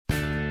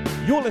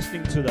You're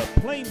listening to the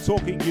Plain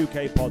Talking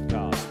UK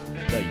podcast,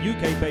 the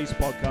UK-based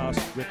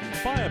podcast written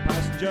by a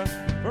passenger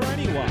for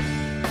anyone.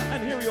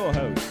 And here are your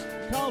hosts,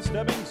 Carl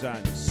Stebbings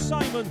and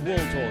Simon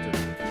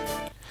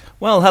Waltorton.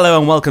 Well, hello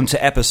and welcome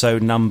to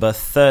episode number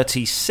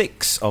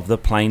 36 of the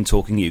Plain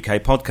Talking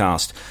UK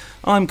podcast.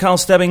 I'm Carl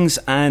Stebbings,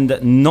 and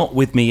not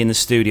with me in the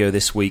studio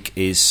this week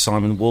is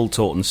Simon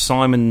Waltorton.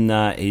 Simon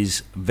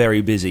is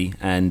very busy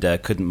and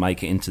couldn't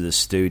make it into the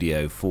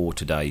studio for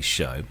today's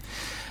show.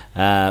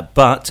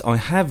 But I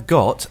have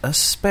got a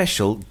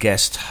special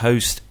guest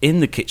host in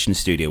the kitchen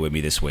studio with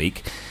me this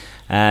week.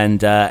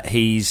 And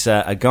he's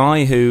a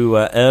guy who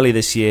early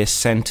this year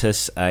sent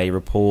us a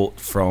report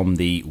from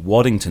the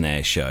Waddington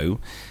Air Show,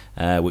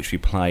 which we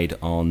played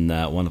on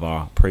one of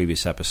our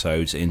previous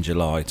episodes in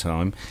July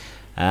time.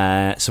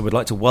 So we'd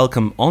like to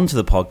welcome onto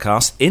the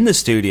podcast in the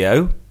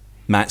studio,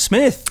 Matt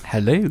Smith.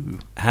 Hello.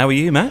 How are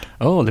you, Matt?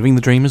 Oh, living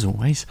the dream as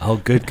always. Oh,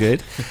 good,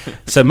 good.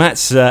 So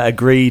Matt's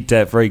agreed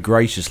very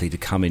graciously to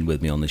come in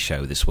with me on the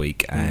show this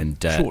week. And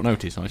short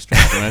notice, I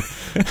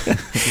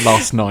stressed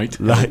last night.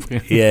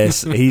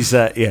 Yes, he's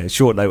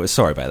short notice.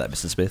 Sorry about that,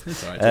 Mr. Smith.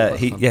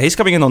 He's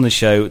coming in on the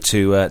show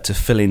to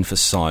fill in for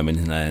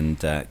Simon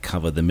and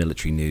cover the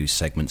military news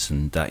segments,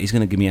 and he's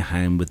going to give me a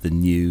hand with the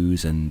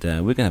news, and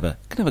we're going to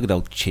have a good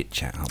old chit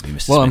chat, aren't we,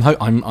 Mr. Smith? Well,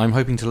 I'm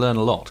hoping to learn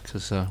a lot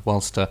because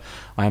whilst I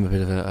am a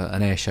bit of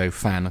an air show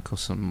fan, of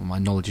course, my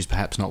knowledge is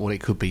perhaps not what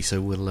it could be.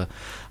 So we'll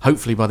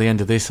hopefully by the end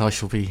of this, I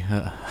shall be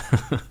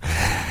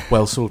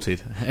well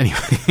sorted. Anyway,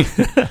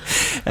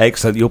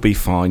 excellent. You'll be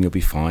fine. You'll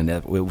be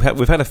fine.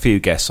 We've had a few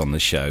guests on the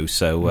show,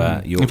 so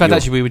in fact,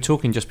 actually, we were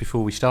talking just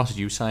before we started.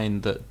 You were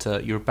saying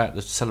that you're about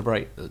to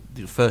celebrate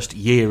the first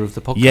year of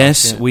the podcast.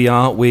 Yes, we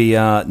are. We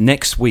are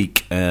next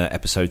week,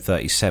 episode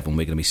 37.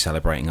 We're going to be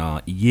celebrating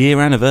our year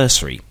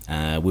anniversary.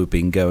 We've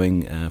been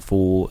going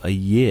for a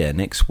year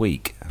next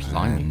week.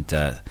 And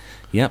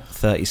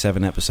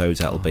 37 episodes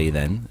that'll be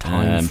then.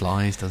 Time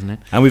flies, doesn't it?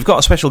 And we've got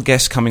a special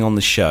guest coming on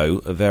the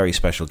show, a very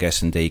special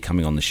guest indeed,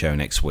 coming on the show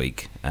next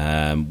week.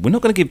 We're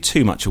not going to give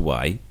too much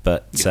away,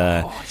 but it's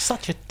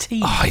such a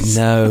tease. I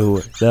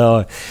know,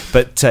 no,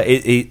 but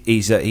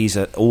he's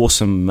an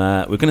awesome.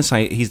 We're going to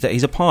say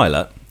he's a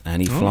pilot,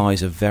 and he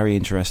flies a very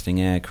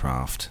interesting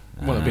aircraft.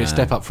 Well, it'll be a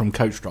step up from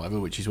coach driver,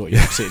 which is what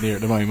you're sitting here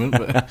at the moment.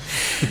 But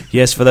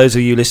yes, for those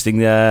of you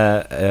listening,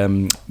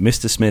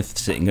 Mr. Smith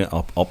sitting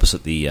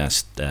opposite the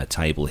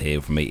table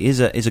here from me is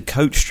a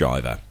coach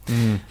driver.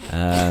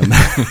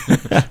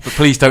 But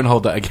please don't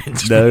hold that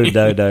against me.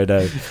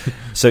 No.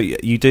 So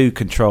you do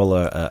control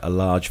a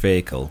large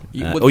vehicle,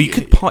 or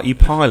you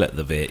pilot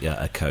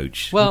a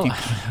coach. Well,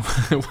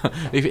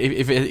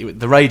 if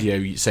the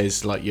radio says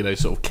sort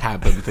of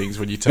cab and things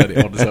when you turn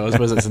it on, so I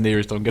suppose that's the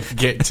nearest I'm going to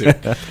get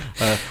to.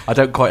 I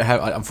don't quite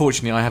have.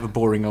 Unfortunately, I have a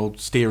boring old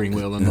steering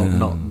wheel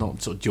and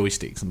not sort of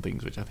joysticks and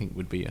things, which I think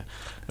would be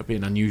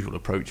an unusual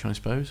approach, I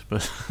suppose.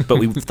 But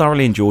we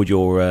thoroughly enjoyed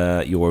your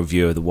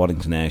review of the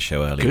Waddington Air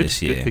Show earlier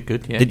this year.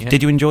 Good. Yeah,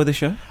 did you enjoy the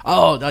show?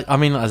 Oh, I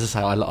mean, as I say,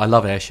 I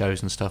love air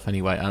shows and stuff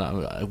anyway.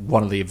 And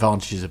one of the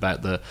advantages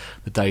about the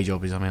day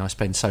job is, I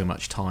spend so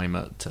much time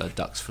at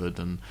Duxford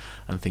and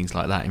things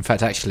like that. In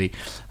fact, actually,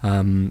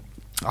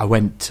 I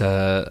went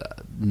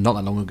not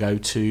that long ago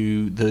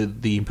to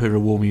the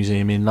Imperial War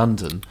Museum in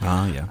London.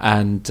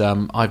 And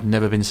I've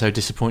never been so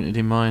disappointed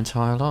in my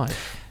entire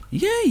life.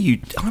 Yeah, I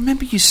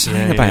remember you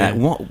saying about that.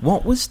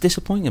 What was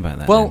disappointing about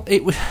that? Well,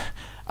 it was.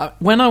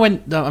 When I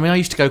went, I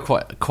used to go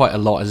quite a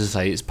lot. As I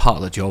say, it's part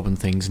of the job and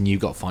things, and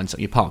you've got to find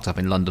something. You're parked up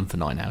in London for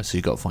 9 hours, so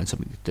you've got to find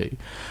something to do.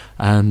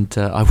 And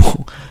I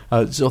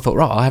sort of thought,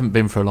 right, I haven't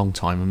been for a long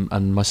time.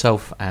 And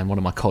myself and one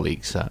of my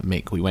colleagues,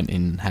 Mick, we went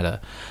in and had a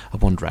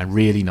wander around,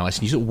 really nice.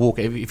 And you sort of walk,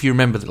 if you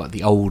remember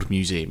the old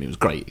museum, it was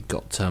great. It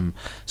got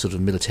sort of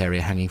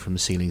militaria hanging from the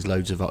ceilings,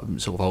 loads of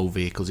sort of old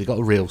vehicles. It got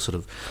a real sort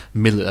of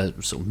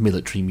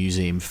military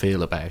museum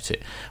feel about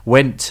it.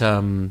 Went,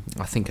 I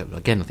think it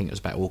was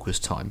about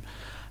August time.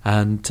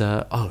 And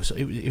so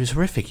it was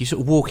horrific. You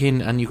sort of walk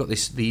in and you've got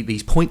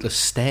these pointless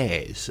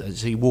stairs.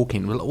 So you walk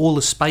in, all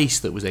the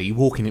space that was there, you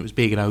walk in, it was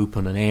big and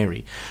open and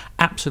airy.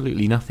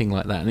 Absolutely nothing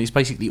like that. And it's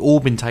basically all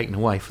been taken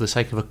away for the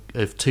sake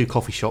of 2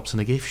 coffee shops and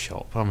a gift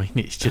shop. I mean,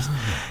 it's just,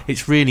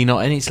 it's really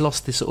not, and it's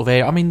lost this sort of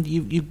air. I mean,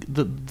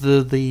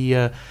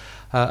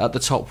 at the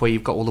top where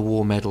you've got all the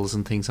war medals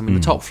and things, the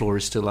top floor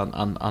is still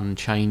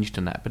unchanged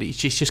and that, but it's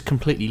just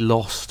completely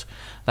lost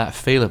that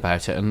feel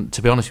about it. And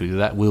to be honest with you,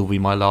 that will be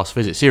my last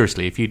visit.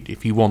 Seriously,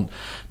 if you want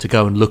to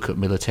go and look at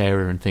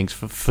militaria and things,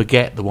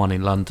 forget the one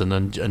in London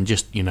and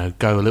just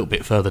go a little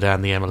bit further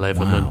down the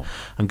M11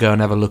 and go and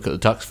have a look at the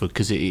Duxford,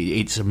 because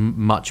it's a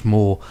much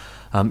more.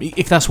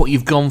 If that's what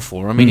you've gone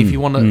for, if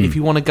you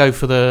want to go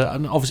for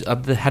obviously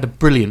they had a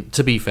brilliant.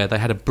 To be fair, they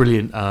had a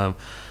brilliant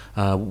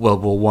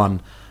World War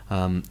One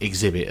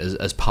exhibit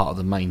as part of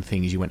the main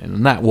thing as you went in,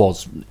 and that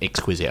was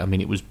exquisite.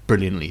 It was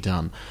brilliantly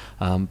done,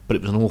 but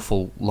it was an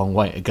awful long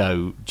way to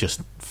go just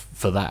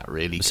for that,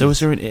 really. So was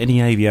there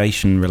any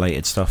aviation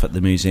related stuff at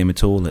the museum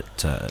at all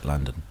at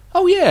London?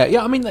 Oh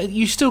yeah. I mean,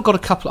 you still got a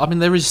couple. I mean,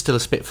 there is still a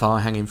Spitfire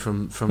hanging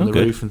from the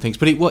roof and things.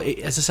 But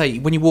as I say,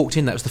 when you walked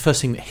in, that was the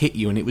first thing that hit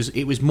you, and it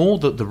was more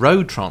the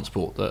road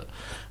transport that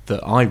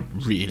I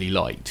really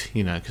liked.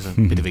 You know, because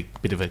I'm a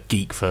bit of a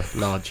geek for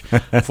large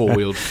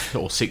 4-wheeled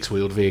or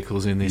 6-wheeled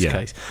vehicles in this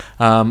case,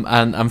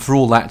 and for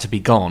all that to be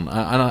gone,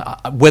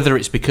 and whether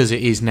it's because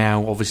it is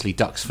now obviously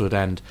Duxford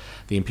and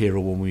the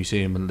Imperial War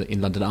Museum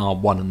in London are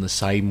one and the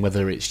same,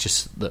 whether it's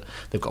just that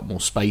they've got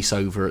more space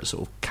over at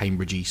sort of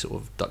Cambridgey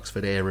sort of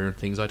Duxford area and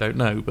things, I don't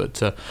know,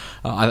 but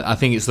I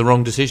think it's the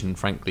wrong decision,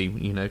 frankly,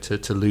 you know,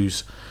 to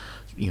lose,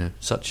 you know,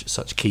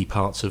 such key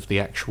parts of the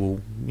actual,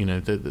 you know,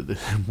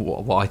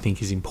 what I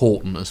think is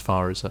important as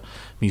far as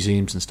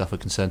museums and stuff are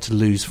concerned, to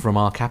lose from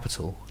our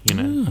capital, you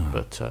know.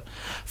 But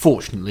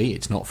fortunately,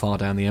 it's not far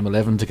down the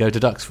M11 to go to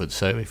Duxford.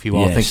 So if you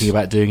are thinking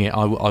about doing it,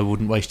 I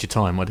wouldn't waste your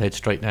time. I'd head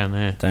straight down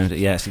there.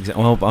 Yes,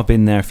 exactly. Well, I've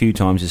been there a few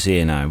times this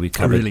year now. We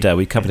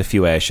covered a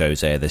few air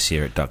shows there this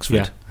year at Duxford.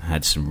 Yeah.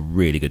 Had some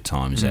really good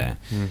times there.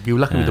 You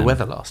were lucky with the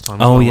weather last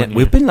time. Oh, yeah.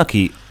 We've been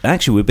lucky.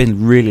 Actually, we've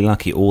been really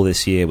lucky all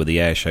this year with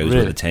the air shows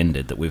we've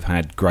attended, that we've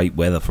had great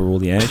weather for all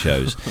the air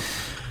shows.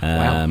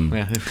 Wow.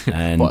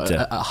 And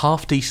a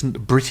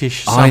half-decent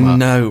British summer. I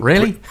know.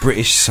 Really?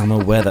 British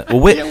summer weather. Well,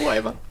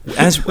 whatever.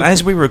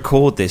 As we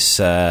record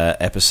this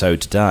episode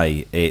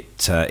today,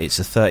 it's the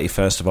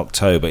 31st of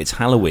October. It's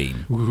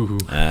Halloween. Ooh.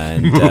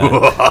 And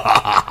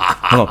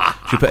hold on.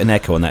 Should we put an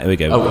echo on that? Here we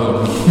go.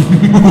 Oh.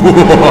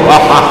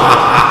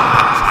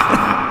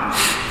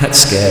 That's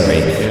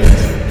scary.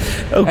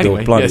 Oh,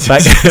 anyway, God, yes.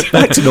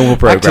 back to normal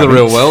programming. Back to the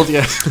real world,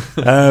 yes.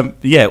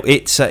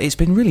 It's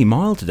been really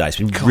mild today. It's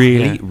been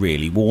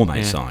really warm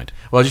outside.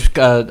 Well, I just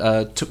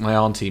took my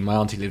auntie. My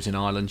auntie lives in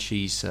Ireland.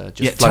 She's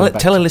just flown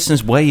back. Tell our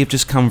listeners where you've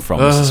just come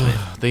from, Mr.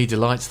 Smith. The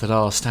delights that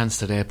are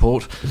Stansted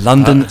Airport.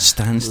 London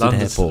Stansted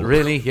Airport.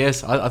 Really?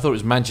 Yes. I thought it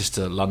was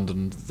Manchester,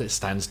 London,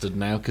 Stansted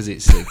now, because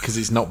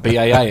it's not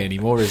BAA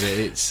anymore, is it?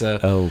 It's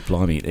oh,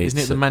 blimey. Isn't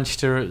it the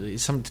Manchester...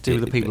 It's something to do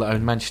with the people that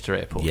own Manchester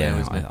Airport now,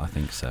 isn't it? I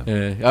think so.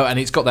 Oh, and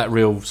it's got that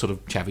real sort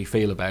of chavvy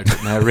feel about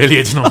it now. Really,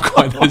 it's not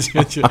quite as...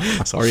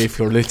 Sorry if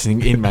you're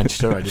listening in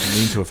Manchester. I didn't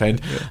mean to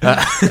offend.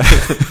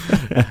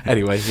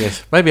 Anyway,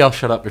 yes. Maybe I'll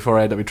shut up before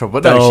I end up in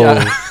trouble. But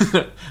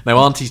no,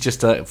 Auntie's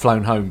just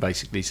flown home,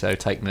 basically, so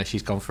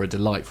she's gone for a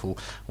delightful,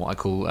 what I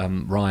call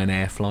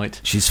Ryanair flight.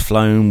 She's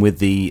flown with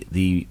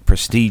the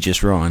prestigious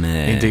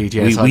Ryanair. Indeed,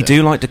 yes. We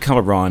do like to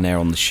cover Ryanair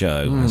on the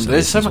show.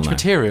 There's so much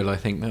material, I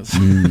think. That's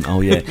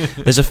oh, yeah.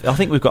 I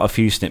think we've got a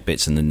few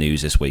snippets in the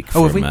news this week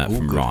from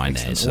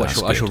Ryanair.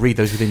 So I shall read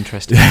those with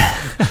interest.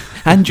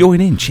 And join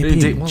in, chip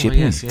in.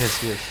 Yes.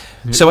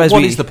 So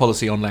what is the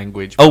policy on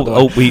language?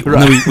 We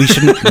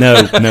shouldn't.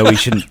 No, we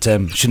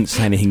shouldn't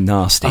say anything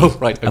nasty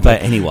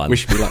about anyone.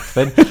 Wish me luck,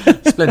 then.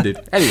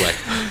 Splendid. Anyway,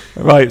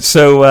 right.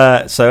 So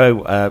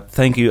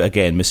thank you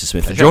again, Mr.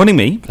 Smith, for joining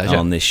me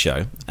on this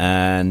show.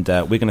 And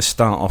we're going to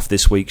start off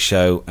this week's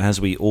show,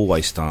 as we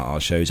always start our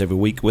shows every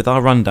week, with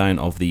our rundown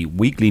of the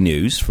weekly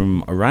news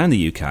from around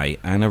the UK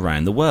and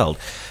around the world.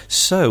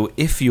 So,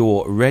 if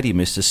you're ready,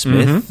 Mr.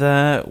 Smith,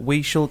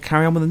 we shall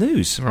carry on with the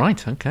news.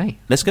 Right. Okay.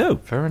 Let's go.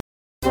 Fair enough.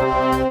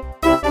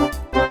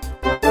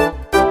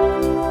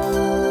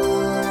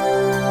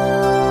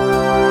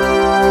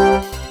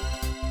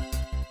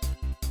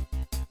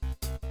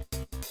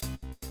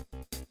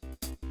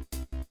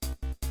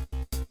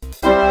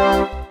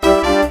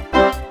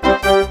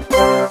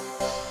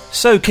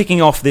 So,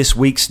 kicking off this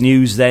week's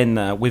news,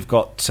 then, we've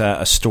got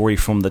a story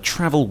from the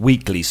Travel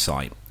Weekly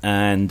site.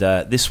 And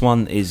this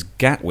one is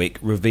Gatwick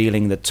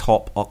revealing the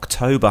top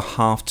October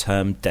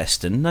half-term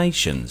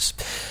destinations.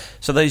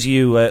 So those of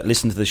you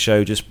listened to the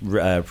show just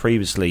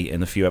previously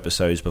in a few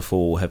episodes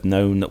before have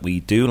known that we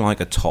do like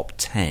a top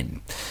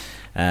 10.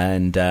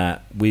 And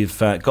we've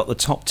got the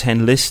top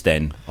 10 list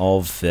then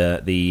of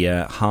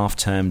the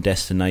half-term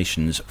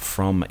destinations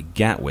from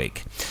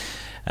Gatwick.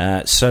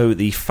 So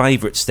the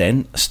favourites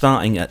then,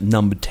 starting at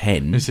number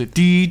 10. Is it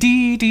D?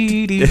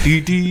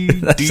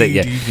 That's it,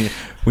 yeah.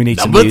 We need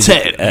number some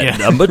music. 10.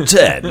 Number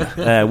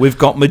 10. We've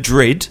got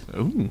Madrid.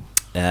 Ooh.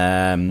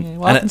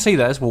 Well, I can see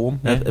that. It's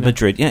warm.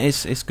 Madrid,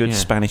 it's good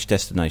Spanish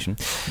destination.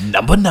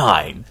 Number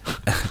 9.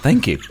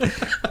 Thank you.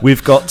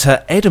 We've got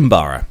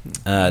Edinburgh.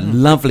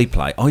 Lovely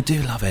place. I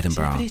do love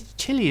Edinburgh. It's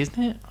chilly,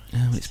 isn't it?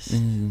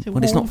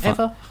 It's not fun,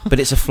 ever? But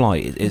it's a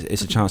flight.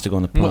 It's a chance to go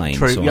on a plane.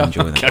 True. So I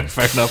enjoy that. Okay,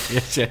 fair enough.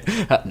 Yes,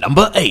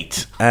 number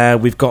 8.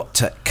 We've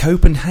got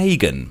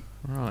Copenhagen.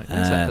 Right. Is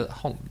that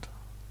Holland?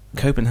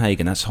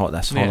 Copenhagen, that's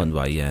Holland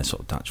way, sort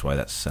of Dutch way.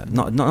 That's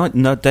not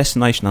a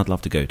destination I'd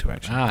love to go to,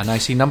 actually. No,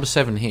 see, number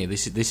 7 here.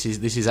 This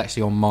is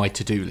actually on my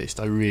to-do list.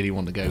 I really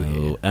want to go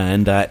here.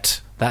 And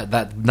that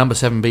number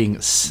 7 being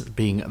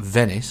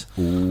Venice.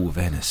 Oh,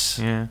 Venice.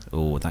 Yeah.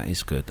 Oh, that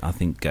is good. I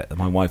think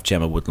my wife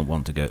Gemma wouldn't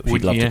want to go.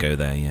 She'd love to go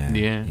there.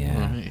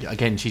 Yeah. Right.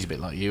 Again, she's a bit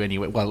like you,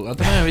 anyway. Well, I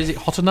don't know. Is it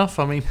hot enough?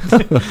 I mean,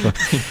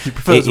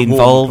 it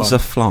involves a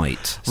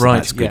flight, so right?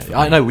 That's good for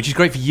I know, which is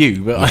great for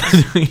you,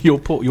 but your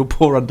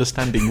poor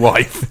understanding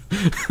wife.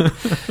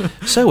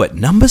 So at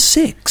number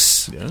 6.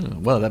 Paris. Yeah,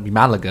 well, that'd be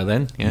Malaga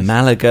then. Yes.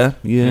 Malaga,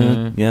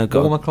 yeah.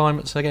 Warmer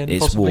climates again,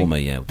 It's possibly? warmer,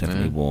 yeah,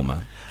 definitely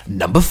warmer.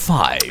 Number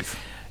 5.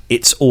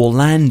 It's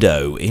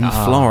Orlando in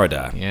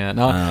Florida. Yeah,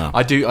 no,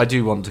 I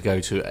do want to go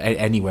to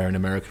anywhere in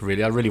America.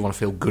 Really, I really want to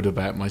feel good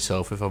about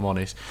myself, if I'm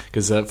honest.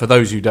 Because for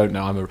those who don't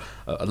know, I'm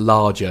a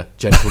larger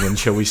gentleman,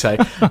 shall we say?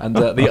 And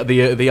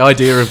the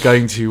idea of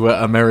going to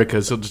America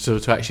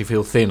to actually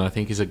feel thin, I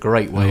think, is a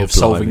great way of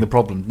solving the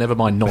problem. Never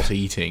mind not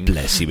eating.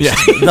 Bless you, Mr.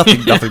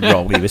 Smith. Nothing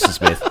wrong with you, Mr.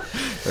 Smith.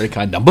 Very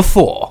kind. Number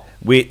 4.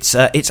 It's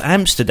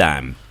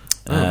Amsterdam.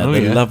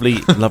 Lovely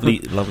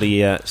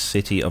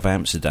city of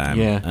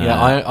Amsterdam.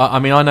 I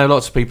mean, I know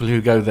lots of people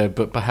who go there,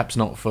 but perhaps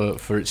not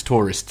for its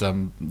tourist.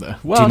 I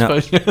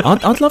suppose.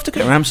 I'd love to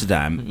go to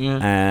Amsterdam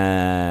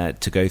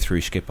to go through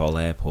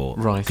Schiphol Airport,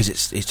 right?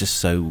 Because it's just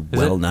so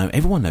well known.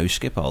 Everyone knows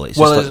Schiphol. It's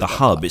just like the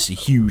hub. It's a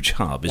huge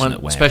hub, isn't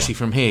it? Especially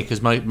from here,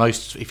 because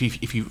most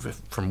if you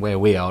from where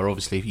we are,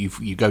 obviously, if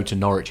you go to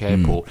Norwich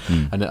Airport,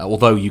 and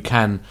although you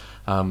can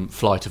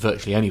fly to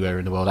virtually anywhere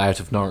in the world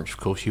out of Norwich, of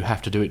course, you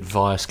have to do it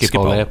via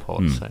Schiphol Airport.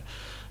 So,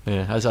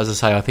 yeah, as I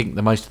say, I think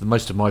the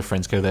most of my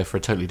friends go there for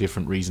a totally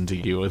different reason to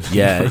you.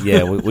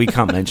 We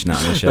can't mention that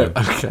on the show.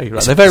 Okay,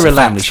 right. They're very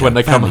relaxed when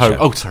they come home.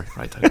 Oh, sorry,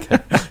 right, okay.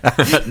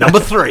 Number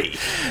 3.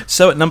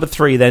 So at number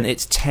 3, then,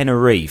 it's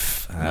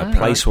Tenerife, a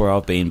place where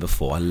I've been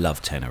before. I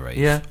love Tenerife.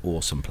 Yeah.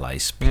 Awesome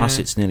place. Plus,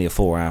 it's nearly a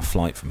 4-hour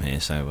flight from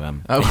here, so more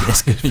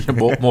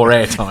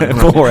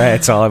airtime. More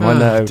airtime, I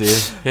know. Dear.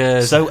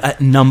 Yes. So at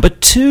number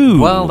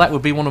 2, well, that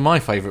would be one of my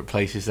favourite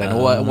places then.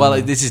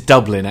 Well, this is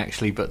Dublin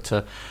actually, but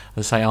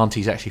as I say,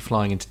 Auntie's actually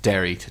flying into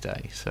Derry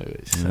today, so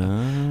it's.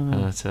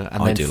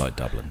 I do like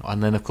Dublin.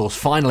 And then, of course,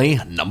 finally,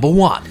 number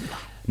 1.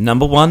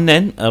 Number 1,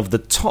 then, of the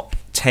top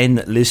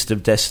 10 list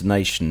of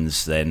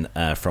destinations, then,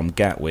 from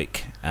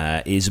Gatwick,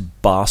 is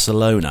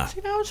Barcelona.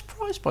 See, I was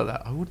surprised by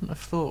that. I wouldn't have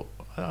thought.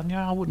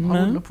 I wouldn't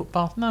have put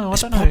Bath. No,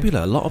 it's I don't know. Popular.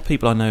 A lot of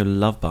people I know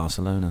love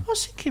Barcelona. I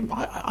was thinking,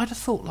 I'd have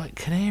thought like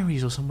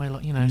Canaries or somewhere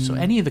like so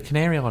any of the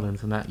Canary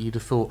Islands and that. You'd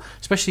have thought,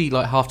 especially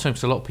like half term,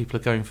 because a lot of people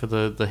are going for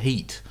the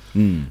heat,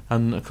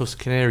 and of course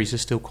the Canaries are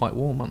still quite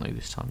warm, aren't they,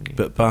 this time of year?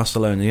 But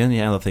Barcelona, the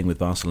only other thing with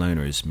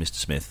Barcelona is, Mr.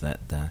 Smith,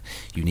 that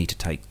you need to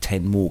take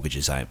 10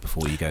 mortgages out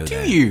before you go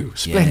there. Do you?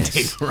 Splendid.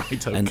 Yes.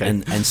 Right.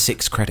 Okay. And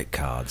 6 credit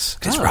cards.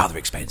 It's rather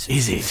expensive.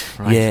 Is it?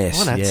 Right.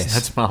 Yes. Well,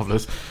 that's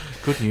marvellous.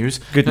 Good news.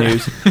 Good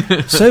news.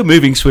 So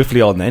moving swiftly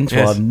on then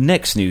to our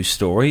next news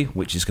story,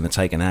 which is going to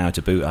take an hour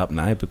to boot up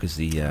now because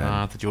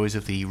the joys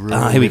of the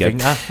rural here we living.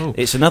 go.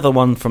 It's another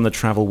one from the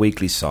Travel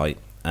Weekly site,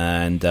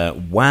 and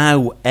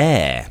WOW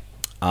Air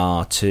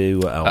are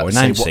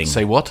announcing.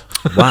 Say what?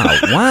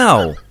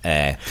 Wow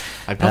Air.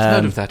 I've not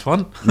heard of that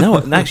one. No,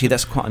 actually,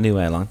 that's quite a new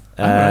airline.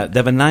 Right.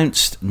 They've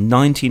announced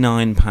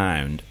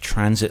 £99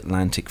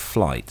 transatlantic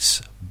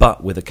flights,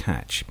 but with a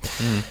catch.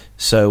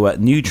 So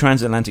new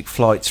transatlantic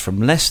flights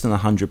from less than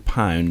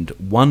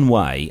 £100 one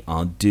way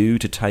are due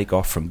to take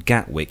off from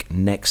Gatwick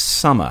next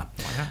summer.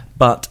 Wow.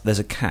 But there's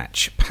a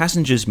catch.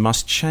 Passengers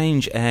must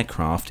change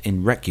aircraft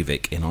in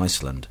Reykjavik in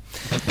Iceland.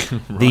 Right.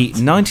 The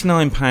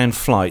 £99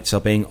 flights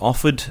are being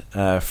offered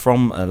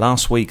from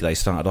last week. They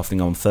started offering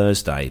on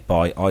Thursday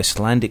by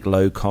Icelandic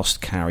low-cost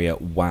carrier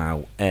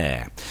WOW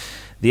Air.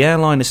 The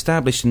airline,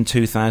 established in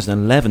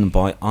 2011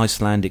 by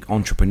Icelandic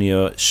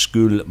entrepreneur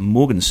Skúli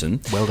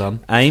Mogensen, well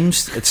done,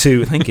 aims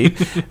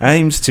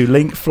to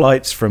link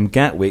flights from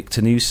Gatwick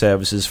to new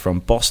services from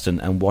Boston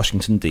and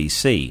Washington,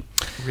 D.C.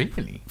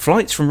 Really?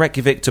 Flights from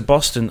Reykjavik to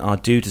Boston are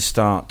due to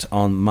start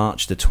on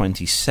March the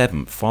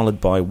 27th,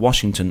 followed by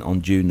Washington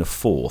on June the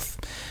 4th,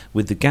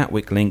 with the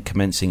Gatwick link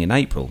commencing in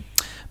April.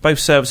 Both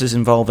services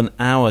involve an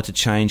hour to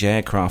change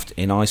aircraft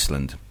in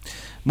Iceland.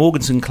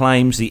 Morgensen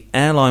claims the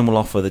airline will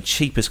offer the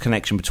cheapest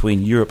connection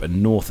between Europe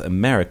and North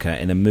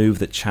America in a move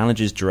that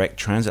challenges direct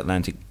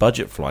transatlantic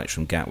budget flights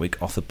from Gatwick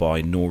offered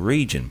by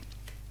Norwegian.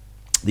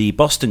 The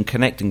Boston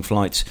connecting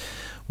flights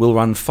will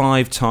run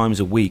 5 times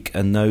a week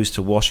and those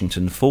to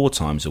Washington 4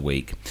 times a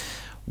week.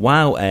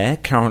 WOW Air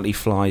currently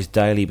flies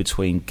daily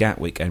between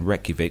Gatwick and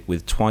Reykjavik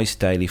with twice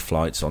daily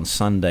flights on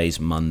Sundays,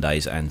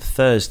 Mondays and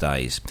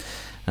Thursdays.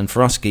 And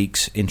for us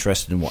geeks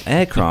interested in what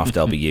aircraft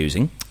they'll be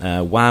using,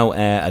 WOW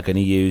Air are going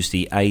to use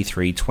the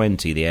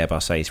A320, the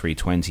Airbus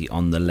A320,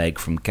 on the leg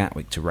from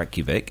Gatwick to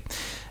Reykjavik.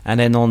 And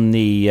then on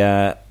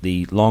the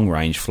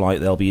long-range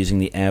flight, they'll be using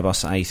the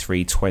Airbus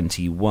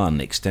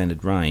A321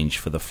 extended range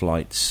for the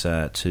flights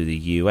to the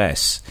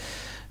US.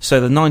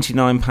 So the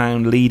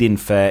 £99 lead-in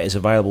fare is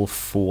available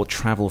for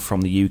travel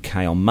from the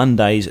UK on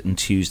Mondays and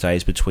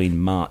Tuesdays between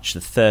March the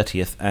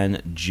 30th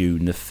and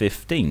June the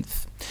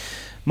 15th.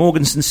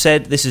 Morgensen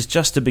said, "This is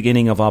just the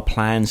beginning of our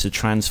plans to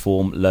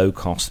transform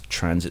low-cost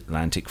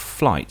transatlantic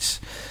flights.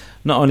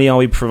 Not only are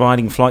we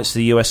providing flights to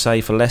the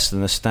USA for less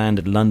than a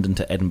standard London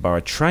to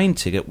Edinburgh train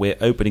ticket, we're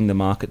opening the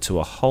market to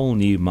a whole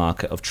new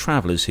market of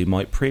travellers who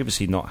might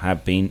previously not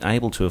have been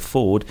able to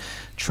afford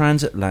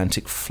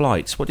transatlantic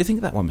flights." What do you think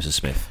of that one, Mr.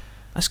 Smith?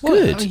 That's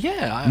good. Well,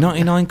 yeah.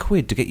 99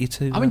 quid to get you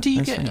to... I mean, do you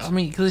those get... things. I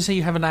mean, because they say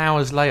you have an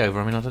hour's layover.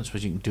 I mean, I don't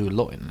suppose you can do a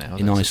lot in an hour.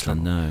 In That's the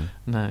Iceland, trouble.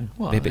 no. No.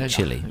 Well, Be a bit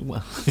chilly.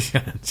 Well,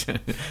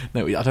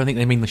 no, I don't think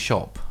they mean the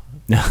shop.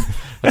 No.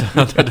 I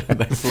don't think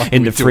they fly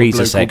In the to a freezer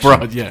local section.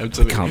 bride. Yeah,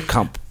 absolutely.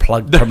 Can't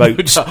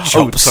promote shops.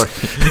 Oh, sorry.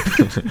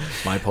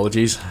 My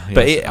apologies.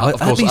 But Yes. Of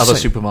course, other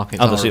supermarkets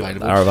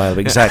are available.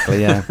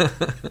 Exactly, yeah.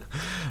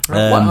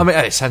 Well, I mean,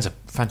 it sounds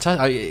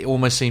fantastic. It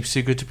almost seems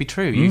too good to be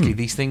true. Usually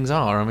these things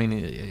are. I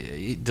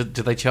mean, do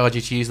they charge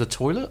you to use the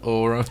toilet?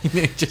 Or, I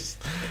mean, it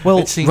just... Well,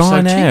 it seems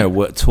Ryanair so cheap.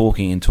 were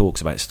talking in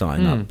talks about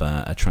starting up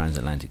a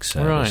transatlantic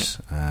service.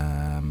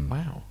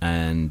 Wow.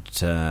 And,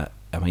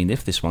 I mean,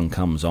 if this one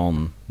comes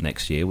on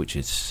next year, which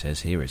it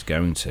says here it's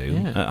going to,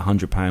 at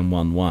 £100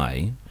 one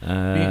way...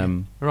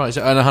 Right,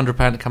 so and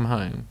 £100 to come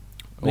home?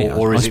 Yeah,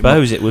 Or I is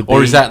suppose it would be...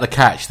 Or is that the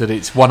catch, that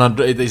it's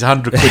 100? It's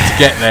 100 quid to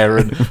get there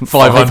and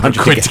 500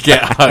 quid to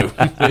get home?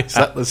 Is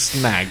that the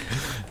snag?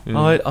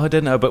 I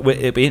don't know, but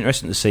it'd be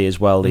interesting to see as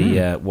well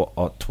the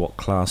what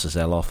classes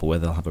they'll offer,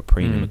 whether they'll have a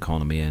premium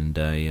economy and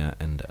a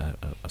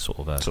sort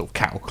of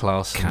cattle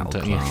class.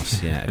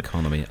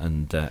 Economy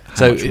and how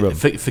so much room.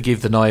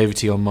 Forgive the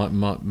naivety on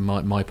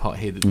my part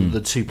here.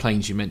 The two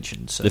planes you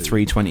mentioned, so The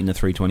 320 and the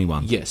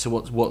 321. Yeah. So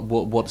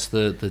what's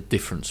the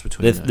difference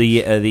between those?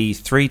 The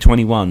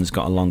 321's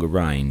got a longer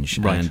range,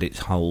 Right. and it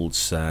holds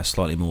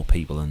slightly more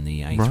people than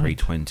the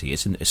A320.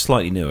 It's a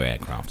slightly newer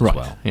aircraft as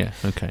well. Yeah.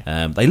 Okay.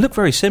 They look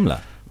very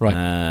similar.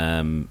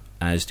 Right.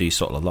 As do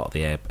sort of a lot of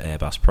the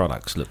Airbus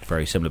products look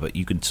very similar, but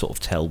you can sort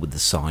of tell with the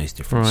size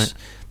difference. Right.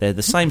 They're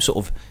the same sort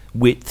of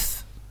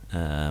width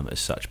as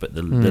such, but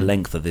the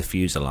length of the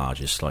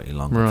fuselage is slightly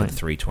longer for the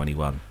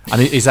 321.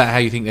 And is that how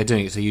you think they're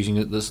doing it? So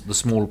using the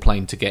smaller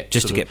plane to get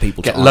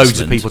people to loads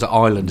Iceland. of people to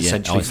Ireland, Yeah,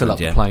 essentially Iceland, fill up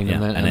the plane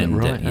and then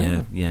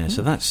right.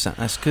 So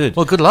that's good.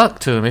 Well, good luck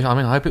to them. I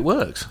mean, I hope it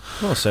works.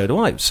 Well, so do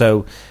I.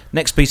 So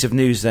next piece of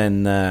news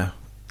then,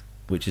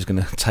 which is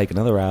going to take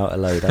another hour to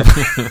load up.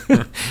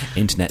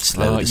 Internet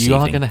slow this You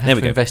evening. are going to have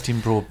to invest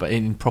in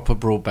proper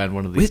broadband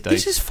one of these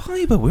days. This is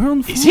fibre. We're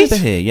on Is fibre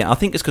it? here. Yeah, I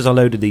think it's because I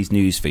loaded these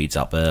news feeds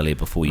up earlier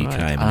before you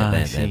came.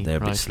 And they're a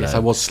bit slow. Yes, I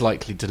was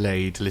slightly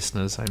delayed,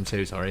 listeners. I'm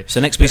so sorry. So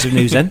next piece of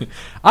news then.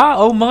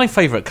 My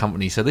favourite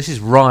company. So this is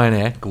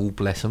Ryanair. God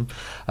bless them.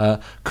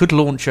 Could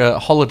launch a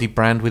holiday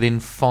brand within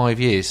 5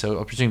 years. So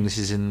I presume this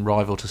is in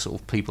rival to sort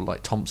of people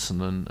like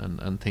Thompson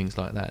and things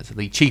like that. So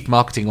the chief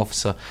marketing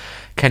officer,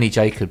 Kenny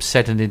Jacobs,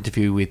 said in an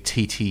interview with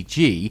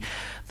TTG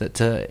that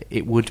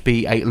it would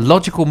be a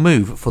logical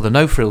move for the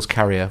no-frills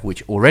carrier,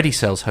 which already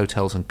sells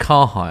hotels and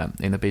car hire,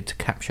 in a bid to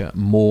capture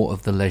more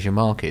of the leisure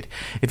market.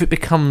 If it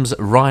becomes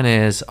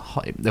Ryanair's...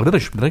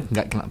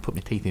 put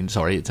my teeth in,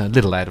 sorry, it's a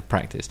little out of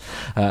practice.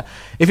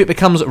 If it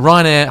becomes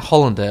Ryanair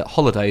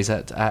holidays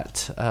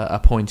at a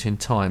point in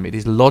time, it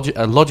is a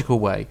logical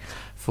way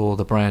for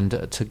the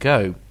brand to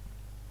go.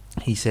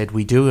 He said,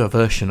 "We do a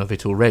version of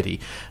it already.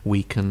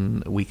 We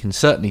can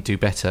certainly do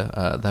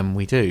better than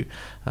we do.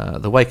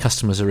 The way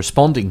customers are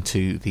responding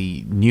to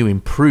the new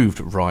improved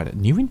Ryanair."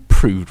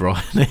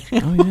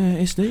 Oh yeah,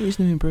 it's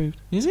new improved.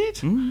 Is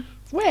it?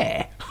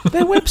 Where?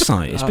 Their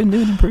website. It's been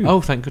new and improved. Oh,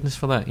 thank goodness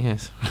for that.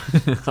 Yes,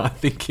 I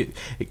think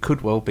it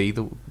could well be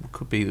the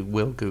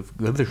will go.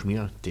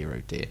 Dear,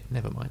 oh dear.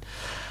 Never mind.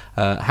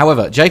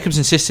 However, Jacobs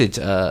insisted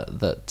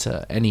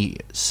that any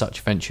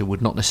such venture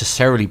would not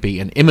necessarily be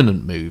an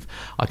imminent move.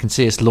 I can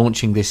see us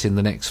launching this in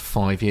the next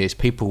 5 years.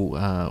 People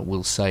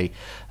will say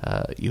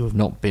you have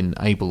not been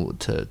able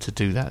to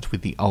do that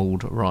with the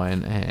old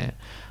Ryanair.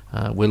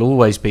 We'll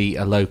always be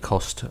a low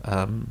cost.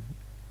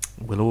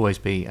 We'll always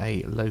be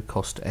a low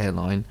cost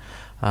airline,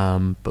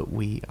 but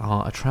we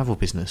are a travel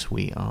business.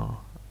 We are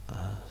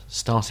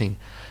starting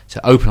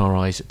to open our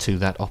eyes to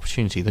that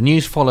opportunity. The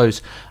news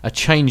follows a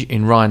change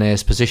in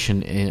Ryanair's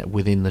position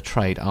within the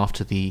trade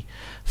after the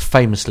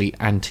famously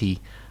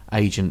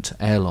anti-agent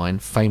airline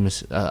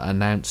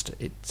announced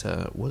it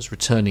was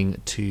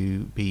returning to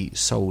be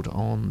sold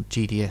on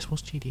GDS.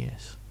 What's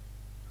GDS?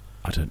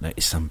 I don't know.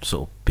 It's some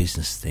sort of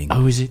business thing.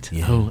 Oh, is it?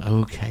 Yeah.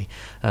 Oh, okay.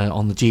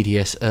 On the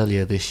GDS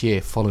earlier this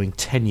year, following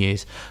 10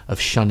 years of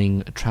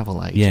shunning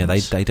travel agents. Yeah,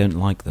 they don't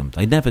like them.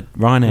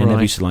 Ryanair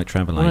never used to like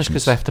travel Well, that's agents.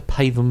 because they have to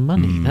pay them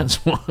money. That's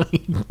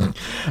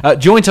why.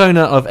 Joint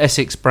owner of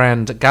Essex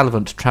brand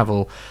Gallivant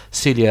Travel,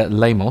 Celia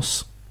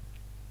Lemos,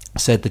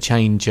 said the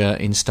change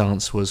in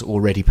stance was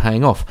already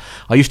paying off.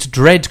 "I used to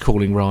dread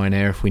calling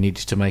Ryanair if we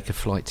needed to make a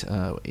flight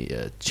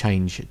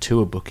change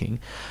to a booking.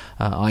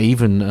 I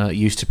even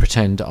used to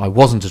pretend I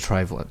wasn't a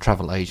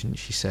travel agent,"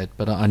 she said,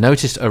 "but I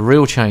noticed a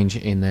real change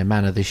in their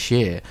manner this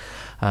year.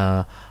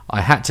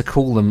 I had to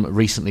call them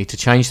recently to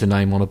change the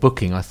name on a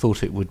booking. I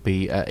thought it would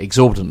be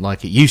exorbitant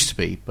like it used to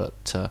be,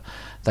 but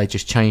they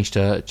just changed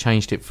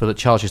it for the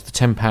charges the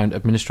 £10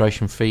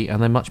 administration fee, and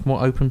they're much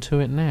more open to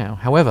it now.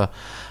 However,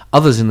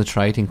 Others in the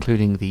trade,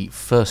 including the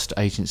first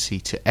agency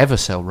to ever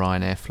sell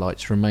Ryanair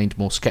flights, remained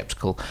more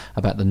sceptical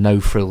about the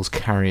no-frills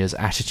carrier's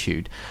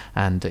attitude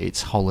and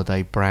its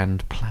holiday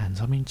brand plans.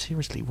 I mean,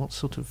 seriously, what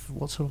sort of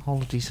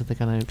holidays are they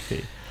going to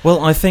do?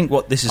 Well, I think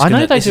what this is. I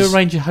know they do a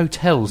range of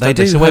hotels. They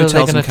do so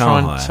hotels and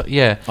car hire.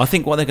 Yeah, I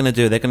think what they're going to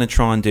do, they're going to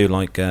try and do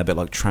like a bit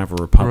like Travel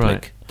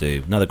Republic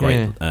do. Another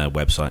great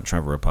website,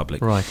 Travel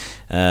Republic. Right.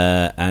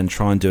 And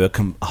try and do a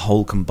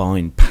whole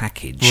combined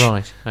package.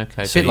 Right.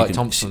 Okay. So a bit like can,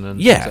 Thompson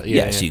and so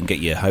you can get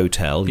your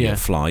hotel, your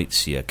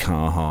flights, your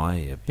car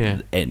hire,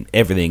 and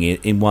everything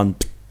in one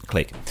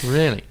click.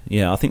 Really?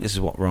 Yeah, I think this is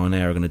what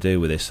Ryanair are going to do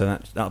with this. So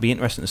that'll be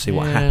interesting to see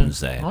what happens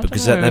there,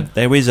 because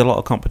there is a lot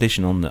of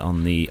competition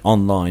on the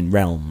online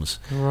realms.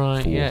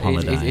 Right. For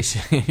holiday.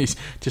 It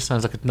just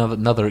sounds like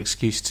another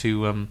excuse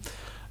to.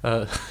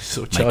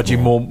 Sort of charge you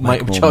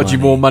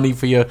more money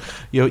for your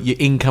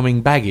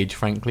incoming baggage.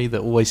 Frankly,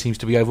 that always seems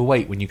to be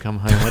overweight when you come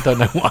home. I don't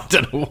know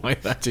why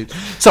that is.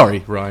 Sorry,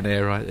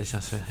 Ryanair. Right, there's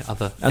just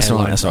other. That's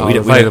right. That's right. We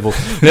available,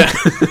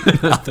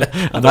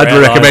 and I'd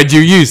recommend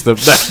you use them.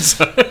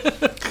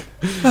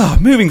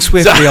 Moving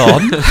swiftly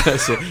on.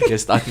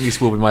 Yes, I think this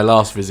will be my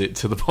last visit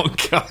to the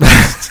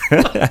podcast.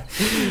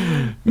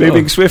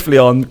 Moving swiftly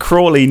on,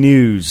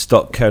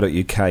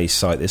 crawleynews.co.uk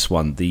cite this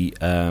one. The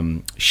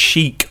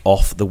chic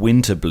off the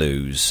winter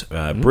blues.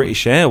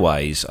 British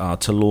Airways are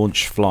to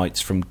launch flights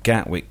from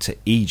Gatwick to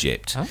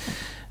Egypt.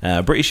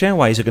 British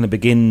Airways are going to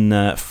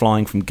begin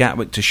flying from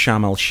Gatwick to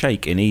Sharm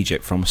el-Sheikh in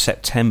Egypt from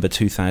September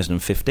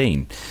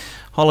 2015.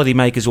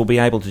 Holidaymakers will be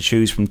able to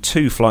choose from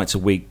 2 flights a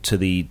week to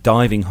the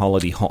diving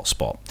holiday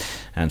hotspot,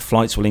 and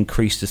flights will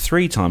increase to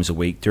 3 times a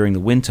week during the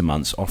winter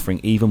months, offering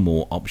even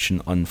more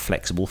option on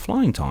flexible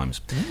flying times.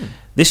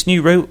 This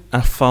new route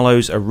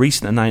follows a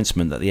recent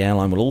announcement that the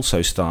airline will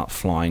also start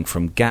flying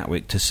from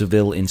Gatwick to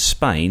Seville in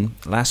Spain,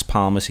 Las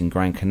Palmas in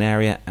Gran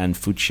Canaria, and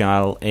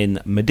Funchal in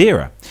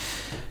Madeira.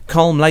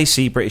 Colm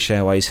Lacey, British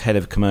Airways head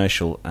of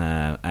commercial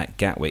at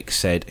Gatwick,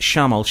 said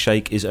Sharm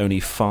el-Sheikh is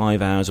only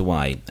 5 hours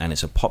away, and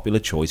it's a popular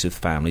choice of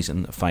families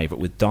and a favourite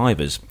with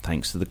divers,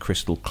 thanks to the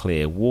crystal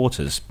clear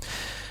waters.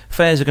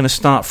 Fares are going to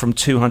start from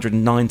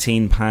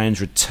 £219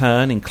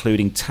 return,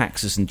 including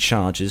taxes and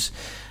charges,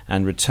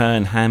 and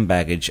return hand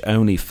baggage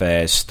only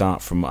fares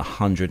start from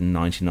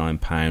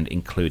 £199,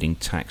 including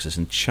taxes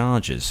and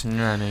charges.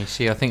 No,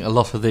 see, I think a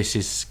lot of this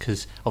is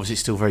because obviously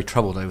it's still very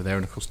troubled over there,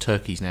 and of course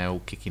Turkey's now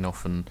all kicking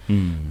off and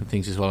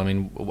things as well. I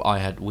mean,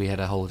 we had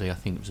a holiday, I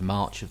think it was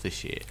March of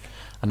this year,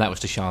 and that was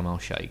to Sharm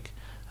el-Sheikh.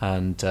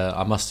 And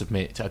I must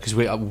admit, because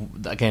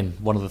again,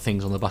 one of the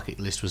things on the bucket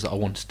list was that I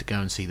wanted to go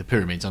and see the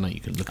pyramids. I know you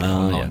can look at them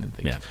online and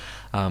things. Yeah.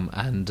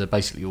 And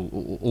basically,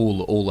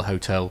 all the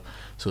hotel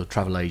sort of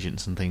travel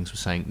agents and things were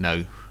saying,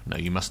 no,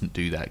 you mustn't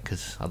do that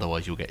because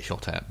otherwise you'll get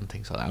shot at and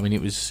things like that. I mean,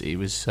 it was.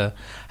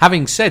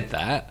 Having said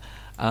that,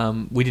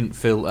 we didn't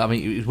feel. I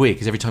mean, it was weird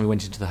because every time we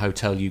went into the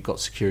hotel, you got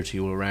security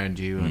all around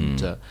you,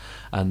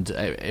 and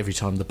every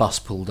time the bus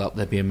pulled up,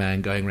 there'd be a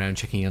man going around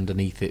checking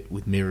underneath it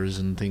with mirrors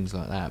and things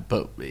like that.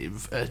 But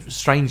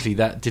strangely,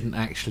 that didn't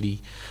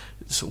actually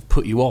sort of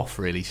put you off,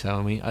 really. So,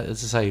 I mean,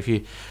 as I say, if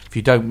you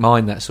don't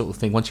mind that sort of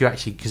thing, once you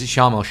actually, because it's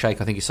Sharm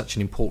el-Sheikh, I think it's such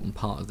an important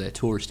part of their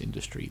tourist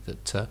industry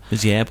that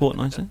is the airport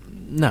nice?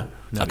 No,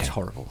 okay. It's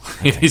horrible.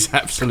 Okay. It is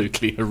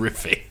absolutely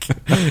horrific.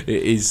 It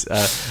is.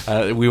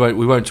 We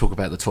won't talk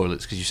about the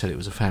toilets because you said it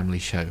was a family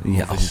show,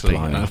 obviously.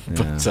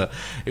 But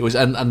it was,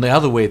 and the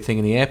other weird thing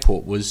in the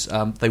airport was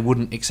they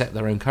wouldn't accept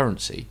their own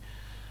currency.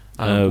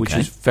 Which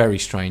was very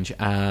strange,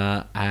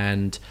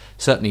 and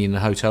certainly in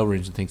the hotel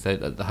rooms and things,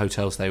 at the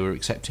hotels they were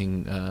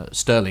accepting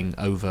sterling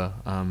over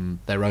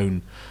their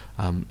own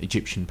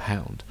Egyptian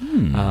pound,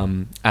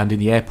 and in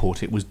the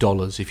airport it was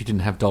dollars. If you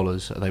didn't have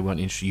dollars, they weren't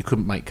interested. You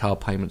couldn't make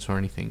card payments or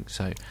anything.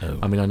 So,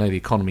 I mean, I know the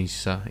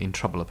economy's in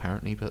trouble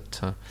apparently,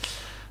 but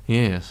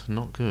yes,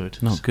 not good.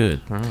 Not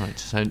good. Right.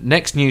 So,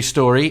 next news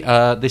story.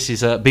 This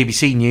is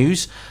BBC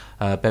News.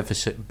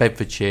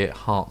 Bedfordshire,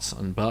 Herts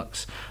and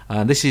Bucks.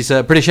 This is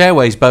British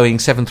Airways Boeing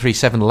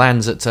 737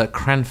 lands at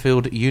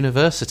Cranfield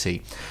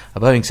University. A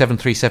Boeing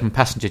 737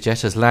 passenger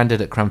jet has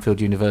landed at Cranfield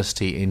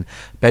University in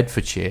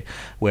Bedfordshire,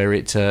 where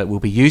it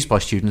will be used by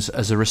students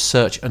as a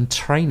research and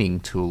training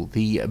tool.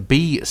 The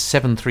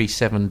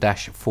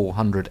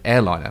B737-400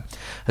 airliner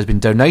has been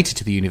donated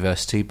to the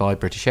university by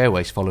British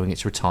Airways following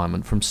its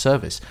retirement from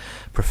service.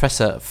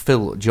 Professor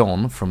Phil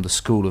John from the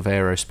School of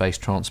Aerospace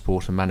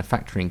Transport and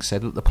Manufacturing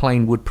said that the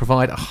plane would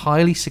provide a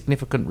highly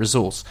significant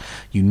resource,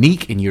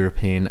 unique in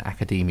European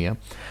academia,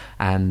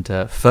 and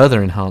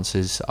further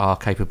enhances our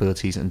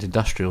capabilities and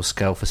industrial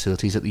scale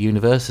facilities at the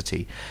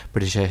university.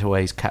 British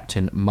Airways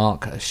Captain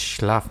Mark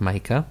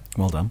Schlavmaker.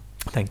 Well done.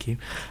 Thank you.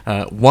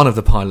 One of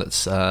the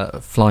pilots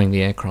flying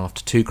the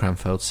aircraft to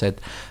Cranfield said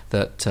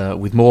that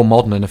with more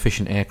modern and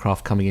efficient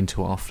aircraft coming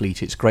into our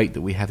fleet, it's great that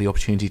we have the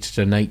opportunity to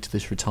donate to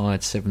this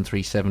retired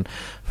 737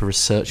 for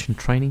research and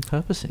training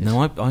purposes.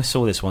 No, I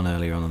saw this one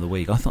earlier on in the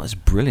week. I thought it's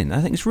brilliant.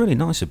 I think it's really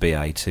nice of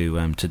BA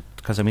to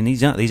because I mean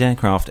these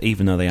aircraft,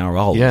 even though they are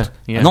old, are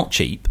not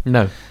cheap.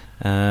 No.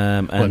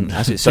 And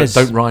as it says,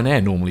 don't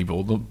Ryanair normally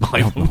build them?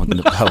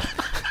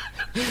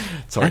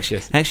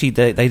 Sorry, actually,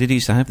 they did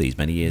used to have these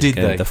many years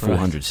ago. They? The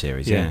 400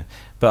 series, Yeah. yeah.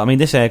 But I mean,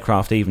 this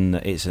aircraft, even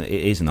it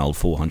is an old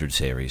 400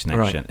 series,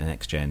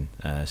 next gen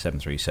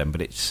 737.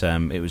 But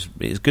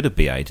it's good of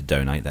BA to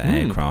donate that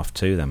aircraft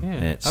to them.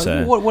 Yeah. It's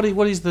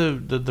what is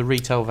the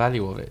retail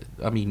value of it?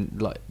 I mean,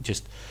 like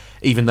just.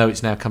 Even though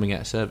it's now coming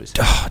out of service.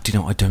 Oh, do you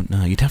know? I don't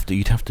know. You'd have to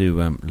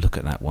look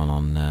at that one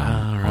on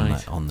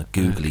the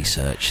googly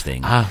search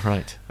thing.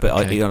 Right. But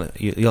okay.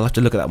 you'll have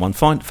to look at that one.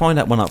 Find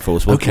that one up for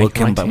us. We'll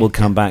come back. We'll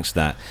come back to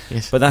that.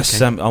 Yes, but that's.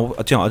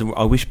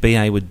 I wish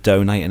BA would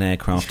donate an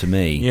aircraft to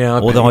me. Yeah.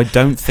 Although I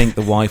don't think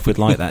the wife would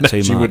like that too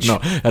much. She would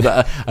not.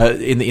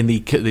 In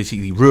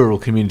the rural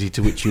community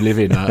to which you live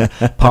in,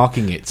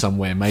 parking it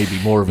somewhere may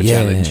be more of a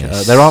challenge.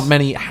 There aren't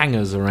many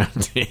hangars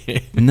around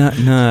here.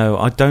 No,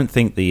 I don't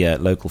think the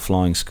local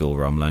flying school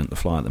where I'm learning to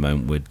fly at the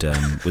moment would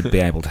be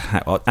able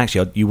to.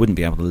 Actually, you wouldn't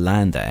be able to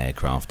land that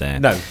aircraft there.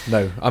 No.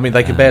 I mean,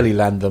 they could barely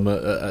land them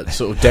at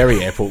sort of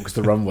Derry Airport because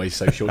the runway's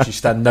so short. You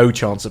stand no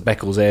chance at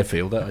Beccles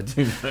Airfield. That I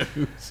do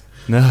know.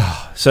 No.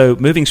 So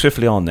moving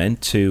swiftly on then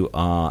to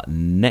our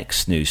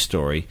next news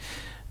story.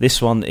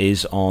 This one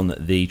is on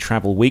the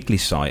Travel Weekly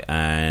site,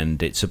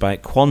 and it's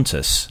about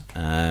Qantas.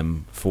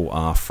 For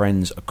our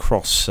friends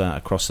across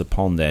the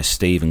pond there,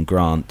 Steve and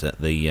Grant at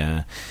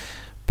the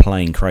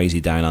Plane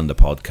Crazy Down Under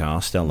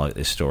podcast, they'll like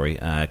this story.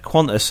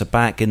 Qantas are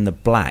back in the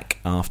black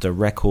after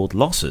record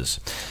losses.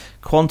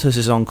 Qantas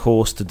is on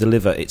course to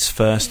deliver its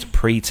first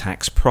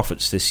pre-tax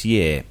profits this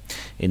year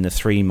in the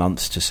 3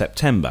 months to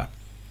September.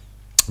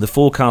 The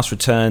forecast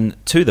return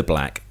to the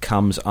black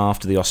comes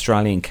after the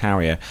Australian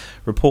carrier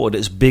reported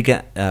its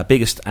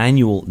biggest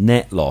annual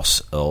net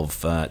loss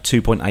of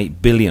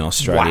 2.8 billion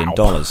Australian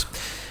dollars,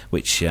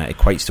 which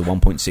equates to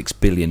 1.6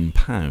 billion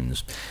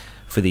pounds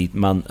for the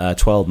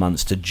 12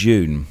 months to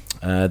June.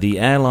 The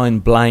airline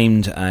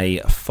blamed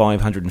a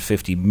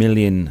 550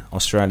 million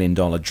Australian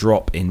dollar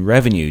drop in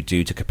revenue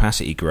due to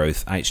capacity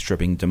growth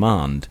outstripping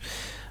demand.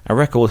 A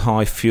record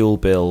high fuel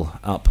bill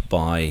up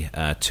by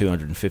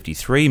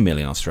 253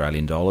 million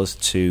Australian dollars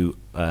to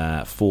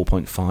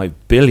 4.5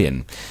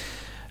 billion.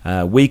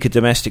 Weaker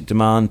domestic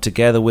demand,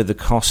 together with the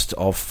cost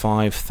of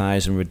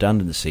 5,000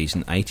 redundancies,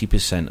 and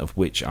 80% of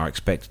which are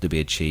expected to be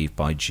achieved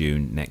by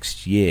June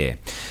next year.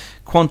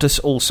 Qantas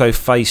also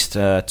faced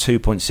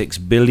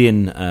 2.6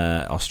 billion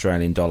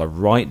Australian dollar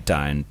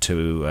write-down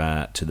to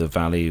the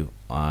value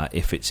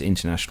if its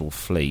international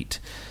fleet.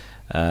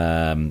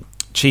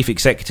 Chief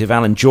Executive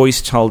Alan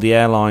Joyce told the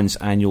airline's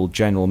annual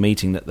general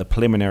meeting that the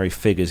preliminary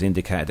figures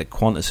indicated that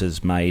Qantas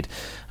has made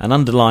an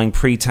underlying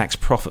pre-tax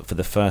profit for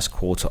the first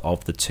quarter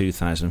of the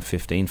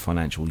 2015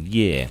 financial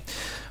year.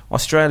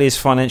 Australia's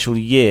financial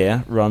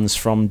year runs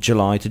from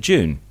July to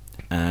June,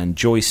 and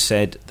Joyce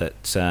said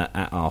that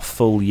at our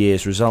full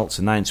year's results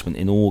announcement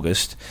in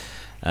August,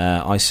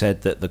 I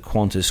said that the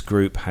Qantas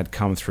Group had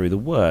come through the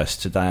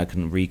worst. Today I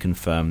can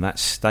reconfirm that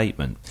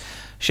statement.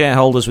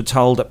 Shareholders were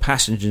told that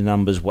passenger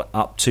numbers were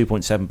up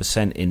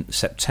 2.7% in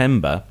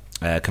September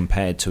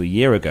compared to a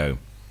year ago.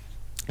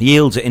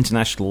 Yields at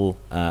international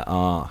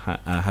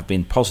have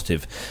been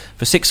positive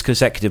for 6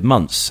 consecutive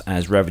months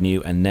as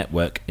revenue and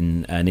network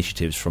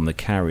initiatives from the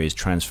carrier's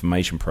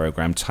transformation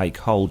program take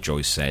hold,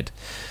 Joyce said.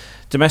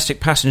 Domestic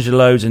passenger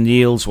loads and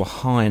yields were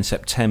higher in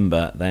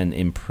September than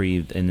in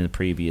the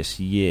previous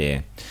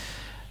year.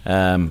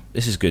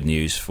 This is good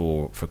news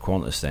for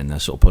Qantas then. They're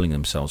sort of pulling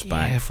themselves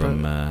back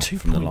from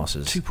the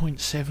losses.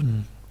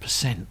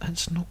 2.7%,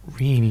 that's not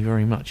really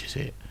very much, is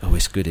it? Oh,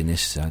 it's good in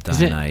this day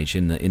and age.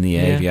 In the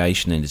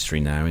aviation industry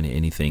now,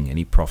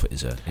 any profit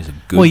is a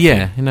good well,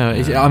 yeah, thing.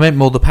 I meant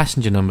more the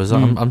passenger numbers.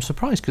 I'm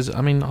surprised because,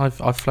 I mean,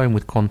 I've flown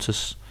with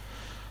Qantas.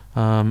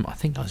 I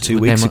think I was 2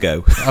 weeks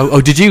ago. Oh,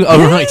 did you? Oh,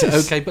 yes. Right.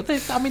 Okay, but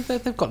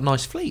they've got a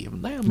nice fleet,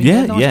 haven't they? I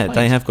mean,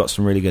 they have got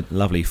some really good,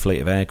 lovely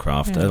fleet of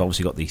aircraft. They've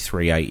obviously got the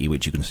 380,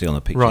 which you can see on the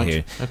picture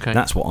here. Okay.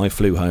 That's what I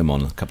flew home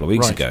on a couple of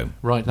weeks ago.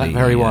 Right, that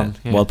very one.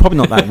 Yeah. Well, probably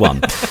not that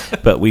one,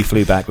 but we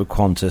flew back with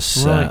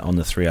Qantas on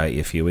the 380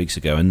 a few weeks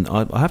ago, and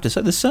I have to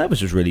say the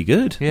service was really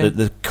good. Yeah.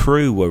 The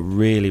crew were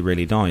really,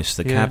 really nice.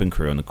 The cabin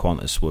crew on the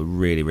Qantas were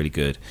really, really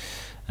good.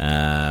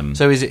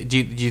 So is it? Do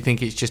you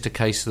think it's just a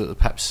case that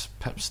perhaps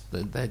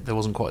there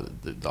wasn't quite?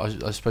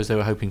 I suppose they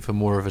were hoping for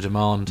more of a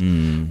demand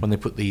when they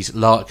put these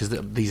large, because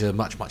these are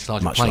much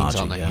larger planes,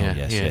 aren't they?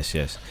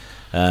 Yes.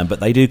 But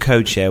they do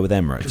code share with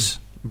Emirates,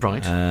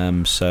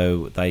 right?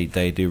 So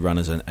they do run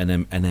as an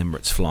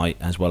Emirates flight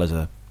as well as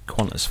a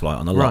Qantas flight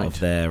on a lot of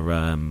their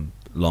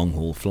long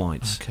haul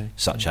flights,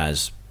 such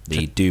as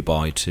the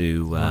Dubai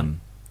to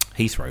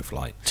Heathrow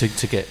flight to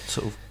get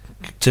sort of.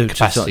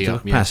 Capacity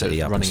up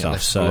and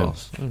stuff. So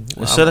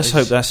let's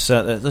hope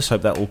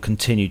that will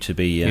continue to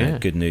be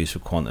good news for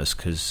Qantas,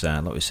 because,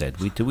 like we said,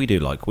 we do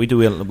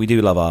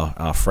love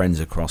our friends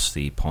across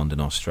the pond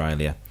in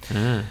Australia.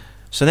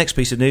 So next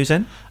piece of news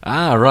then.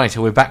 Right,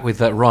 we're back with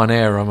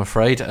Ryanair, I'm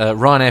afraid.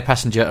 Ryanair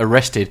passenger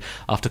arrested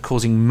after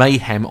causing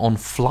mayhem on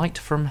flight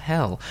from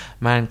hell.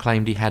 Man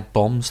claimed he had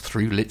bombs,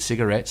 threw lit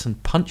cigarettes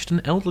and punched an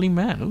elderly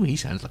man. Oh, he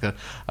sounds like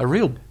a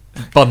real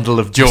bundle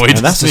of joy. And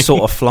that's the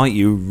sort of flight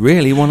you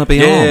really want to be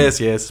on.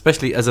 Yes,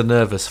 especially as a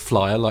nervous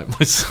flyer like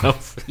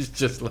myself. It's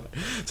just like...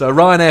 So a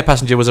Ryanair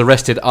passenger was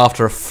arrested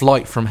after a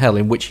flight from hell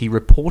in which he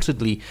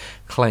reportedly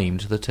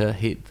claimed that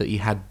he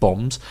had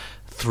bombs,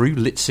 threw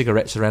lit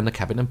cigarettes around the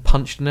cabin and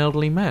punched an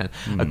elderly man.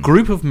 A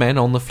group of men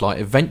on the flight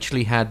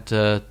eventually had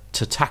to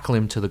tackle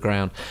him to the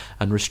ground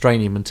and restrain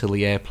him until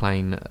the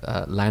airplane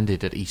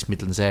landed at East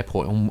Midlands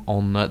Airport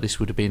on this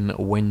would have been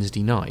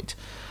Wednesday night.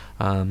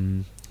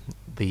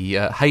 The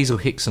Hazel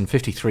Hickson,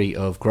 53,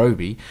 of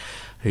Groby,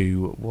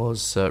 who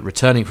was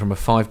returning from a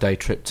 5-day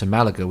trip to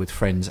Malaga with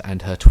friends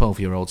and her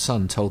 12-year-old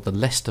son, told the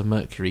Leicester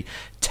Mercury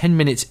 10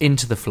 minutes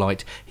into the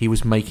flight he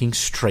was making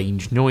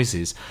strange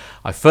noises.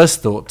 I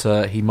first thought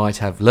he might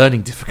have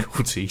learning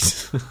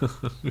difficulties.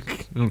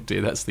 Oh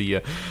dear, that's the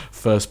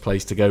first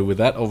place to go with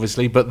that,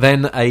 obviously. But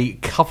then a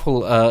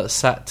couple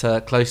sat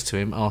close to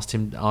him,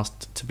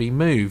 asked to be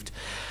moved.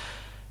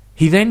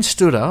 He then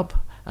stood up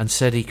and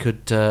said he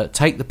could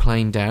take the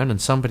plane down,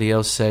 and somebody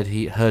else said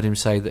he heard him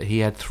say that he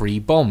had 3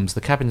 bombs.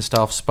 The cabin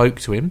staff spoke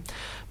to him,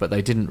 but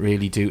they didn't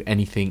really do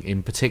anything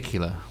in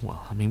particular.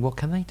 Well, I mean, what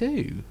can they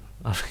do?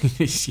 I mean,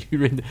 this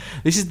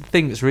is the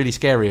thing that's really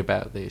scary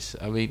about this.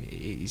 I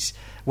mean,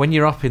 when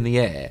you're up in the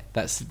air,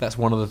 that's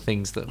one of the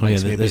things that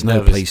makes me a bit nervous. There's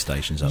no police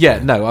stations up there.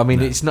 Yeah, no, I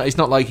mean, it's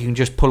not like you can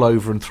just pull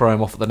over and throw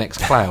him off at the next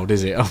cloud,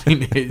 is it? I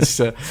mean, it's.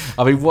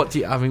 What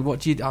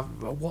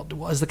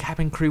as the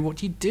cabin crew? What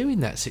do you do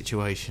in that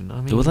situation? I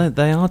mean, well,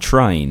 they are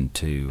trained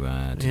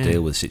to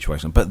deal with the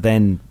situation, but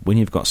then when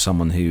you've got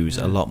someone who's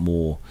a lot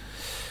more.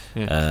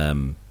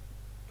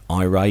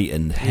 Irate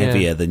and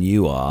heavier than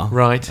you are,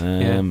 right?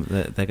 They're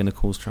going to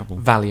cause trouble.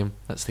 Valium,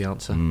 that's the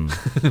answer.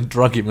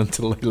 Drug him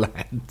until they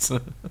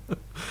land.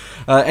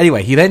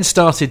 Anyway, he then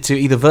started to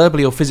either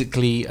verbally or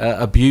physically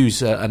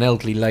abuse an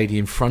elderly lady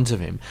in front of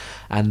him,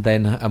 and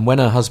when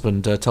her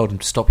husband told him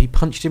to stop, he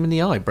punched him in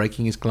the eye,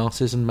 breaking his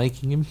glasses and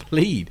making him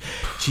bleed.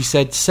 She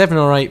said 7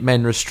 or 8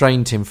 men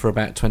restrained him for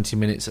about 20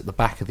 minutes at the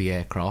back of the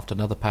aircraft.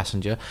 Another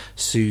passenger,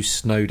 Sue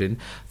Snowden,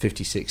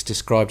 56,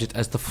 described it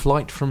as the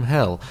flight from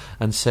hell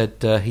and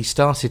said he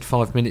started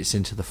 5 minutes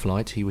into the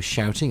flight. He was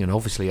shouting and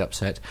obviously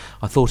upset.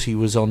 I thought he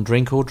was on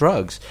drink or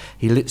drugs.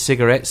 He lit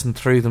cigarettes and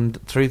threw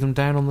them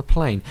down on the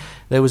plane.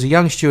 There was a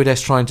young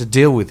stewardess trying to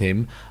deal with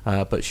him,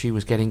 but she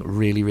was getting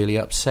really, really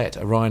upset.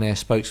 A Ryanair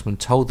spokesman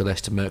told the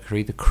Leicester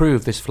Mercury the crew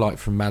of this flight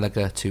from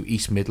Malaga to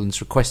East Midlands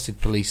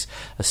requested police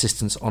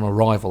assistance on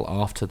arrival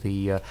after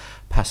the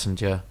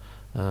passenger...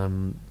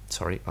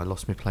 Sorry, I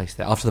lost my place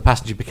there. After the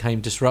passenger became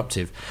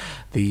disruptive,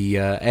 the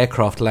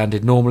aircraft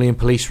landed normally and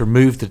police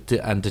removed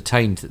and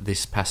detained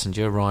this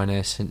passenger.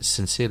 Ryanair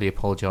sincerely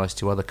apologised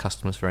to other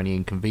customers for any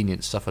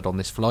inconvenience suffered on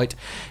this flight.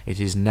 It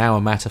is now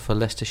a matter for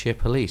Leicestershire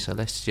Police. A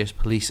Leicestershire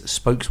Police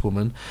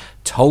spokeswoman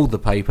told the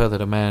paper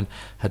that a man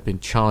had been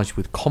charged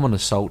with common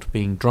assault,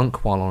 being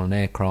drunk while on an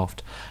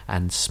aircraft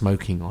and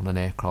smoking on an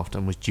aircraft,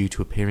 and was due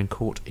to appear in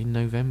court in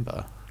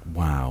November.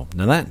 Wow!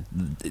 Now that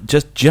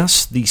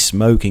just the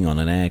smoking on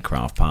an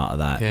aircraft part of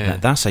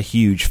that's a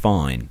huge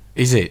fine.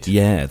 Is it?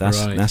 Yeah,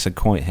 that's a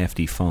quite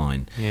hefty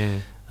fine. Yeah.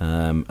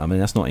 I mean,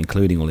 that's not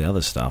including all the other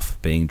stuff.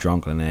 Being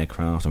drunk on an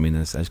aircraft. I mean,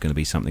 there's going to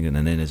be something, and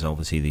then there's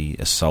obviously the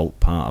assault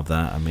part of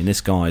that. I mean,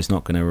 this guy is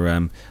not going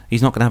to.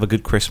 He's not going to have a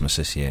good Christmas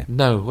this year.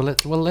 No.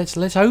 Let's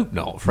hope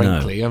not.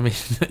 Frankly, no. I mean,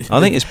 I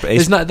think it's.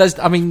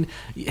 I mean,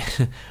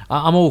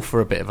 I'm all for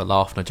a bit of a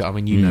laugh and a joke. I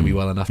mean, you know me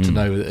well enough to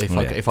know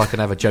that if I can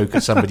have a joke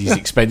at somebody's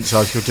expense,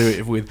 I shall do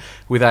it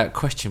without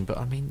question. But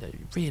I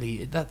mean,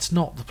 really, that's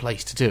not the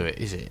place to do it,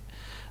 is it?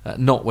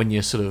 Not when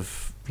you're sort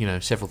of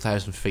several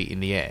thousand feet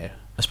in the air.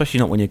 Especially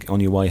not when you're on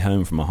your way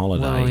home from a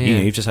holiday. Well,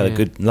 you've just had a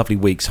good, lovely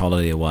week's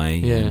holiday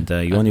away, and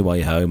you're on your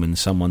way home, and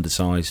someone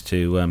decides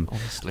to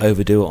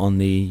overdo it on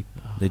the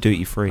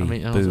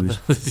duty-free booze.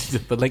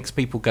 The lengths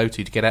people go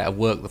to get out of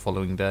work the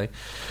following day.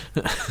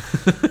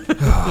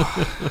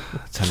 I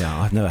tell you,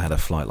 I've never had a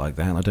flight like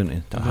that.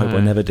 I hope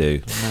I never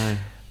do. No.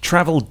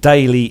 Travel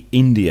Daily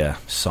India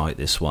cite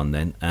this one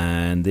then,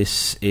 and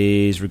this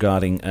is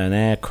regarding an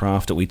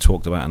aircraft that we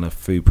talked about in a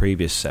few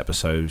previous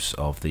episodes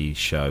of the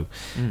show.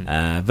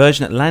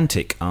 Virgin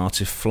Atlantic are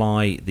to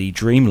fly the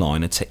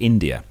Dreamliner to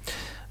India.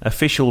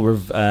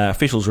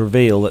 Officials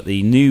reveal that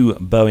the new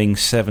Boeing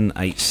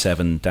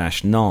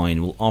 787-9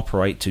 will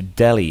operate to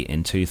Delhi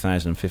in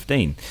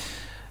 2015.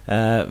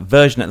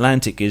 Virgin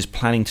Atlantic is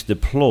planning to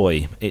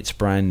deploy its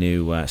brand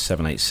new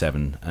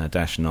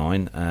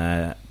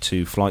 787-9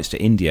 to flights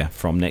to India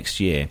from next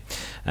year.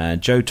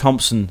 Joe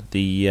Thompson,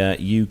 the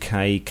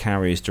UK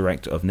carrier's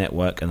director of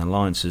network and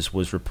alliances,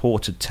 was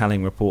reported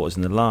telling reporters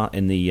in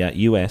the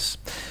US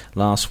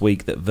last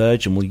week that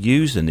Virgin will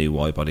use the new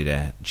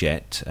wide-body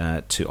jet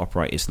to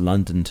operate its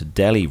London to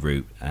Delhi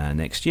route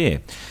next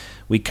year.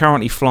 We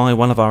currently fly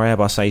one of our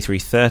Airbus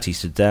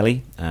A330s to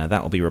Delhi.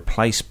 That will be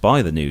replaced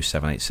by the new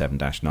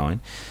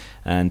 787-9.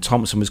 And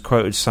Thompson was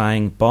quoted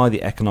saying by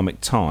the Economic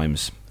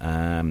Times,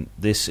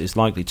 this is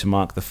likely to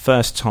mark the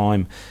first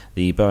time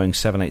the Boeing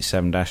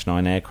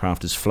 787-9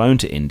 aircraft has flown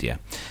to India.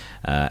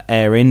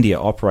 Air India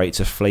operates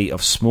a fleet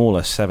of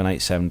smaller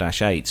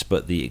 787-8s,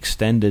 but the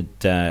extended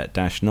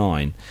Dash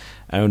 9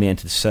 only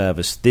entered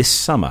service this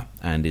summer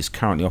and is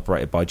currently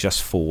operated by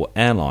just 4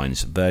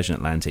 airlines: Virgin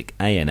Atlantic,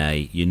 ANA,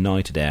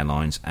 United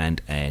Airlines and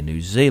Air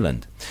New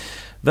Zealand.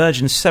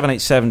 Virgin's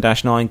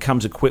 787-9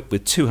 comes equipped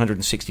with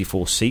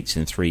 264 seats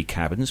in 3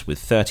 cabins, with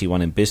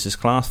 31 in business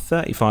class,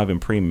 35 in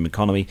premium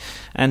economy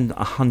and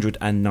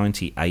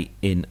 198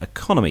 in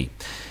economy.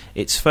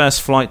 Its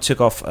first flight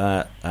took off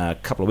a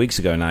couple of weeks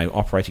ago now,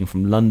 operating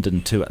from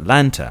London to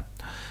Atlanta,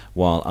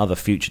 while other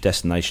future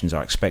destinations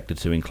are expected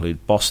to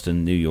include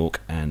Boston, New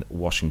York and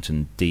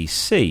Washington,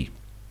 D.C.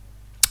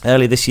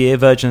 Earlier this year,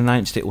 Virgin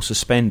announced it will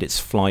suspend its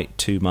flight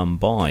to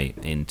Mumbai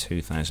in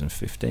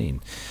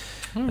 2015.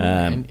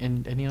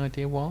 Any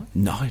idea why?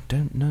 No, I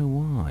don't know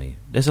why.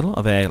 There's a lot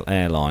of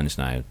airlines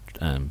now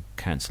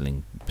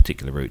cancelling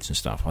particular routes and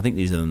stuff. I think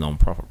these are the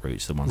non-profit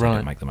routes, the ones that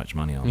don't make that much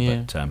money on.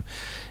 Yeah. But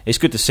it's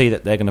good to see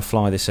that they're going to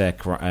fly this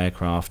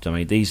aircraft. I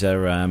mean, these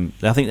are. I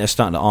think they're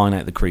starting to iron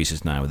out the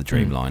creases now with the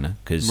Dreamliner,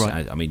 because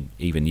I mean,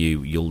 even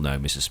you'll know,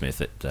 Mrs. Smith,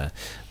 that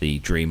the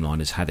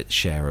Dreamliner's had its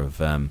share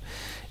of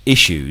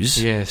issues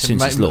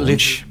since its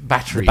launch.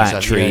 Batteries,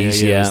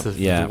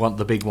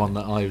 the big one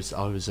that I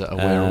was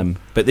aware of.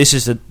 But this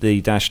is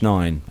the Dash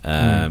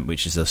 9,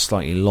 which is a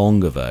slightly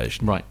longer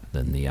version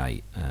than the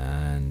 8,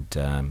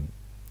 and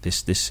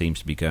this seems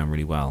to be going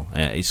really well.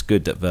 It's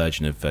good that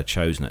Virgin have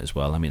chosen it as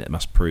well. I mean, it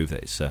must prove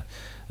that it's a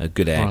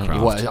good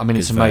aircraft. Well, I mean,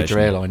 it's a major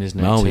airline, isn't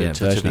it?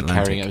 To be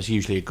carrying it, it's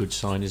usually a good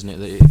sign, isn't it?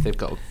 That if they've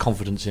got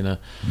confidence in but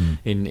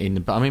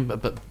I mean,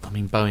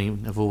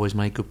 Boeing have always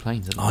made good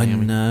planes. I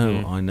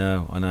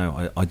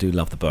know. I do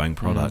love the Boeing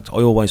product.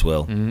 I always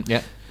will.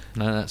 Yeah.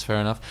 No, that's fair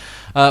enough.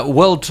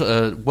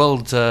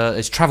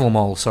 It's Travel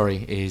Mole,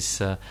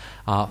 is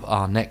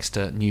our next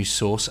news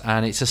source,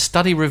 and it's a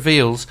study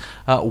reveals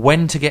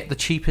when to get the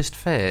cheapest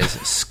fares.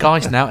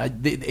 Now,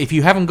 if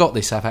you haven't got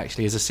this app,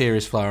 actually, as a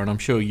serious flyer, and I'm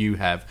sure you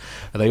have,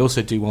 they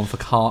also do one for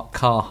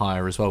car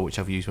hire as well, which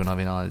I've used when I've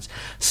been in Ireland.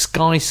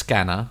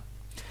 Skyscanner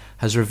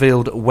has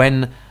revealed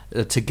when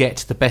to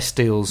get the best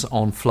deals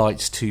on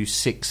flights to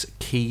 6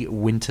 key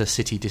winter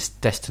city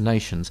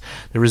destinations.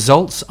 The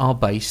results are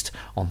based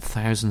on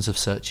thousands of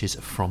searches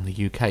from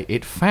the UK.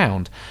 It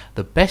found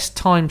the best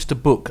times to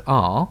book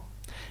are,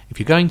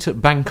 if you're going to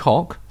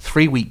Bangkok,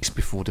 3 weeks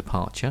before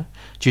departure;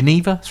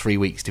 Geneva, 3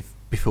 weeks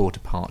before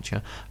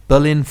departure;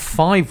 Berlin,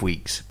 5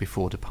 weeks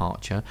before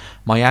departure;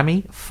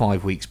 Miami,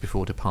 5 weeks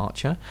before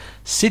departure;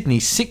 Sydney,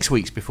 6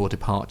 weeks before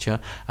departure;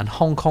 and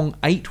Hong Kong,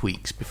 8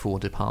 weeks before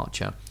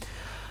departure.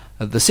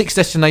 The 6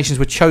 destinations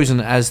were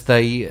chosen as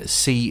they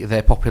see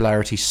their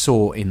popularity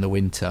soar in the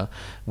winter,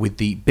 with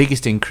the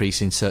biggest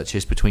increase in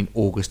searches between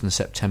August and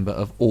September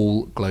of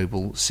all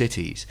global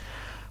cities.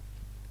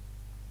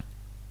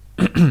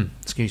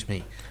 Excuse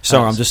me.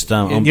 Sorry, I'm just.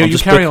 You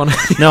carry on.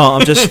 No,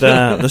 I'm just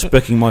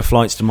booking my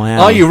flights to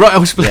Miami. Are you right?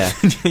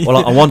 Well,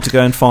 I want to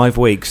go in 5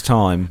 weeks'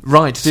 time.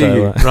 Right, do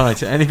you?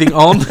 Right. Anything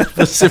on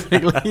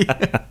specifically?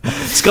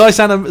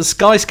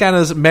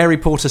 Skyscanner's Mary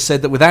Porter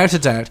said that without a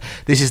doubt,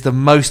 this is the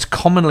most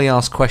commonly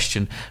asked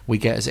question we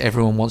get, as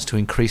everyone wants to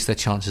increase their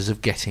chances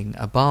of getting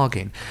a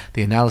bargain.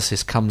 The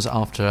analysis comes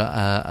after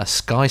a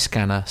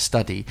Skyscanner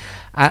study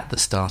at the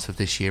start of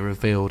this year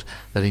revealed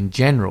that in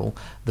general,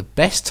 the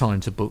best time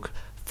to book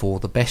for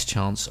the best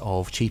chance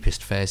of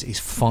cheapest fares is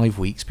 5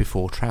 weeks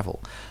before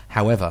travel.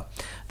 However,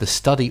 the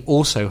study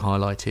also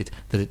highlighted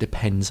that it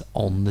depends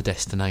on the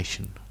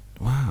destination.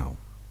 Wow.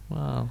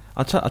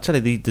 I'll tell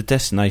you, the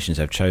destinations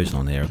they've chosen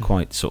on here are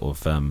quite sort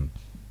of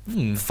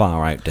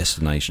far out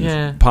destinations.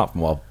 Yeah. Apart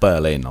from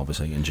Berlin,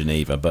 obviously, and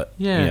Geneva, but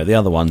the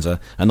other ones are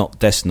not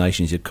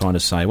destinations you'd kind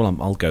of say, well,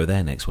 I'll go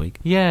there next week.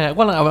 Yeah,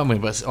 well, I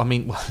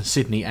mean,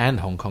 Sydney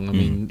and Hong Kong. I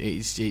mean,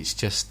 it's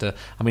just.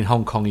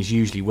 Hong Kong is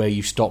usually where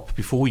you stop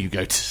before you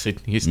go to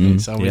Sydney, isn't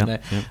it? So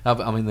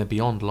they're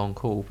beyond long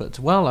haul. But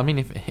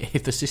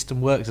if the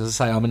system works,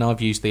 as I say,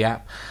 I've used the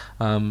app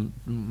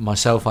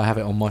myself. I have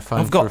it on my phone.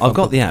 I've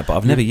got the app, but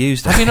I've never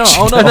used it. Have you not?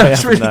 Oh no,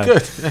 it's really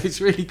good. It's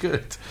really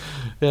good.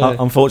 Yeah.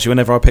 Unfortunately,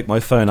 whenever I pick my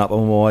phone up,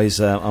 I'm always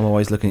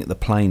looking at the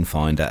Plane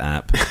Finder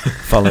app,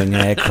 following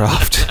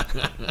aircraft.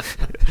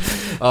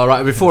 All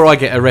right, before I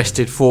get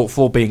arrested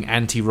for being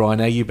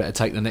anti-Ryanair, you better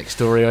take the next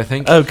story, I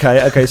think.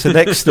 Okay. So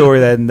next story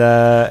then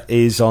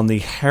is on the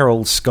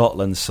Herald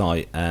Scotland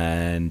site,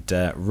 and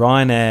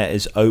Ryanair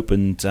has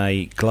opened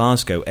a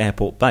Glasgow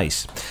airport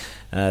base.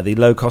 The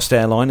low-cost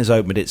airline has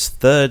opened its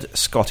 3rd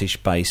Scottish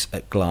base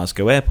at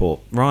Glasgow Airport.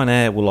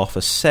 Ryanair will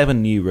offer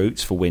 7 new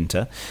routes for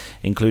winter,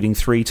 including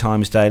 3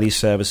 times daily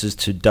services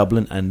to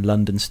Dublin and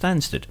London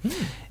Stansted.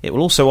 It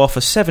will also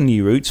offer 7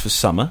 new routes for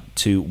summer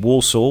to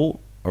Warsaw,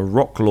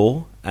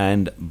 Wrocław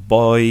and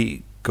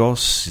Bydgoszcz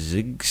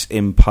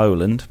in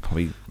Poland.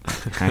 Probably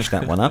hash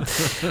that one up.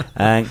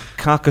 And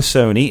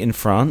Carcassonne in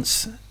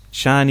France,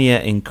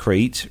 Chania in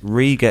Crete,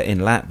 Riga in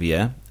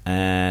Latvia,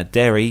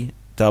 Derry,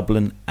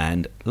 Dublin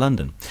and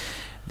London.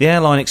 The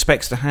airline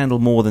expects to handle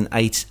more than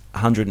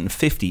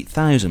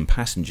 850,000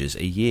 passengers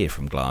a year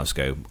from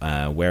Glasgow,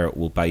 where it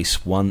will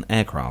base 1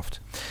 aircraft.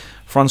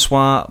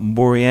 Francois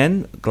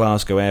Bourrien,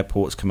 Glasgow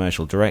Airport's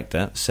commercial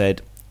director,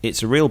 said,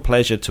 "It's a real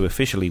pleasure to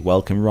officially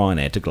welcome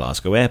Ryanair to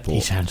Glasgow Airport."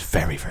 He sounds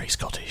very, very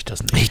Scottish,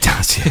 doesn't he? He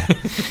does, yeah.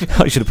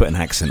 I should have put an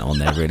accent on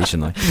there, really,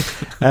 shouldn't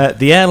I?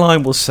 The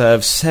airline will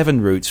serve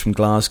 7 routes from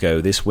Glasgow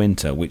this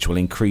winter, which will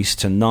increase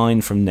to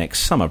 9 from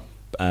next summer,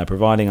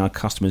 providing our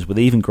customers with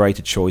even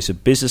greater choice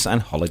of business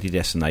and holiday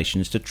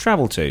destinations to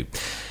travel to.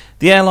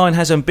 The airline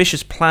has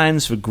ambitious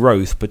plans for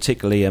growth,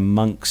 particularly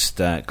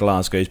amongst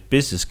Glasgow's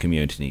business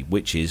community,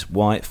 which is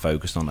why it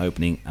focused on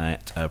opening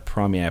at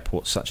primary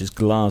airports such as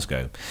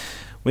Glasgow.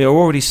 We are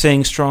already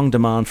seeing strong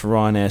demand for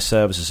Ryanair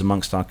services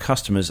amongst our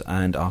customers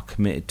and are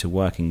committed to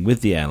working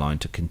with the airline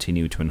to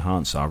continue to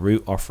enhance our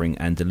route offering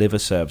and deliver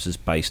services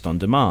based on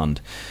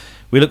demand.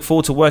 We look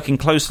forward to working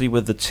closely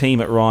with the team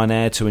at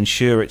Ryanair to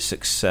ensure it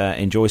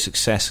enjoys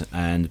success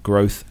and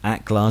growth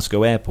at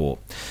Glasgow Airport.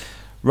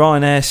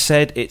 Ryanair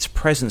said its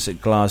presence at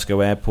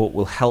Glasgow Airport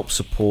will help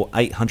support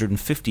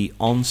 850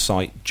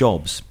 on-site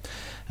jobs.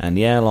 And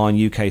the airline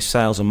UK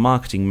sales and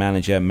marketing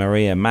manager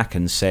Maria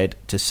Macken said,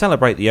 "To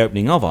celebrate the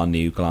opening of our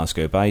new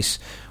Glasgow base,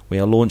 we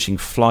are launching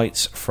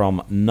flights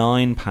from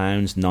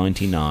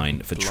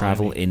 £9.99 for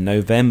travel in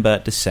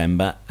November,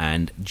 December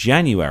and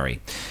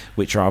January,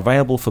 which are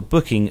available for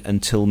booking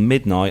until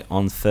midnight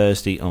on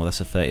Thursday." Oh, that's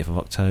the 30th of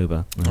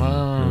October.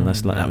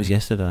 That was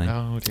yesterday.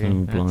 Oh, dear.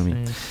 Oh,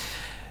 blimey.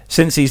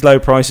 Since these low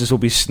prices will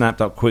be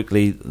snapped up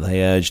quickly,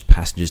 they urged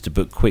passengers to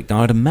book quick.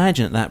 Now, I'd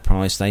imagine at that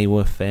price they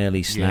were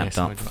fairly snapped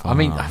up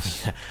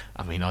fast.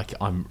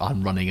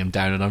 I'm running them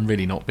down, and I'm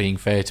really not being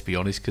fair, to be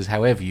honest, because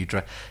however you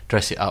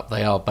dress it up,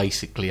 they are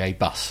basically a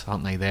bus,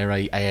 aren't they? They're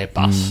a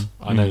Airbus.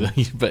 I know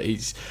that, but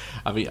it's.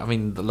 I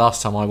mean, the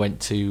last time I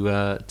went to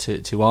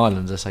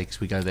Ireland, I say,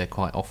 because we go there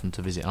quite often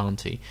to visit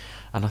Auntie,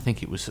 and I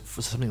think it was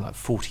for something like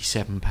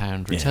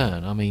 £47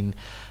 return. Yeah. I mean,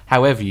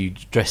 however you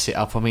dress it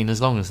up, I mean,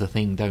 as long as the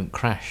thing don't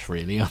crash,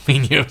 really. I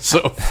mean, you're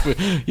sort of,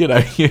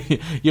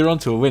 you're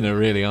onto a winner,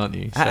 really, aren't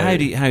you? So, how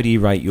do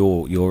you rate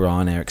your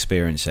Ryanair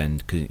experience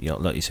then? Because,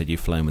 like you said, you've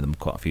flown with them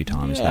quite a few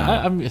times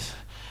now.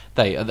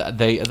 I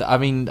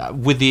mean,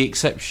 with the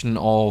exception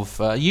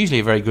of usually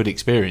a very good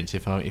experience,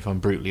 if I'm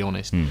brutally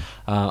honest.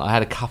 I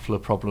had a couple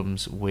of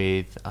problems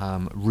with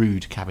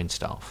rude cabin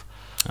staff.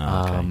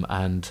 Okay.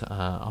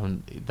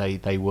 And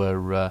they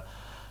were.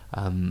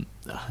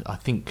 I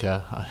think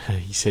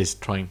he says,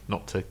 trying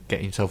not to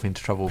get himself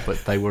into trouble,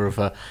 but they were of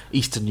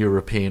Eastern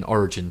European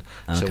origin,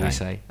 shall we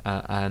say,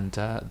 and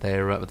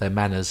their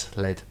manners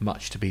led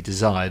much to be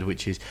desired,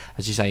 which is,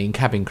 as you say, in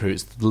cabin crew,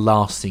 it's the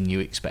last thing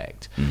you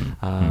expect.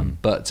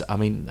 But I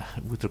mean,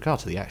 with regard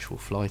to the actual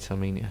flight, I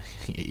mean,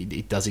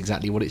 it does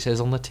exactly what it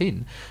says on the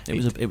tin. It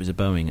was a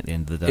Boeing at the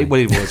end of the day. It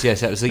was,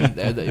 yes. It was at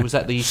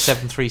the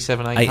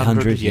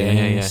 737-800.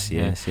 Yes.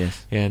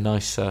 Yeah,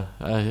 nice.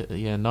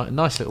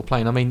 Nice little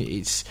plane. I mean,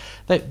 it's.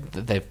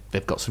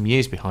 They've got some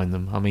years behind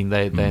them. I mean,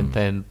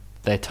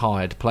 they're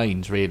tired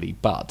planes, really.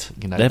 But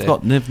they've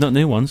got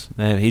new ones.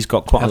 He's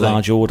got quite a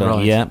large order.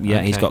 Right. Yeah.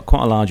 Okay. He's got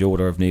quite a large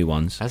order of new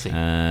ones. Has he?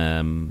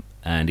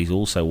 And he's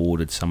also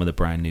ordered some of the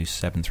brand new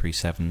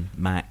 737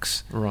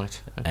 MAX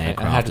aircraft and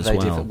how do they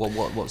as well.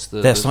 Differ? What's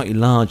the? They're slightly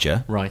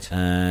larger, right?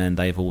 And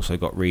they've also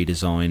got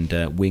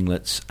redesigned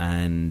winglets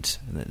and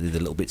the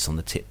little bits on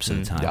the tips of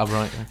the tail. Oh,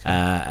 right. Okay.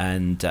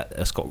 And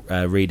it's got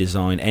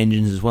redesigned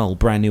engines as well,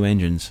 brand new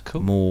engines,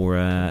 cool. More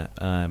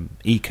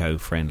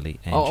eco-friendly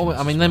engines.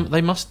 I mean,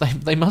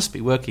 they must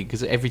be working,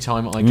 because every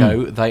time I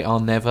go, they are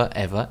never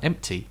ever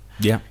empty.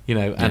 Yeah,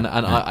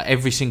 I,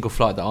 every single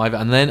flight that I've,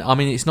 and then I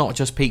mean, it's not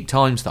just peak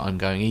times that I'm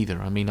going either.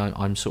 I mean,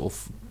 I'm sort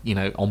of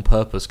on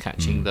purpose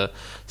catching the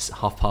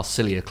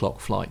o'clock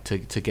flight to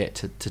get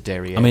to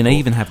Derry Airport. I mean, they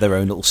even have their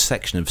own little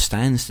section of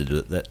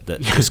Stansted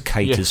that just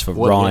caters for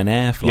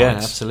Ryanair flights. Yeah,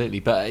 absolutely.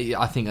 But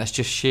I think that's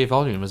just sheer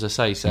volume, as I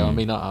say. So I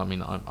mean,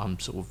 I'm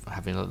sort of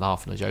having a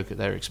laugh and a joke at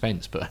their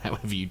expense. But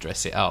however you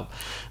dress it up,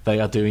 they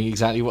are doing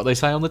exactly what they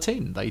say on the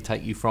tin. They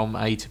take you from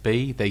A to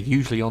B. They're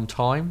usually on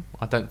time.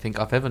 I don't think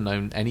I've ever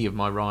known any of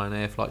my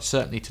Ryanair flights,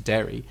 certainly to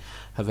Derry,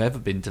 have ever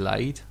been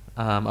delayed.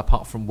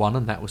 Apart from one,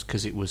 and that was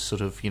because it was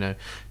sort of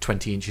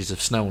 20 inches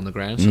of snow on the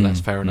ground, so that's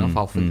fair enough.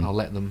 I'll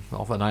let them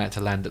off, and I had to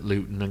land at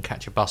Luton and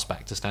catch a bus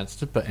back to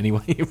Stansted. But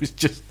anyway, it was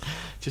just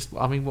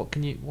I mean, what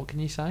can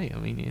you say? I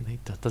mean, it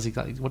does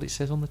exactly what it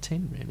says on the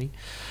tin, really.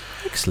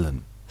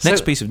 Excellent.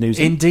 Next piece of news.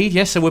 Indeed,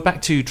 yes. So we're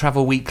back to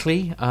Travel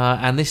Weekly,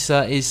 and this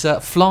is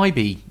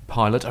Flybe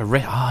pilot.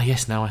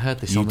 Yes, now I heard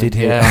this. I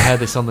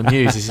heard this on the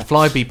news. This is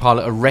Flybe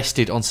pilot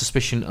arrested on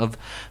suspicion of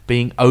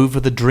being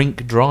over the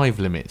drink drive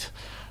limit.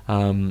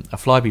 A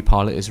Flybe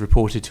pilot is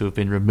reported to have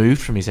been removed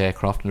from his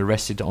aircraft and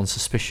arrested on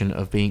suspicion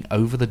of being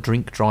over the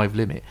drink drive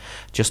limit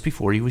just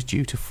before he was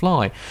due to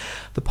fly.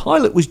 The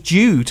pilot was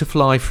due to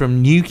fly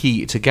from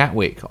Newquay to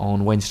Gatwick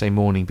on Wednesday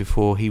morning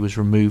before he was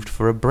removed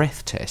for a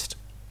breath test.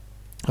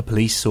 A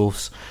police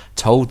source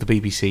told the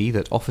BBC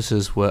that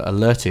officers were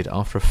alerted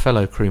after a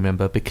fellow crew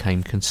member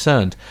became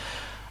concerned.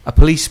 A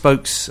police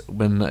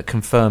spokesman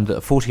confirmed that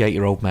a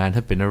 48-year-old man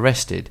had been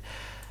arrested.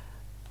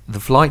 The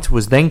flight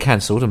was then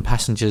cancelled and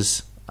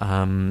passengers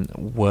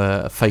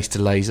were faced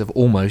delays of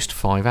almost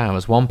 5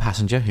 hours. One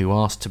passenger who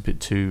asked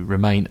to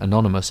remain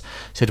anonymous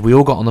said, "We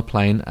all got on the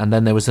plane, and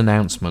then there was an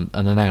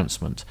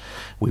announcement.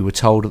 We were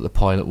told that the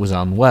pilot was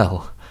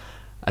unwell."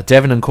 A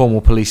Devon and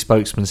Cornwall police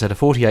spokesman said a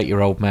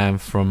 48-year-old man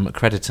from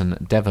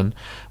Crediton, Devon,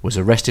 was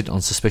arrested on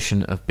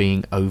suspicion of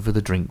being over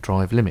the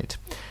drink-drive limit.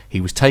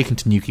 He was taken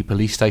to Newquay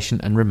police station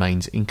and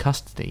remains in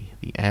custody.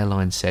 The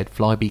airline said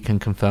Flybe can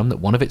confirm that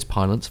one of its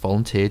pilots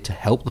volunteered to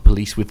help the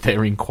police with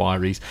their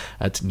inquiries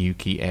at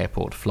Newquay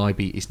Airport.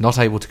 Flybe is not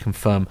able to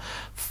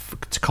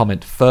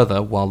comment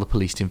further while the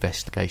police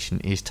investigation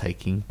is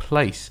taking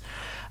place.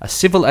 A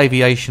Civil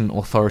Aviation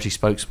Authority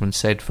spokesman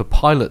said for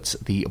pilots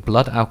the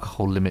blood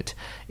alcohol limit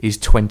is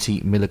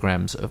 20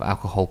 milligrams of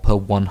alcohol per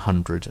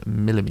 100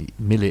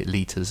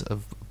 millilitres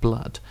of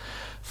blood.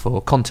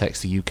 For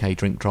context, the UK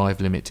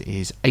drink-drive limit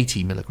is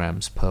 80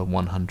 milligrams per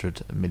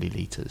 100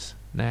 millilitres.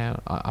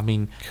 Now, I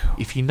mean,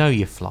 if you know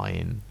you're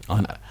flying...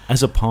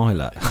 As a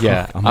pilot...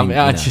 Yeah,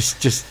 I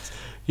just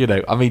you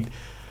know, I mean...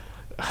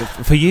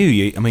 For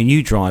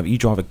you drive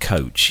a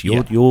coach.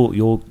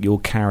 You're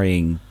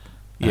carrying...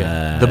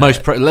 Yeah,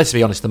 let's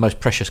be honest, the most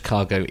precious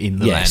cargo in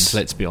the land.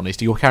 Let's be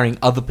honest, you're carrying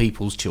other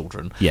people's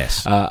children.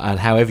 Yes, and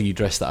however you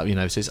dress that up, you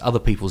know, so it's other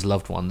people's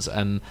loved ones.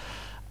 And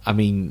I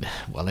mean,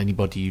 well,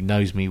 anybody who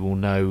knows me will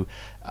know.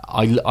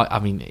 I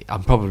mean,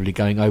 I'm probably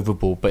going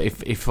overboard, but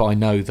if I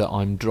know that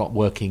I'm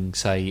working,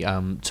 say,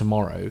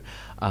 tomorrow,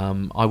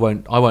 I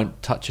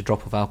won't touch a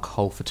drop of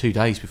alcohol for 2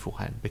 days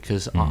beforehand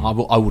because I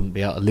wouldn't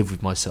be able to live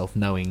with myself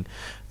knowing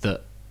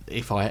that.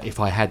 If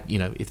I had, you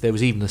know, if there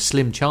was even a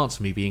slim chance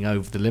of me being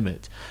over the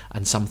limit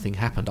and something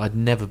happened, I'd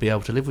never be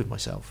able to live with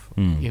myself.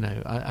 You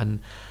know, and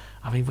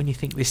I mean, when you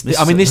think this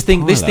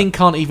thing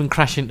can't even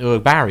crash into a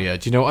barrier.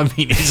 Do you know what I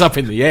mean? It's up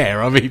in the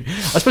air. I mean,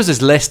 I suppose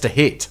there's less to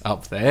hit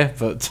up there,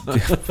 but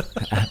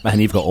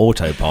and you've got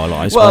autopilot.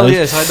 I suppose. Well,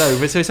 yes, I know,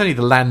 but so it's only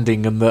the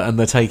landing and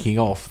the taking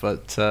off,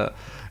 but.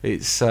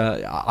 It's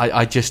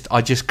I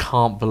just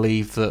can't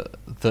believe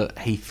that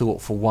he thought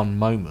for one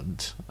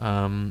moment.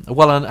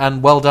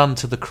 Well done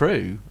to the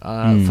crew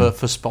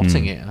for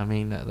spotting it. I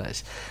mean,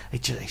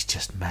 it's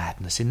just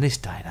madness in this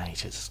day and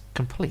age. It's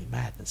complete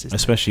madness, isn't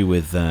especially it?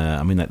 With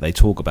I mean, they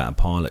talk about a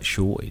pilot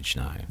shortage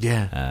now.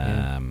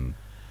 Yeah.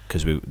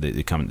 Because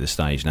they're coming to the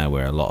stage now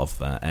where a lot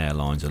of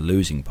airlines are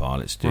losing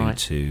pilots due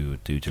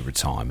to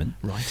retirement.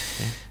 Right.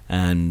 Yeah.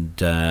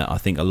 And I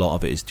think a lot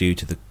of it is due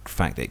to the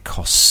fact that it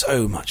costs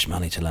so much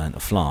money to learn to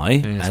fly.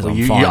 Yes,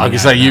 I can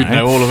say you'd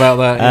know all about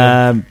that.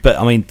 Yeah. But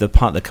I mean,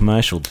 the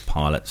commercial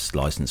pilot's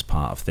license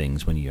part of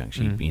things, when you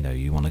actually, you know,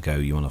 you want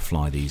to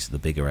fly the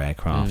bigger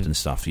aircraft and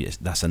stuff.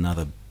 That's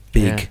another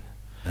big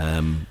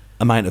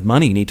amount of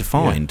money you need to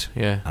find.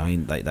 Yeah. I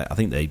mean, I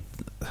think they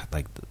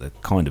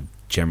kind of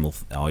general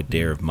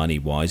idea of money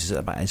wise is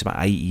about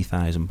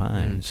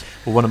 £80,000.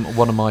 Well,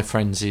 one of my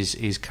friends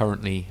is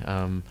currently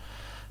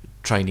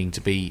training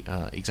to be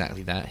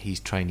exactly that. He's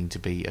training to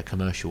be a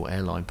commercial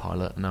airline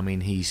pilot, and I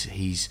mean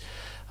he's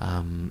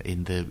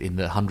in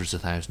the hundreds of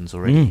thousands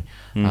already.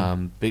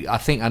 But I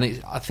think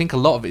a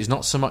lot of it is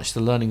not so much the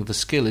learning of the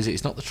skill, is it?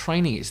 It's not the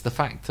training. It's the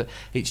fact that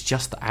it's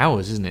just the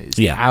hours, isn't it? It's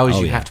the hours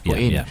you have to put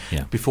in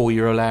before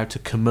you're allowed to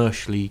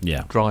commercially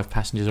drive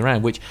passengers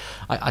around, which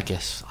I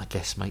guess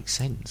makes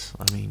sense.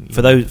 I mean,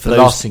 the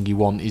last thing you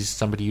want is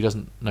somebody who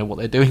doesn't know what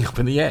they're doing up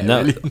in the air.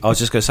 No, really. I was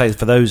just going to say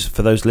for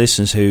those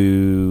listeners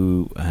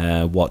who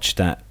watched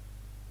that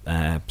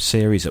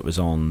series that was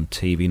on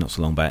TV not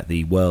so long back,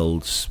 the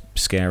World's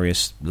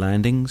Scariest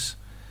Landings,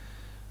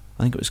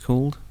 I think it was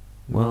called.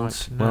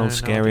 World's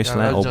Scariest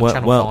Landing,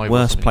 or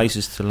Worst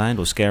Places to Land,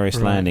 or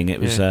Scariest Landing. It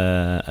was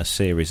a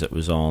series that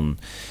was on,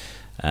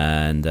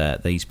 and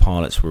these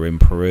pilots were in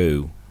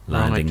Peru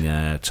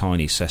landing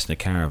tiny Cessna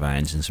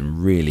Caravans in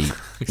some really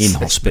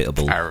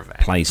inhospitable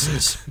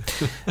places.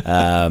 You're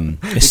going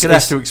to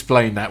have to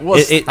explain that.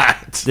 What's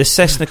that? The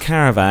Cessna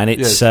Caravan.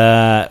 It's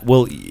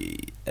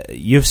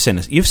You've seen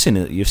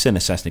a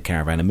Cessna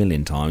Caravan a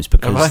million times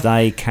because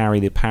they carry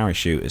the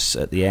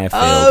parachutists at the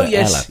airfield at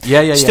Ella.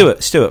 Yeah.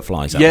 Stuart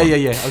flies that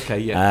one. Okay,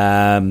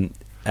 yeah.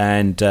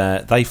 And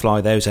they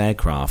fly those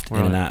aircraft in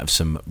and out of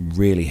some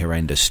really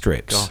horrendous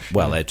strips.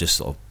 They're just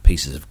sort of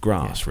pieces of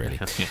grass, really.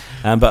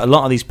 But a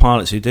lot of these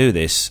pilots who do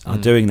this are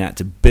doing that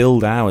to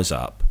build hours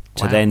up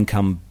to then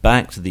come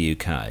back to the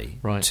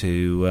UK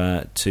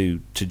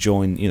to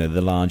join, you know,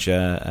 the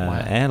larger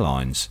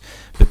airlines,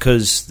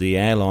 because the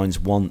airlines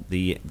want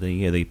the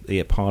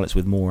pilots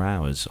with more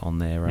hours on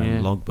their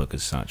logbook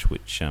as such,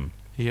 which.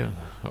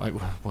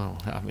 Well,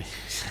 I mean,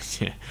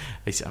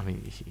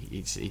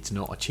 it's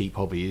not a cheap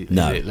hobby, is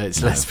no, it?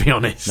 Let's be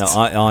honest. No,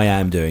 I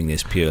am doing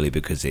this purely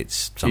because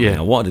it's something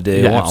I want to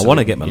do. I want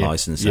to get my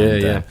license.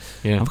 I've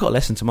got a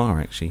lesson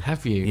tomorrow, actually.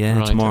 Have you?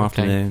 Yeah, tomorrow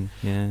afternoon.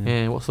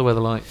 Yeah. What's the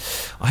weather like?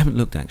 I haven't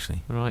looked,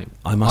 actually. Right.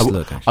 I must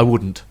look, actually. I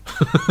wouldn't.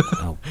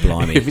 Oh,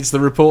 blimey! If it's the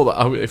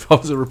report if I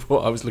was a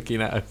report I was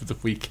looking at over the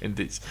weekend,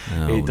 it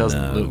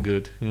doesn't look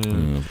good.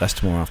 That's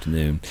tomorrow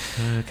afternoon.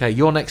 Okay,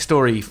 your next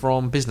story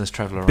from Business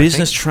Traveller.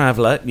 Business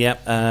Traveller,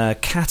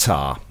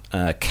 Qatar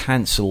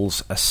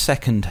cancels a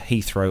second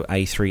Heathrow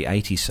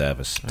A380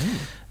 service.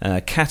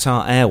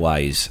 Qatar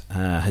Airways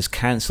has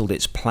cancelled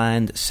its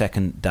planned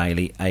second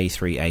daily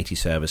A380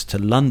 service to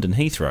London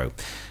Heathrow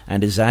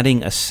and is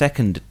adding a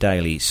second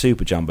daily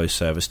Super Jumbo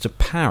service to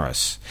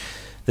Paris.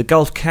 The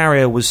Gulf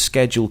carrier was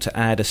scheduled to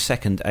add a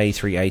second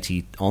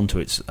A380 onto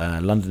its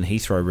London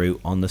Heathrow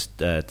route on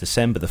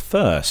December the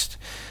 1st,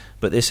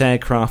 but this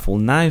aircraft will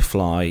now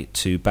fly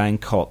to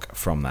Bangkok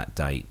from that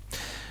date.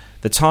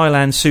 The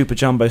Thailand Super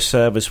Jumbo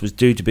service was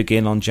due to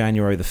begin on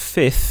January the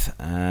 5th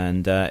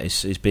and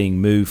is being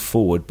moved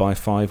forward by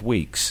 5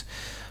 weeks.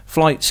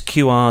 Flights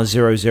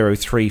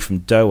QR003 from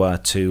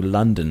Doha to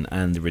London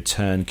and the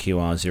return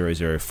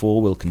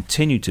QR004 will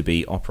continue to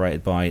be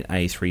operated by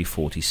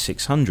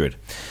A340-600.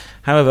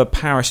 However,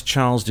 Paris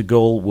Charles de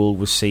Gaulle will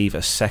receive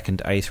a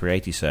second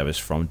A380 service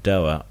from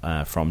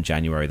Doha from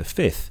January the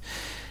 5th.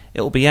 It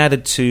will be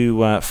added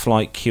to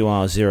flight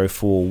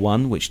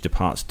QR041, which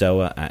departs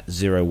Doha at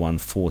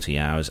 0140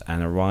 hours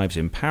and arrives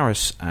in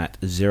Paris at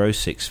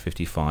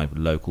 0655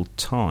 local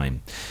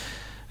time.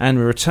 And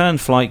the return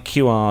flight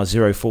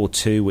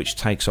QR042, which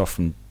takes off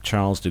from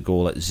Charles de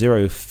Gaulle at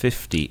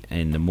 050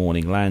 in the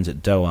morning, lands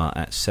at Doha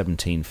at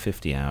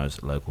 1750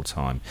 hours local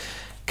time.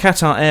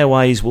 Qatar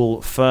Airways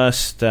will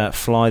first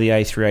fly the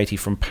A380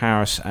 from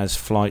Paris as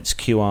flights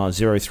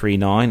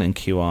QR039 and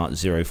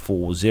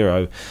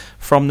QR040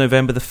 from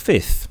November the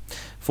 5th,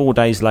 4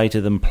 days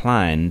later than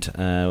planned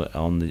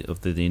on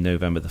the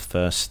November the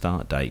 1st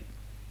start date.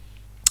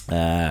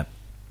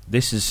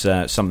 This is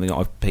something that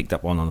I've picked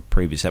up on a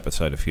previous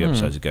episode a few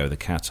episodes ago, the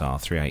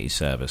Qatar 380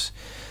 service.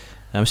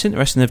 It's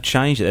interesting they've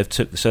changed it.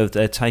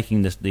 They're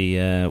taking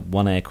the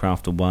one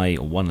aircraft away,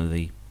 or one of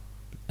the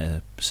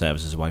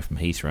services away from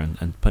Heathrow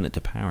and putting it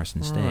to Paris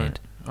instead. Right.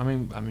 I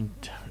mean,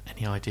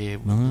 any idea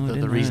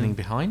the reasoning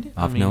behind it?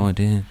 I've no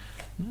idea.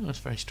 No, that's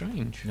very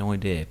strange. No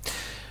idea.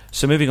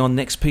 So moving on,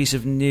 next piece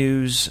of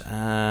news is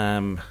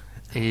from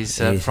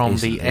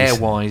the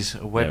Airwise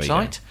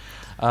website.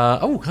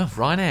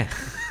 Ryanair.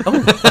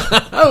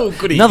 Oh,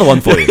 goody. Another one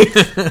for you.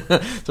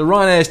 So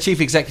Ryanair's chief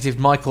executive,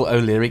 Michael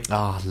O'Leary,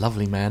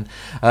 lovely man,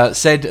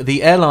 said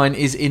the airline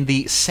is in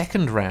the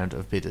second round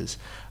of bidders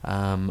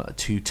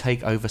to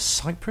take over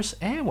Cyprus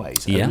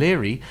Airways. Yeah.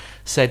 O'Leary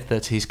said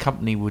that his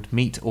company would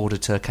meet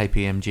auditor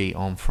KPMG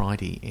on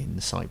Friday in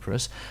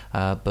Cyprus,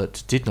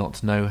 but did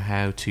not know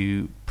how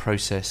the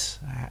process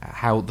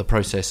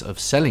of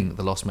selling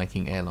the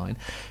loss-making airline,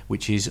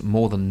 which is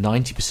more than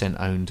 90%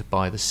 owned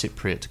by the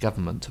Cypriot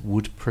government,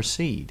 would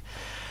proceed.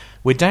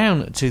 We're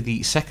down to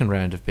the second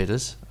round of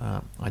bidders.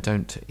 I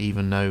don't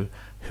even know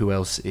who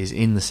else is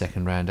in the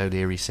second round,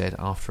 O'Leary said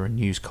after a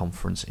news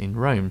conference in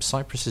Rome.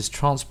 Cyprus's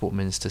transport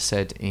minister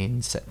said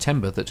in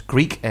September that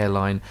Greek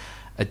airline,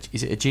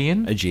 is it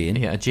Aegean? Aegean.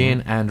 Yeah,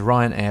 Aegean and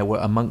Ryanair were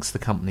amongst the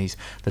companies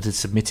that had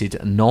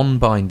submitted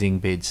non-binding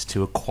bids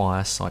to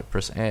acquire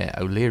Cyprus Air.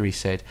 O'Leary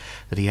said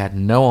that he had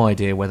no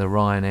idea whether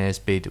Ryanair's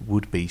bid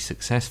would be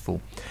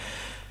successful.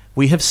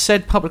 We have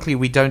said publicly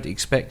we don't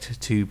expect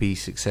to be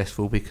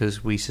successful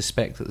because we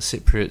suspect that the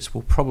Cypriots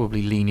will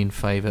probably lean in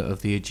favour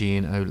of the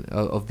Aegean.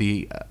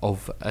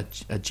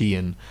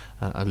 Aegean,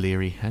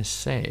 O'Leary has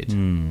said.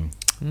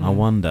 I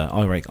wonder.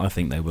 I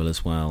think they will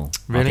as well.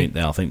 Really?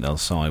 I think they'll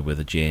side with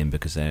Aegean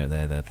because they're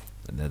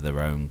their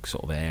own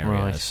sort of area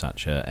Right. as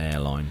such an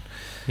airline.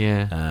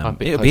 Yeah,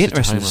 It'll be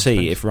interesting to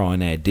see if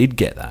Ryanair did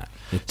get that.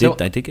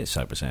 They did get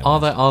Cyprus Airways.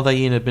 Are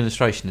they in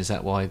administration? Is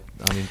that why?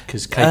 I mean,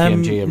 because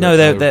KPMG. No,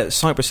 they're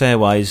Cyprus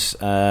Airways,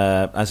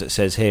 as it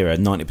says here, are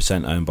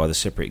 90% owned by the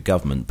Cypriot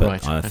government. But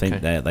right, I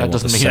think they that want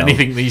doesn't to mean sell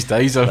anything these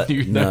days.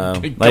 No,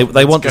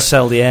 they want to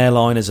sell the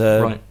airline as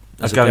a right.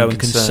 as a going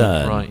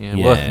concern. Right? Yeah,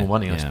 worth more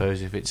money, I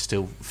suppose, if it's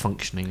still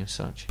functioning as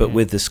such. But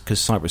with this, because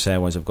Cyprus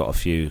Airways have got a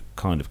few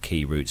kind of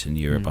key routes in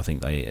Europe, I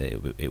think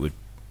it would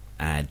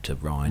add to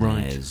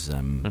Ryanair's.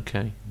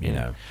 You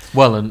know,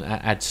 well, and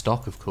add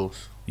stock, of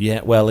course.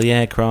 Yeah, well, the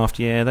aircraft,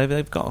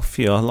 they've got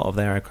a lot of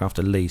their aircraft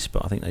are leased,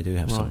 but I think they do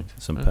have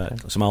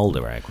some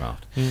older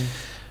aircraft.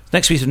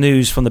 Next piece of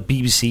news from the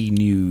BBC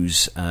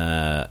News,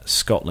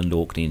 Scotland,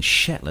 Orkney and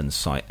Shetland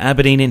site.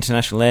 Aberdeen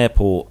International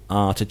Airport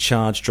are to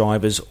charge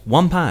drivers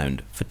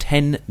 £1 for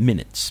 10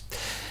 minutes.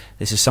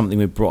 This is something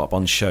we've brought up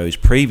on shows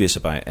previous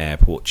about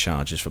airport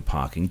charges for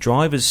parking.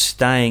 Drivers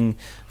staying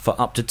for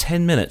up to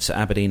 10 minutes at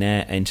Aberdeen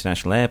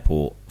International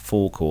Airport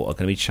forecourt are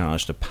going to be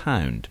charged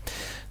 £1.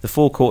 The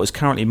forecourt is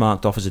currently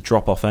marked off as a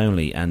drop-off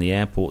only, and the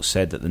airport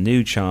said that the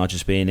new charge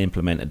is being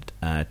implemented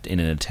in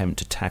an attempt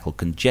to tackle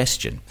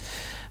congestion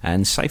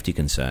and safety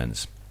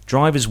concerns.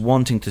 Drivers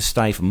wanting to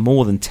stay for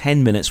more than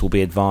 10 minutes will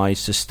be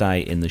advised to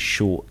stay in the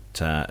short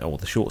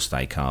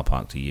stay car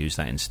park, to use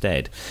that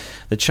instead.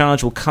 The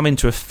charge will come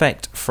into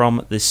effect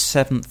from the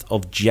 7th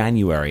of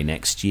January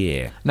next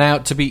year. Now,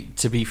 to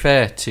be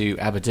fair to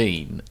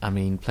Aberdeen, I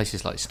mean,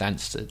 places like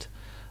Stansted,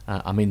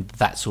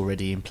 that's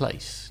already in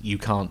place. You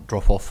can't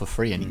drop off for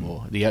free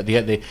anymore.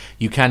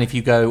 You can if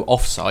you go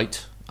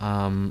off-site.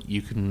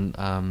 you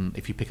can,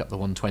 if you pick up the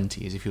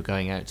 120s, if you're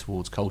going out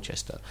towards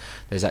Colchester,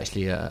 there's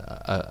actually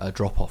a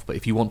drop off. But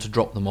if you want to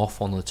drop them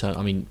off on the turn,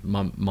 I mean,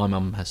 my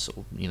mum has sort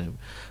of,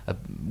 a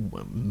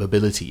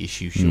mobility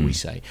issue, shall we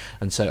say,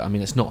 and so I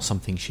mean, it's not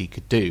something she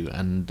could do.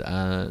 And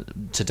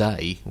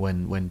today,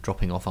 when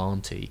dropping off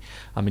Auntie,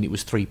 I mean, it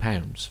was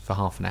 £3 for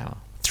half an hour.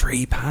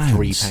 £3?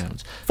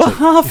 £3 for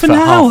half an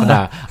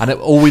hour. And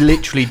all we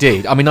literally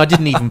did, I mean, I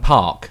didn't even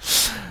park.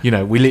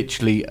 We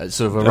literally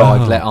sort of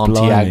arrived, let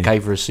Auntie out,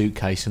 gave her a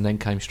suitcase, and then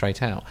came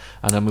straight out.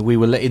 And I mean, we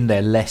were in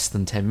there less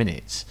than 10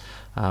 minutes.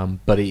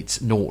 But it's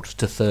 0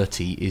 to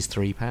 30 is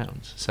 £3.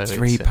 So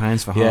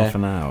 £3 for half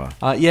an hour.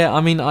 Yeah,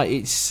 I mean,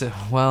 it's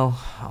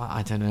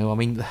I don't know. I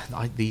mean,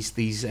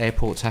 these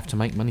airports have to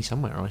make money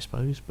somewhere, I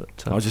suppose.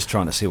 But I was just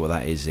trying to see what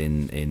that is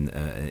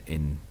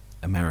in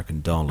American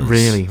dollars.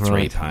 Really,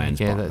 £3.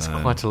 Yeah, that's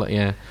quite a lot.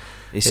 Yeah,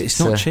 it's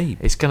not cheap.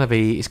 It's going to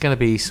be it's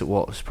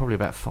probably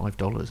about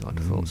 $5. I'd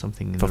have thought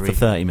something for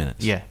 30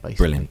 minutes. Yeah, basically.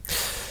 Brilliant.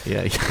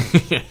 Yeah,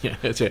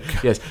 that's it.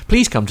 Yes,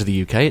 please come to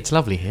the UK. It's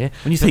lovely here.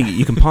 When you think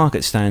you can park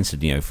at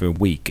Stansted, for a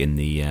week in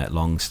the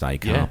long stay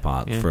car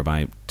park for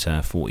about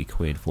 40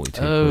 quid, 42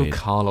 quid. Oh,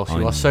 Carlos,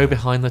 you are so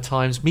behind the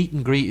times. Meet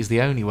and greet is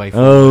the only way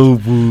forward.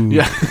 Oh, woo.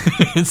 Yeah,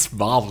 it's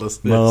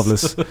marvellous.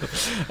 Marvellous.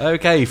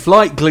 Okay,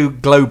 Flight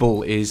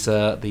Global is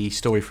the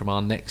story from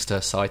our next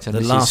site. And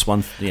the last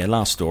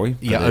story.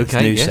 Yeah,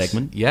 okay. New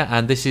segment. Yeah,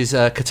 and this is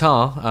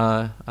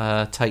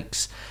Qatar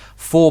takes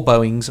 4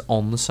 Boeings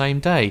on the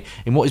same day.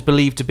 In what is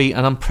believed to be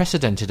an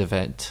unprecedented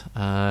event,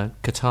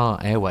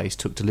 Qatar Airways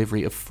took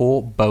delivery of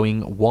 4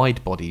 Boeing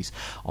wide-bodies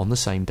on the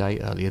same day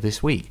earlier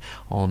this week.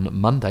 On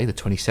Monday, the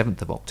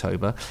 27th of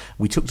October,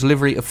 we took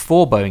delivery of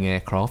 4 Boeing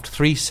aircraft,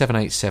 3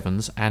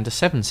 787s and a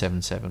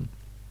 777,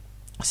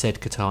 said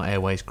Qatar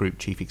Airways Group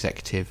Chief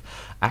Executive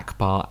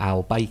Akbar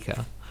Al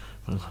Baker.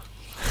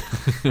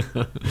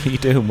 You're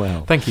doing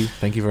well. Thank you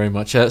very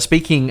much.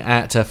 Speaking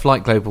at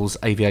Flight Global's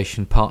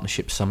Aviation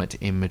Partnership Summit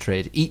in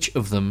Madrid, each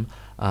of them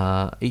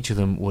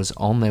was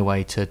on their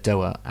way to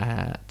Doha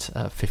at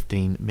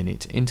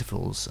 15-minute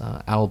intervals.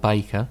 Al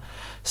Baker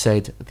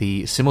said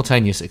the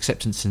simultaneous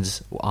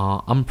acceptances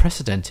are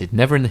unprecedented.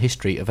 Never in the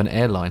history of an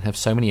airline have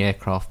so many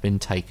aircraft been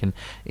taken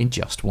in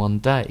just one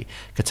day.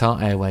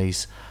 Qatar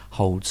Airways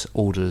holds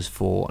orders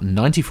for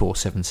 94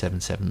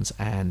 777s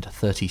and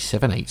 30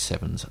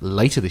 787s.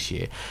 Later this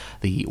year,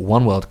 the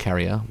One World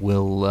carrier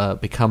will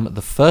become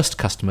the first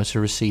customer to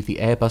receive the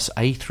Airbus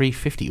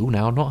A350. Oh,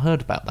 now I've not heard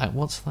about that.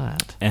 What's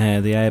that? The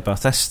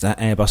Airbus. That's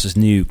Airbus's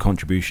new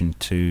contribution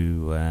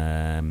to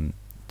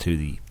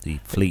the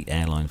fleet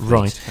airline fleet.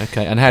 Right.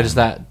 Okay. And how does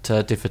that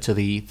differ to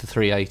the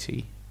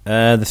 380?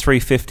 The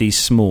 350 is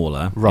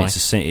smaller. Right.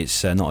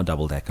 It's not a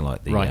double decker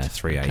like the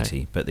 380,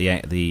 okay. But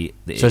the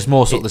so it's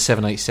more sort of the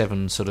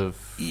 787 sort of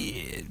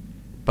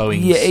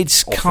Boeing. Yeah,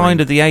 it's offering.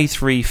 Kind of the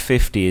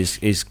A350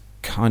 is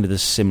kind of the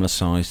similar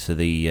size to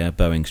the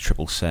Boeing's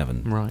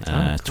 777. Right.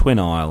 Cool. Twin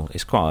aisle.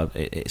 It's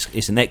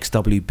it's an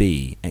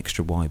XWB,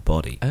 extra wide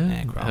body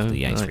aircraft.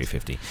 The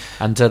A350, right.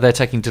 And they're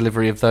taking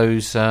delivery of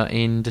those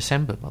in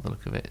December by the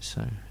look of it.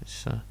 So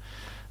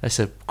it's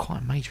a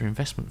quite a major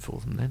investment for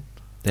them then.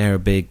 They're a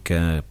big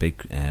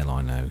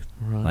airline now.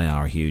 Right. They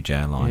are a huge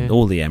airline. Yeah.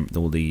 All the AED,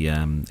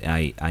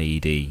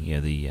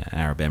 the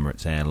Arab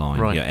Emirates airline,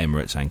 right.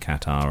 Emirates and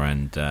Qatar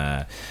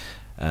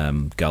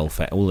and Gulf,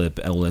 all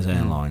those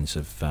airlines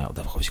have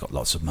they've always got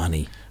lots of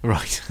money.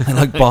 Right. They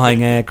like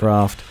buying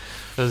aircraft.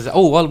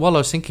 Oh, while I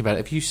was thinking about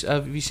it,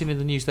 have you seen in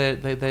the news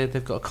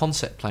they've got a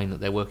concept plane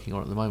that they're working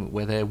on at the moment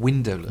where they're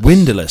windowless.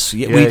 Windowless,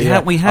 yeah,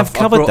 we have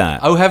covered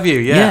that. Oh, have you?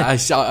 Yeah. I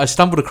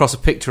stumbled across a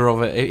picture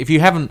of it. If you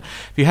haven't,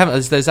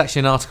 there's actually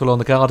an article on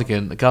the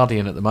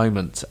Guardian at the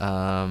moment,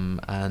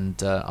 and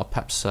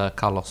perhaps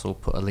Carlos will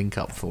put a link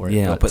up for it.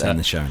 Yeah, I'll put that in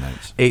the show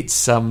notes.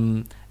 It's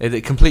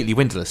completely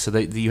windowless, so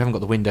you haven't got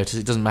the window.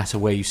 It doesn't matter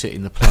where you sit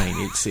in the plane.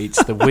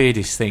 It's the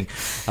weirdest thing,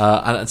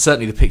 and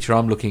certainly the picture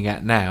I'm looking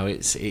at now.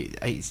 It's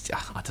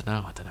I don't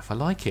know if I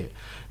like it.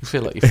 You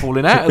feel like you're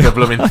falling out of the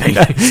blooming thing.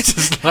 It's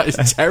just like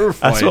it's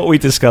terrifying. That's what we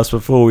discussed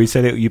before. We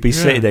said you'd be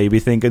sitting there, you'd be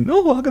thinking,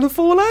 "Oh, I'm going to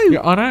fall out."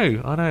 Yeah, I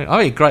know.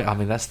 I mean, great. I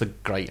mean, that's the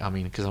great. I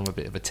mean, because I'm a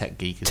bit of a tech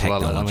geek as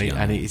well. I mean,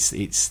 and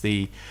it's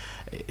the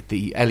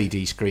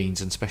LED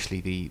screens, and especially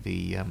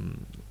the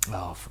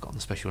I've forgotten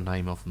the special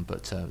name of them,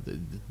 but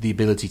the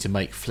ability to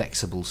make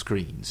flexible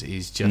screens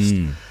is just I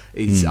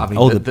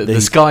mean,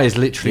 the sky is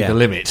literally the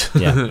limit,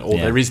 or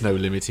there is no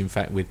limit. In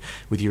fact,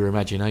 with your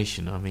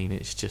imagination, I mean,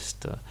 it's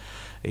just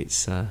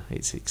it's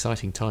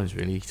exciting times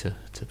really to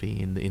be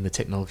in the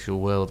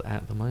technological world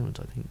at the moment.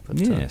 I think. But,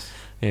 yes.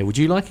 Would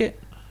you like it?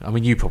 I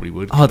mean, you probably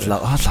would. I'd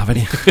love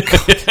it.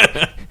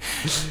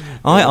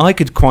 I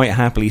could quite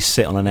happily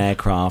sit on an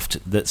aircraft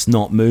that's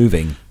not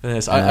moving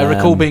Yes, I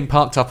recall being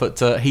parked up at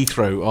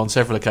Heathrow on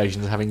several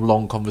occasions, having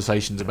long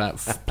conversations about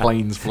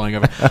planes flying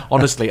over.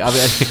 Honestly, I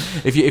mean,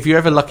 if you're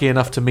ever lucky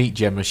enough to meet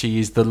Gemma, she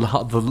is the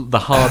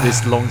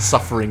hardest,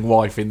 long-suffering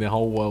wife in the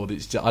whole world.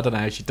 It's just, I don't know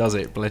how she does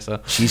it. Bless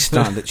her. She's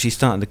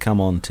starting to come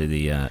on to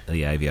the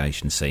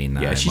aviation scene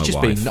now. Yeah, she's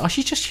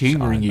just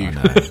humouring you. I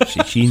know.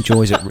 She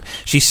enjoys it.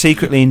 She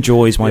secretly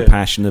enjoys my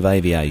passion of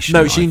aviation.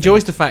 No, she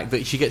enjoys the fact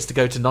that she gets to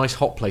go to nice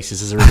hot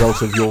places as a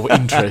result of your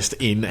interest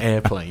in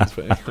airplanes.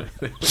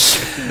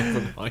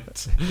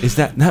 Is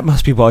that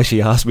must be why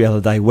she asked me the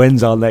other day,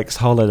 when's our next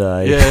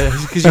holiday? Yeah,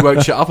 because you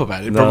won't shut up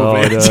about it.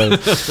 Probably. No.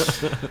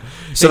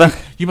 So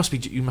you must be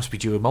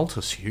due a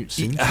Malta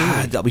soon.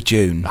 That'll be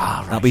June.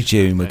 Right. That'll be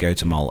June. We'll go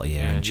to Malta.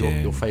 In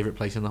June. Your favourite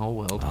place in the whole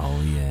world.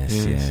 Oh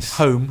yes.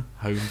 Home.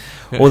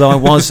 Although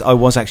I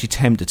was actually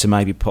tempted to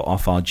maybe put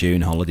off our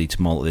June holiday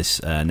to Malta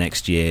this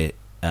next year.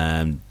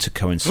 To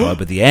coincide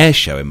with the air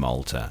show in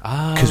Malta,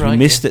 because we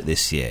missed it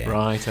this year.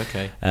 Right,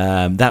 okay.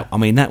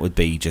 That would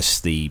be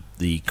just the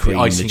cream,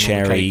 the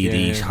cherry,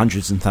 the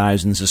hundreds and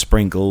thousands of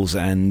sprinkles,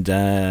 and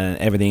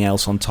everything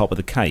else on top of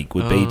the cake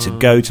would be to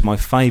go to my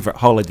favourite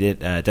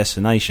holiday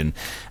destination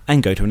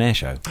and go to an air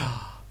show.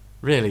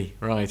 Really?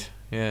 Right.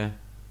 Yeah.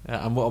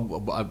 And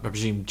I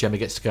presume Gemma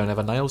gets to go and have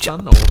her nails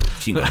done? Or?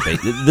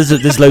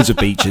 There's loads of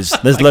beaches.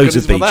 There's loads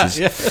of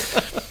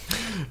beaches.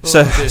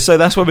 So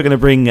that's why we're going to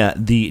bring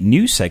the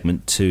news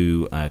segment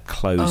to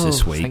close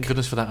this week. Thank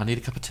goodness for that. I need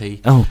a cup of tea.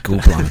 Oh,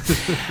 God blimey.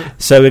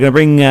 So we're going to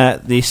bring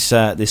this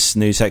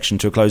news section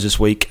to a close this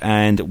week,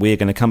 and we're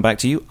going to come back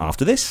to you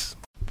after this.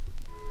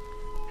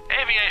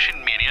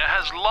 Aviation media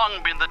has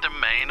long been the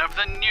domain of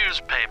the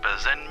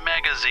newspapers and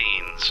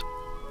magazines.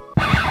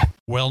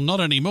 Well,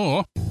 not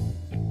anymore.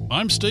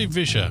 I'm Steve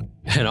Vischer.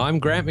 And I'm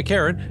Grant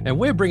McCarran, and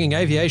we're bringing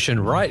aviation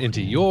right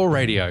into your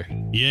radio.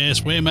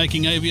 Yes, we're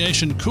making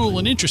aviation cool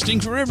and interesting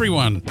for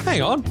everyone.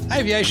 Hang on,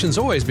 aviation's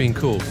always been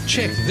cool.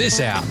 Check this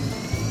out.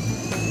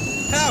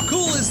 How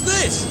cool is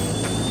this?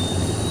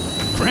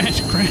 Grant,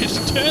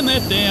 turn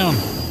that down.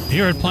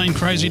 Here at Plane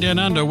Crazy Down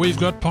Under, we've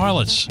got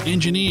pilots,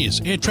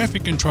 engineers, air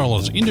traffic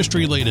controllers,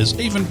 industry leaders,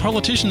 even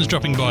politicians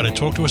dropping by to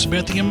talk to us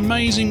about the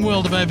amazing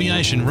world of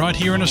aviation right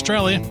here in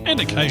Australia and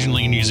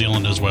occasionally in New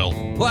Zealand as well.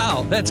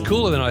 Wow, that's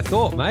cooler than I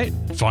thought, mate.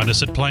 Find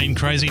us at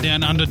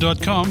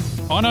planecrazydownunder.com,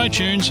 on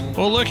iTunes,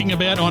 or lurking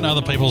about on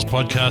other people's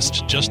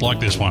podcasts just like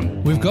this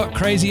one. We've got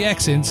crazy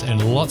accents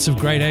and lots of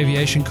great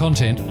aviation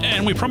content.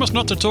 And we promise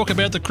not to talk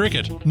about the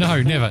cricket.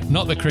 No, never.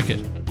 Not the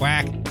cricket.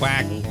 Quack,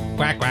 quack,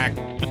 quack, quack.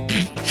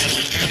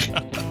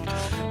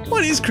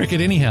 What is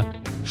cricket anyhow?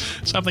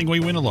 Something we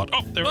win a lot.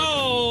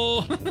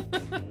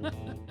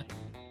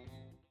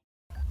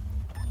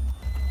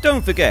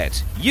 Don't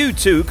forget, you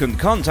too can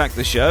contact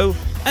the show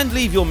and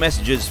leave your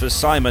messages for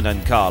Simon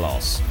and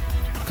Carlos.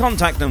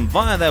 Contact them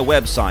via their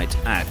website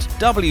at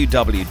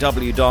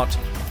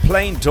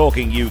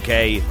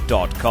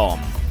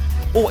www.planetalkinguk.com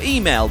or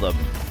email them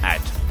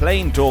at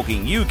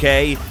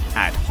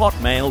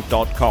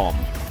planetalkinguk@hotmail.com.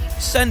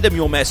 Send them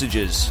your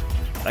messages.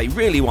 They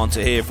really want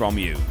to hear from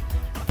you.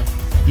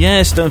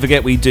 Yes, don't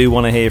forget we do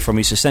want to hear from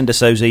you, so send us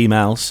those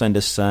emails, send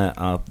us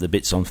the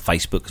bits on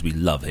Facebook, because we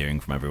love hearing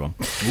from everyone.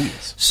 Ooh,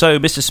 yes. So,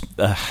 Mr. Smith,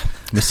 I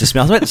was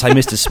about to say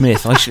Mr.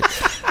 Smith.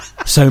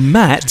 So,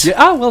 Matt... Yeah,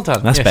 oh, well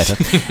done. That's better.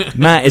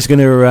 Matt is going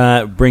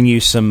to bring you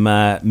some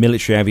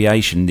military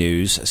aviation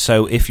news,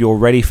 so if you're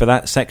ready for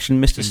that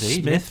section, Mr.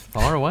 Indeed, Smith...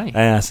 Yeah. Far away.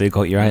 So you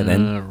got your out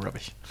then.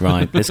 Rubbish.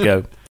 Right, let's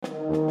go.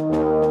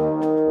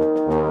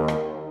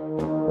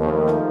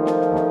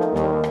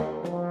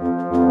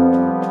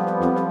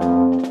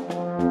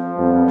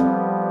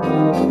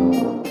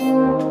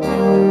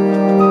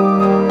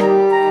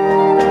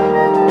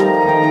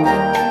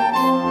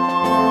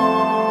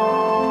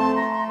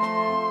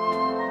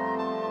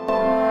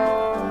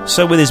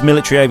 So with his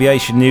military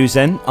aviation news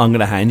then, I'm going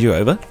to hand you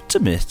over to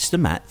Mr.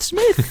 Matt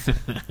Smith.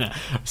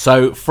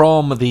 So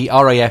from the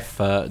RAF,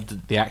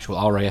 the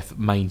actual RAF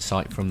main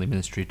site from the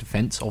Ministry of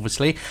Defence,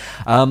 obviously,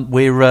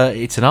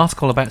 it's an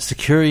article about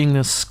securing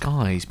the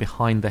skies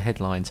behind the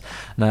headlines.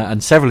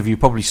 And several of you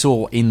probably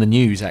saw in the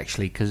news,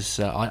 actually, because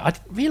I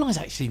didn't realise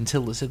actually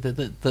until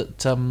that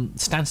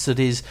Stansted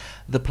is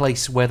the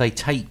place where they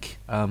take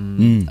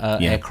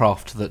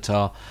aircraft that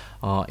are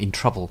in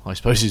trouble, I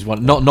suppose, is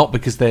one. Not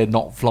because they're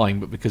not flying,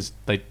 but because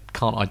they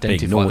can't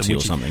identify being naughty them,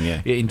 or something.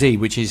 Yeah, indeed,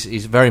 which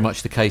is very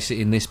much the case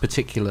in this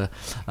particular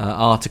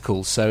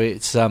article. So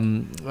it's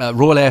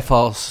Royal Air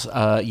Force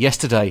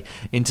yesterday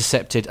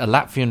intercepted a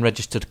Latvian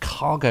registered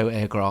cargo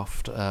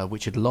aircraft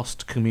which had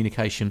lost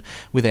communication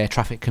with air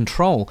traffic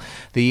control.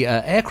 The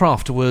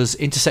aircraft was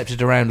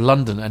intercepted around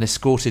London and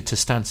escorted to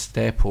Stansted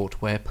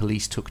Airport, where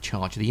police took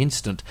charge of the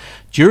incident.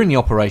 During the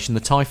operation,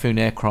 the Typhoon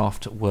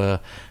aircraft were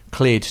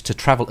cleared to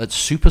travel at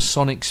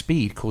supersonic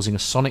speed, causing a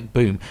sonic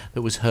boom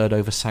that was heard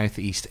over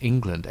southeast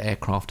England.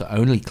 Aircraft are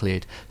only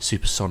cleared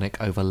supersonic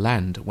over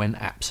land when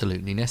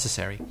absolutely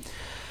necessary.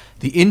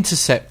 The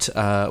intercept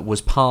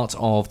was part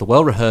of the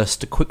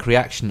well-rehearsed quick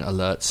reaction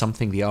alert,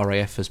 something the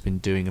RAF has been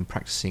doing and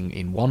practicing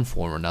in one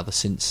form or another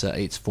since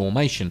its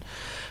formation.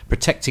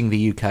 Protecting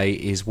the UK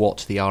is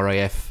what the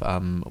RAF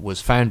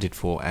was founded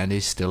for and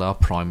is still our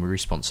primary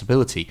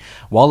responsibility.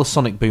 While the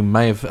sonic boom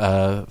may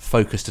have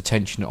focused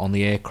attention on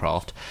the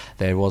aircraft,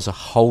 there was a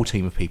whole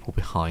team of people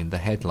behind the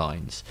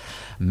headlines.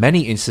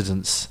 Many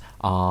incidents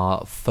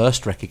are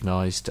first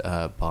recognised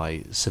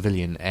by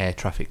civilian air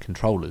traffic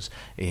controllers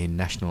in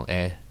National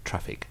Air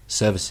Traffic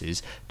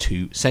Services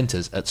 2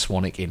 centres at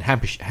Swanwick in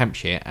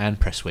Hampshire and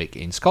Prestwick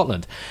in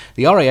Scotland.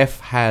 The RAF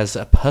has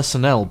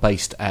personnel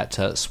based at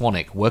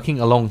Swanwick working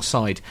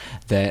alongside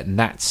their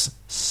NATS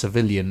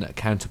civilian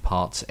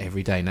counterparts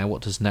every day. Now,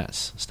 what does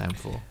NATS stand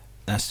for?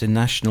 That's the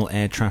National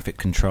Air Traffic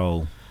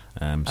Control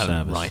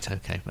service. Right,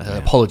 okay.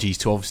 Apologies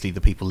to obviously the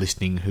people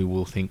listening who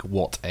will think,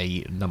 what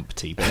a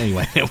numpty. But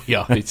anyway, there we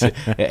are.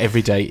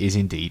 Every day is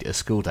indeed a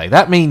school day.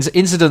 That means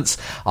incidents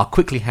are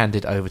quickly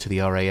handed over to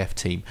the RAF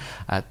team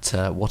at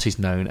what is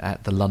known as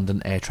the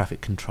London Air Traffic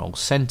Control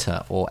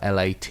Centre, or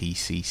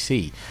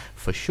LATCC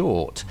for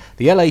short.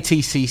 The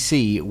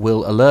LATCC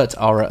will alert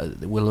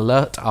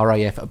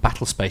RAF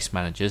battle space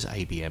managers,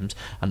 ABMs,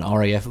 and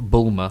RAF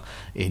Bulmer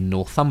in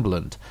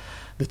Northumberland.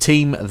 The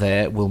team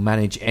there will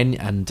manage any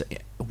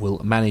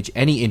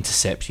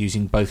intercepts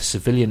using both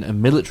civilian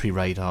and military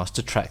radars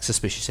to track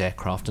suspicious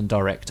aircraft and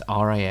direct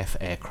RAF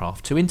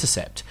aircraft to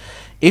intercept.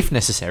 If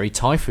necessary,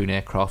 Typhoon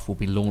aircraft will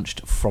be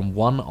launched from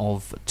one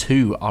of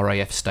 2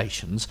 RAF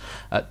stations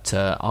at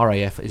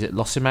RAF, is it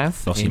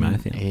Lossiemouth?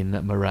 Lossiemouth, in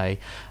Moray,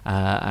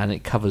 and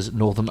it covers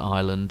Northern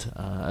Ireland,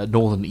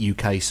 Northern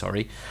UK,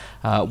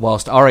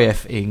 whilst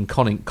RAF in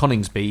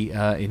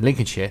Coningsby in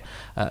Lincolnshire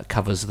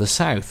covers the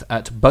south.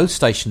 At both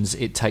stations,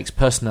 it takes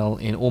personnel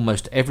in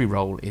almost every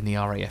role in the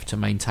RAF to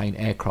maintain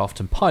aircraft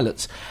and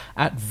pilots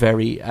at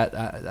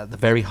the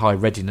very high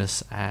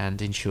readiness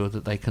and ensure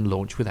that they can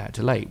launch without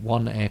delay.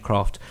 One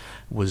aircraft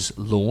was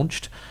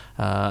launched.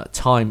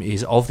 Time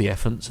is of the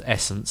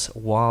essence.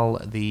 While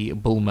the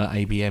Bulmer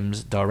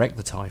ABMs direct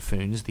the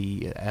Typhoons,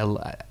 the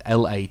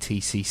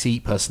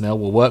LATCC personnel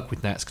will work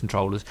with NATS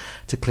controllers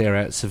to clear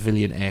out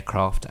civilian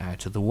aircraft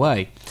out of the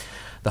way.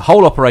 The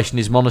whole operation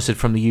is monitored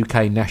from the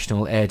UK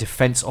National Air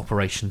Defence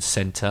Operations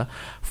Centre,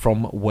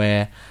 from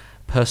where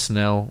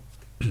personnel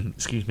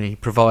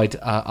provide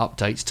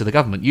updates to the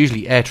government.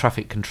 Usually air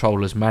traffic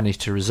controllers manage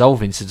to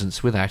resolve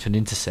incidents without an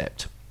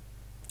intercept,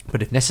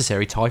 but if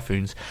necessary,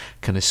 Typhoons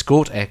can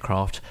escort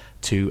aircraft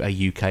to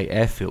a UK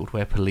airfield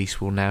where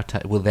police will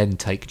then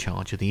take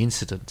charge of the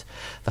incident.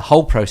 The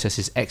whole process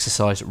is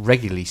exercised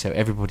regularly so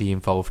everybody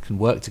involved can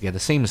work together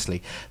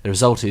seamlessly. The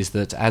result is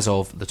that as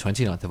of the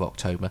 29th of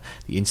October,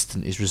 the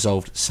incident is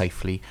resolved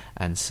safely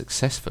and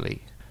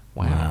successfully.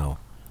 Wow.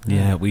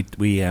 Yeah, we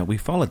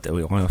followed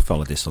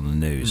this on the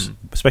news,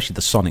 especially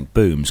the sonic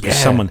booms, because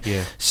someone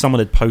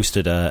had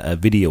posted a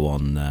video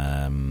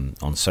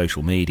on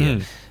social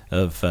media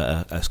of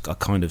a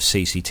kind of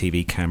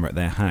CCTV camera at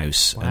their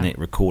house, and it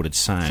recorded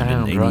sound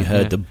and you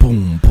heard the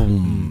boom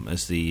boom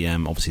as the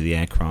obviously the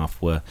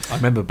aircraft were. I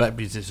remember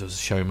this was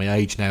showing my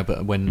age now,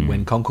 but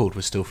when Concorde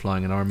was still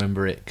flying, and I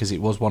remember it because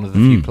it was one of the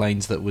few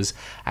planes that was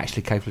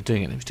actually capable of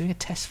doing it. And it was doing a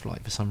test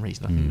flight for some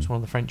reason. I think it was one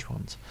of the French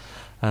ones.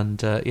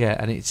 And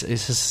and it's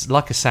just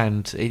like a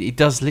sound. It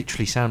does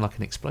literally sound like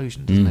an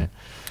explosion, doesn't it?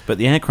 But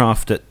the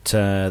aircraft that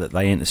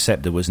they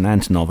intercepted was an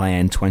Antonov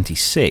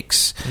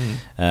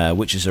AN-26,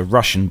 which is a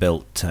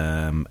Russian-built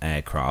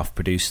aircraft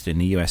produced in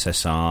the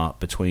USSR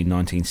between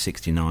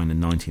 1969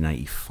 and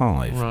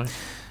 1985. Right.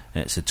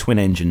 It's a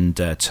twin-engined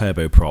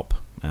turboprop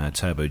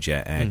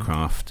turbojet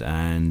aircraft,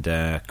 and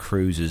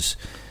cruises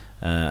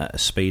a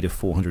speed of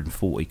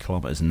 440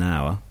 kilometres an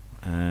hour.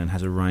 And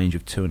has a range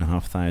of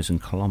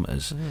 2,500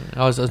 kilometres.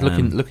 I was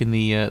looking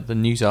the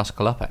news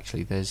article up.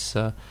 Actually, there's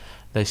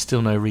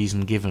still no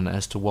reason given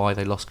as to why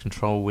they lost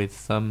control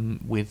with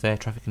air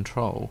traffic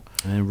control.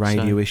 And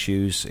radio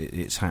issues,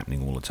 it's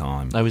happening all the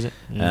time. Oh, is it?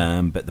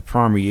 Yeah. But the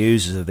primary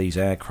users of these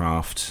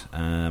aircraft,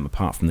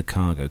 apart from the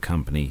cargo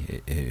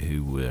company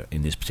who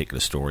in this particular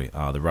story,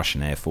 are the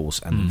Russian Air Force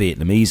and the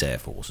Vietnamese Air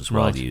Force as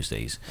well. Right. Use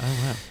these. Oh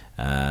wow.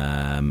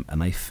 And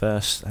they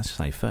first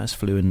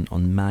flew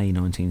on May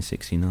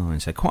 1969,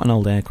 so quite an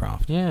old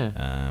aircraft.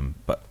 Yeah.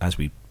 But as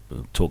we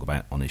talk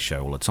about on this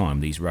show all the time,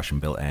 these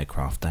Russian-built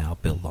aircraft, they are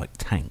built like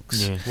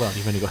tanks. Yeah. Well,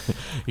 you've only got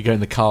you go in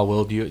the car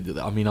world. I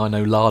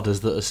know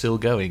Ladas that are still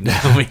going.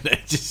 I mean, they're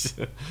just.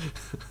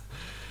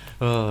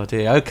 Oh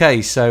dear.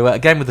 Okay, so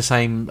again with the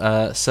same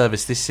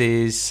service, this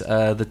is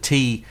the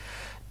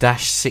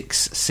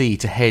T-6C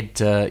to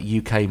head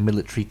UK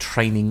military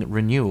training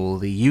renewal.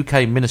 The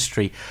UK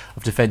Ministry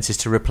of Defence is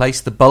to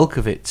replace the bulk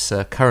of its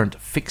current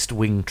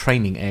fixed-wing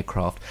training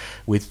aircraft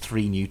with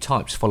 3 new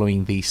types,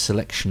 following the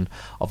selection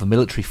of a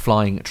military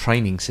flying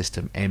training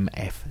system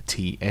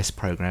MFTS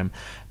programme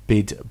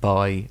bid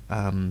by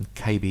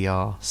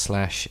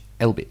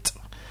KBR/Elbit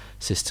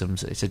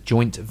Systems. It's a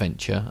joint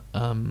venture,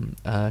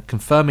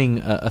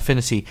 confirming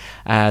Affinity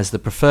as the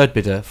preferred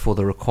bidder for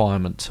the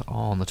requirement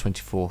on the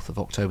 24th of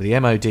October. The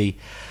MOD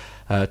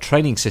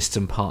training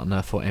system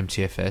partner for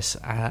MTFS,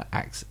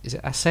 is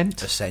it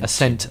Ascent?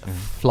 Ascent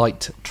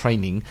Flight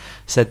Training,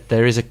 said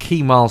there is a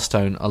key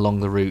milestone along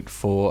the route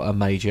for a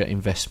major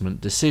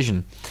investment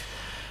decision.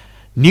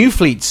 New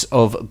fleets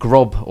of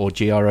GROB or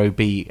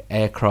GROB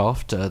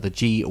aircraft, the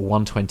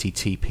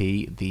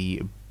G120TP,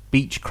 the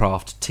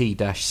Beechcraft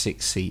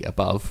T-6C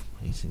above,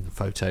 he's in the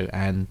photo,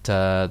 and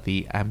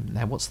the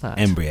now what's that?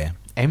 Embraer.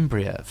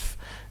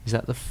 Is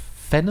that the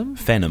Phenom?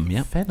 Phenom,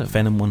 yeah.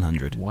 Phenom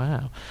 100.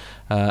 Wow.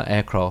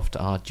 Aircraft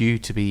are due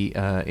to be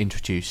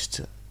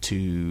introduced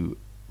to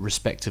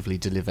respectively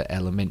deliver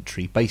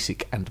elementary,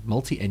 basic and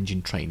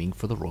multi-engine training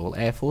for the Royal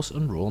Air Force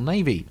and Royal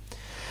Navy.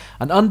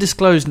 An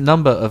undisclosed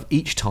number of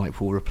each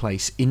type will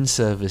replace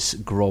in-service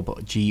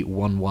GROB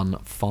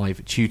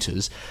G115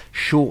 tutors,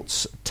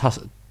 Shorts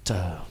Tucano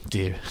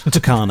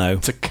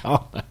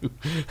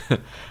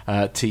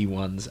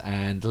T1s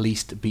and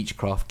leased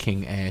Beechcraft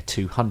King Air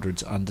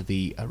 200s under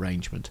the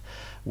arrangement,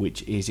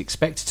 which is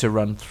expected to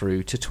run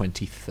through to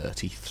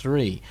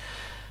 2033.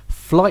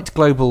 Flight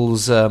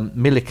Global's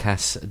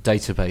Millicas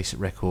database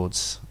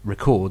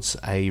records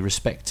a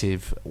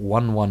respective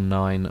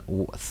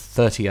 119,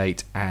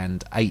 38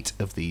 and 8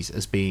 of these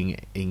as being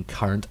in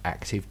current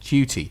active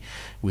duty,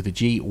 with the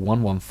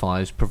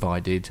G115s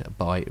provided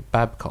by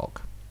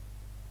Babcock.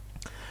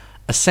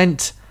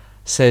 Ascent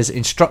says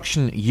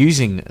instruction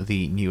using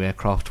the new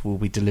aircraft will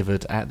be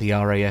delivered at the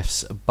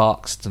RAF's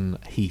Barkston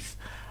Heath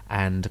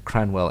and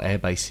Cranwell air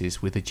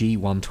bases, with the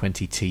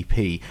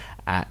G120TP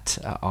at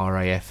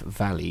RAF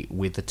Valley,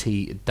 with the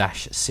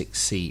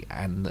T-6C,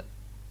 and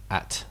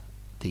at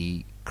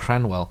the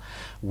Cranwell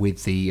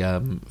with the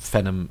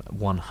Phenom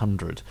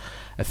 100.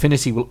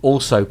 Affinity will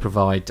also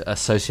provide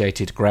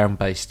associated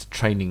ground-based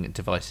training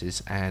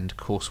devices and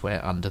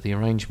courseware under the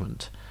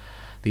arrangement.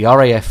 The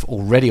RAF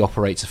already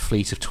operates a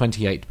fleet of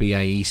 28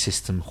 BAE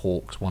System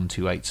Hawk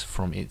 128s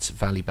from its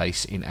Valley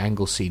base in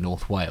Anglesey,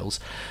 North Wales,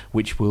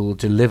 which will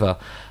deliver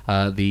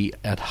the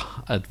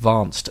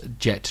advanced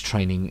jet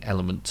training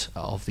element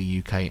of the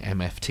UK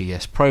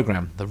MFTS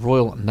programme. The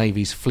Royal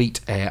Navy's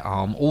Fleet Air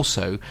Arm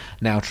also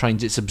now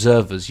trains its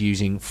observers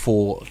using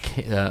four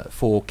King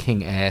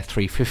Air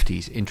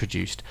 350s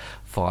introduced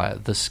via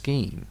the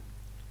scheme.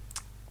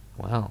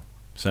 Wow.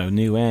 So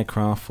new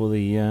aircraft for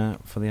the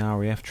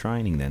RAF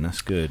training. Then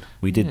that's good.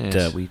 We did.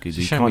 Yes. We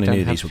kind of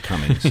knew these were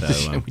coming.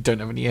 So we don't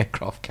have any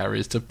aircraft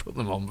carriers to put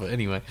them on. But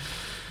anyway,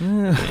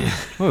 well,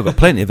 we've got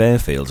plenty of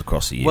airfields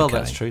across the UK. Well,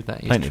 that's true.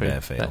 That is plenty true.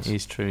 of airfields. That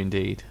is true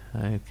indeed.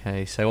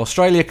 Okay, so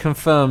Australia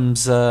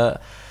confirms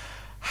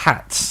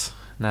HATS.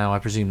 Now, I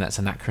presume that's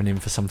an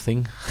acronym for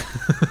something.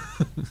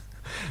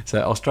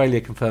 So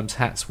Australia confirms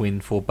HATS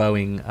win for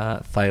Boeing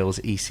Thales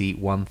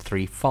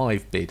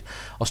EC-135 bid.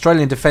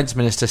 Australian Defence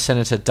Minister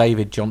Senator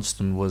David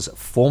Johnston was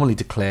formally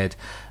declared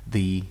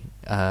the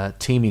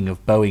teaming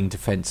of Boeing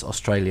Defence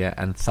Australia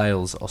and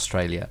Thales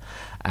Australia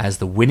as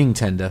the winning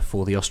tender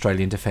for the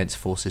Australian Defence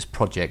Forces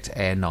Project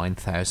Air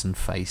 9000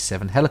 Phase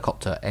 7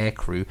 helicopter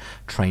aircrew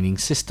training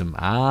system.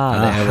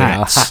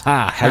 HATS.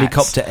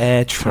 Helicopter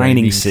Air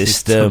Training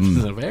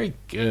System. Very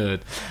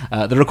good.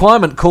 The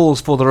requirement calls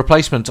for the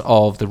replacement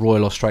of the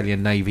Royal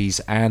Australian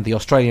Navy's and the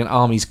Australian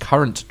Army's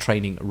current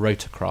training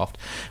rotorcraft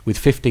with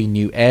 15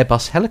 new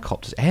Airbus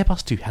helicopters.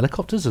 Airbus do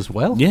helicopters as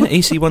well? Yeah,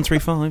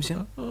 EC-135s,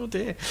 yeah. Oh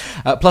dear.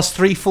 Plus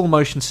 3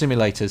 full-motion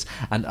simulators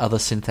and other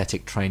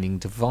synthetic training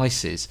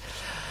devices.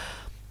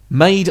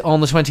 Made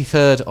on the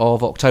 23rd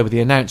of October, the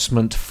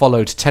announcement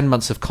followed 10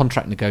 months of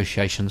contract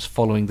negotiations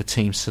following the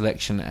team's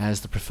selection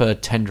as the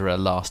preferred tenderer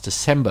last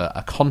December.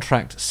 A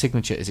contract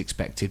signature is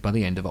expected by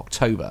the end of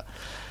October.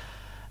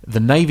 The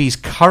Navy's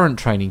current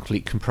training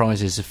fleet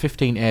comprises of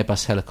 15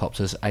 Airbus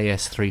helicopters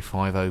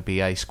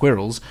AS350BA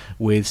Squirrels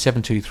with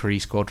 723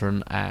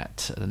 Squadron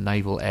at the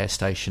Naval Air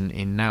Station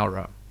in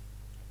Nowra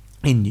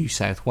in New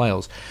South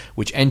Wales,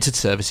 which entered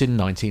service in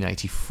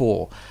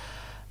 1984.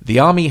 The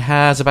Army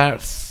has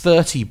about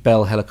 30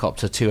 Bell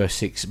Helicopter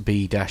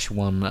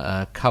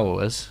 206B-1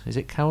 Kiowas. Is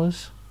it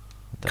Kiowas?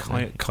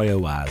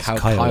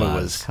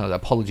 Kiowas.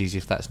 Apologies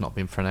if that's not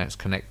been pronounced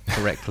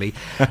correctly.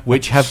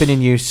 Which have been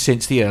in use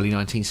since the early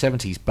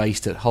 1970s,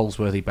 based at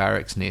Holsworthy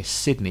Barracks near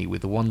Sydney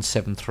with the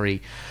 173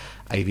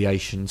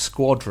 Aviation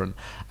Squadron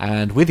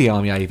and with the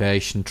Army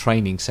Aviation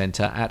Training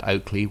Centre at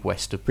Oakley,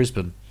 west of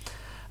Brisbane.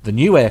 The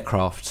new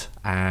aircraft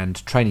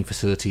and training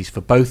facilities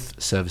for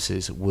both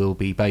services will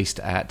be based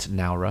at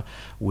Nowra,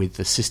 with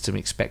the system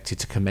expected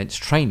to commence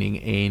training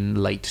in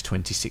late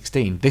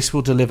 2016. This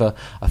will deliver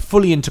a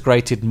fully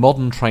integrated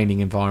modern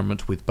training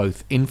environment with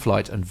both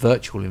in-flight and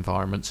virtual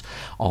environments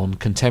on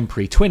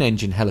contemporary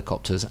twin-engine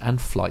helicopters and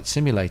flight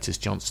simulators,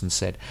 Johnston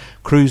said.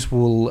 Crews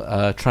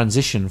will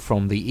transition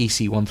from the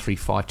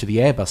EC-135 to the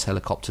Airbus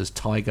helicopters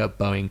Tiger,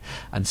 Boeing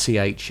and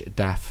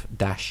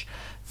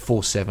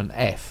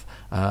CH-47F.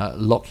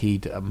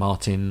 Lockheed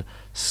Martin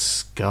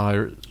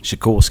Sikorsky,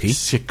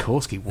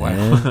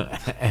 wow,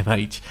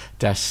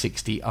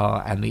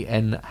 MH-60R and the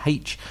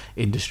NH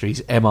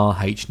Industries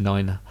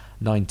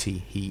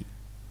MRH-990, he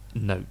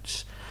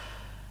notes.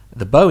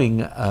 The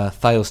Boeing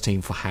Thales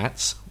team for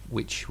HATS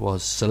which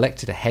was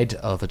selected ahead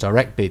of a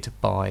direct bid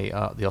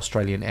by the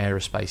Australian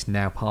Aerospace,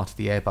 now part of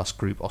the Airbus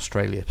Group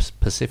Australia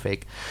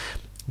Pacific,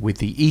 with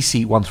the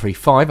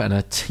EC-135 and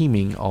a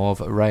teaming of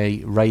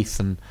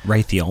Raytheon,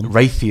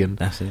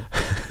 That's it.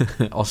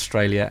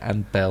 Australia,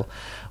 and Bell,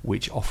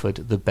 which offered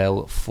the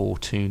Bell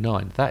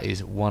 429. That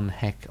is one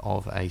heck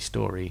of a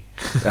story.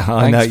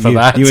 I know Thanks for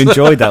that. you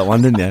enjoyed that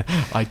one, didn't you?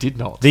 I did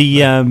not.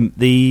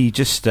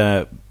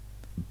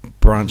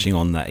 Branching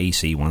on that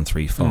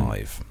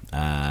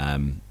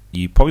EC-135.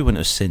 You probably wouldn't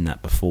have seen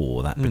that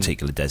before, that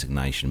particular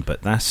designation,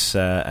 but that's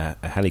a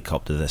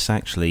helicopter that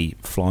actually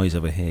flies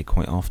over here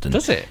quite often.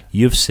 Does it?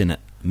 You've seen it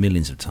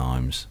millions of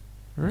times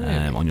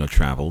on your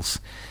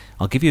travels.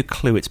 I'll give you a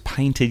clue. It's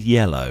painted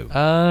yellow.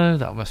 Oh,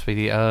 that must be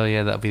the. Oh,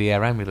 yeah, that'll be the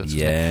air ambulance.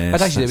 Yes, but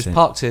actually, it was that's it.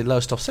 parked at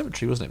Lowestoft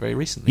Cemetery, wasn't it? Very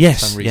recently.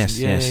 Yes, for some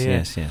reason.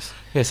 yes.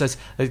 Yeah, so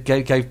it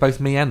gave both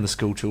me and the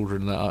school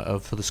children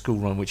for the school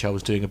run, which I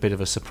was doing, a bit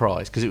of a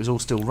surprise because it was all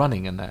still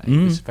running and that.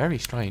 It was very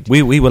strange.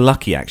 We were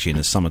lucky actually in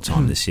the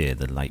summertime this year,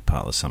 the late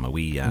part of the summer.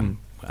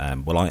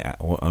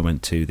 I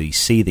went to the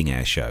Seething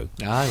Air Show.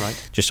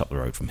 Right. Just up the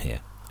road from here.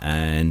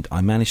 And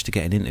I managed to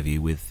get an interview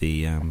with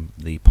the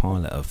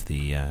pilot of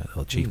the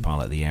chief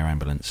pilot of the air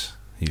ambulance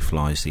who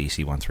flies the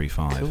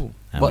EC-135, Cool.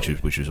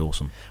 which was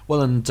awesome.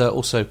 Well, and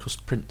also, of course,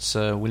 Prince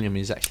William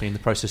is actually in the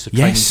process of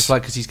training to fly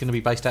because he's going to be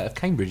based out of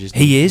Cambridge, isn't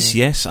he? He is,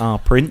 yes, our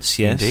Prince,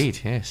 yes. Indeed,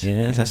 yes.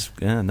 Yeah, that's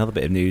another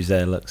bit of news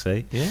there, look,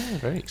 see. Yeah,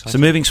 very exciting. So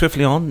moving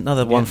swiftly on,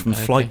 another one from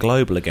okay. Flight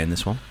Global again,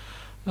 this one.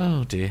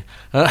 Oh, dear.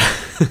 Do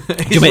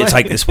you want me to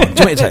take this one?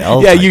 Do you want me to take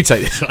it? You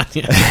take this one.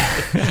 Yeah.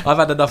 I've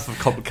had enough of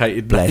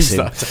complicated Bless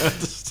him. stuff to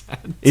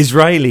understand.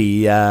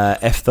 Israeli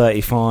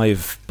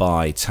F-35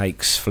 buy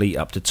takes fleet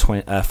up to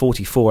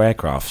 44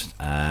 aircraft.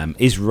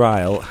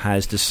 Israel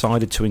has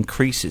decided to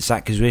increase its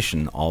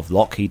acquisition of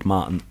Lockheed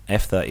Martin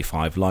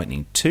F-35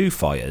 Lightning II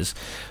fighters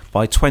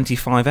by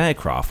 25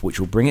 aircraft, which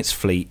will bring its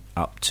fleet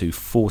up to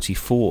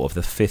 44 of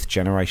the fifth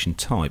generation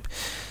type.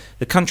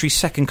 The country's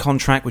second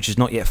contract, which is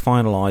not yet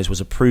finalised, was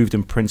approved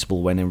in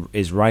principle when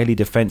Israeli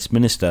Defence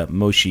Minister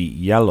Moshe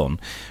Yaalon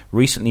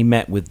recently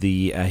met with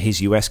his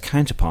US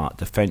counterpart,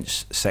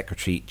 Defence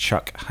Secretary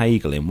Chuck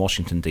Hagel, in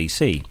Washington,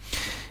 D.C.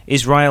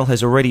 Israel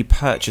has already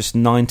purchased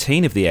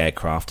 19 of the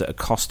aircraft at a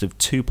cost of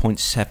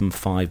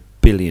 $2.75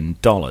 billion.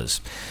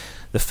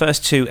 The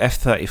first two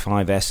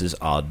F-35Ss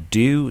are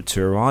due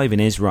to arrive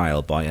in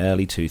Israel by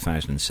early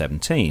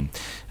 2017,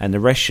 and the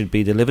rest should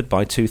be delivered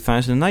by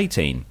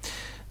 2018.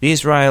 The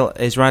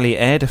Israeli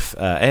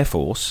Air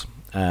Force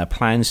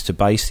plans to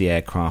base the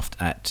aircraft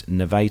at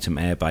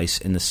Nevatim Air Base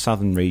in the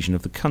southern region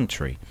of the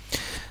country.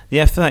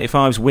 The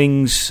F-35's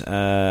wings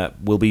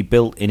will be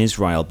built in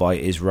Israel by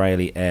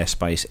Israeli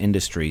Aerospace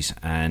Industries,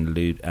 and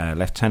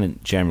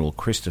Lieutenant General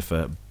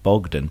Christopher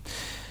Bogdan,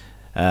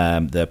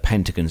 the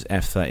Pentagon's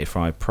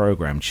F-35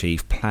 program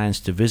chief, plans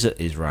to visit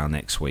Israel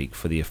next week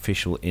for the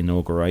official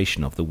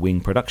inauguration of the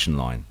wing production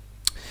line.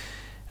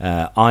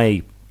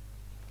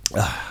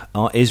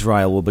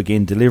 Israel will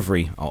begin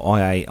delivery, or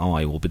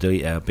IAI will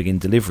begin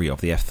delivery of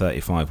the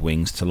F-35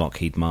 wings to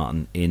Lockheed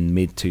Martin in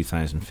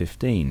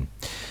mid-2015.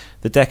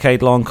 The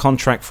decade-long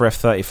contract for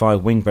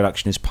F-35 wing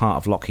production is part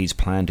of Lockheed's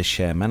plan to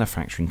share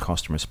manufacturing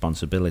cost and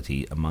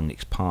responsibility among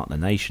its partner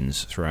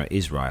nations throughout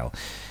Israel.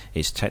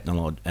 Its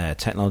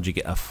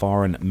technology a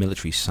foreign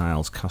military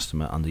sales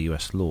customer under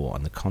US law,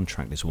 and the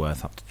contract is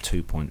worth up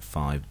to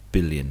 $2.5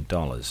 billion.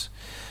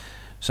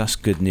 So that's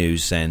good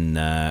news then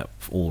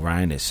all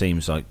round. It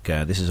seems like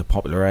this is a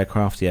popular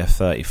aircraft, the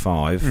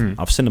F-35.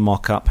 I've seen the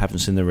mock-up, haven't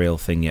seen the real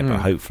thing yet,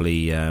 but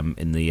hopefully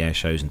in the air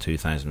shows in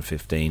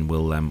 2015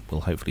 we'll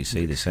hopefully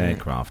see this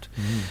aircraft.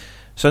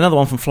 So another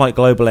one from Flight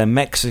Global,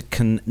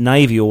 Mexican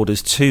Navy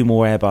orders 2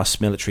 more Airbus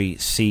military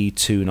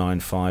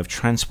C-295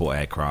 transport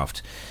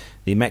aircraft.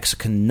 The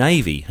Mexican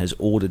Navy has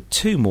ordered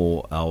 2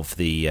 more of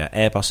the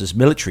Airbus's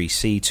military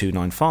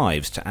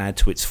C-295s to add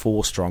to its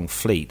 4-strong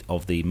fleet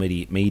of the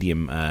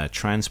medium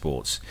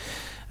transports.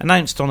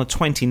 Announced on the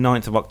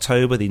 29th of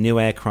October, the new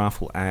aircraft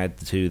will add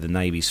to the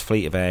Navy's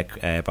fleet of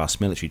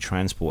Airbus military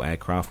transport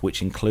aircraft,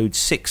 which includes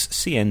 6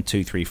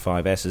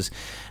 CN-235Ss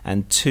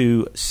and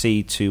 2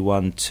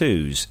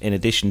 C-212s, in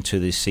addition to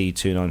the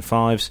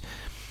C-295s.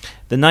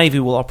 The Navy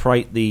will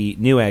operate the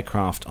new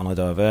aircraft on a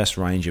diverse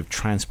range of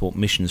transport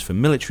missions for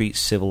military,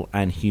 civil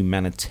and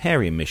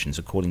humanitarian missions,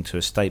 according to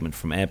a statement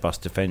from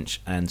Airbus Defence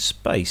and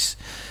Space.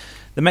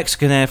 The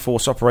Mexican Air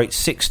Force operates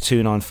 6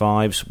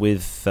 295s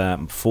with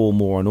 4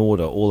 more on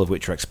order, all of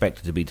which are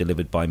expected to be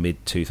delivered by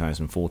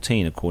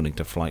mid-2014, according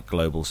to Flight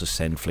Global's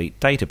Ascend Fleet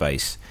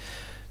database.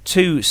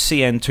 2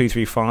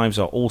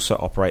 CN-235s are also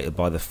operated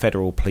by the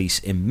Federal Police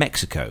in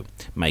Mexico,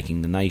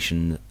 making the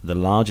nation the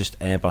largest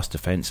Airbus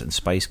defence and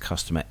space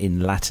customer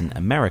in Latin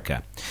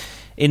America.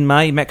 In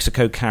May,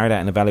 Mexico carried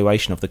out an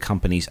evaluation of the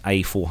company's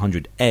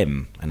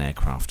A400M, an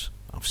aircraft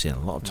I've seen a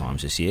lot of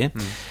times this year.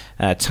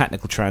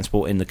 Tactical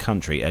transport in the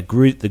country.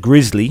 The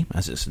Grizzly,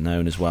 as it's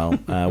known as well,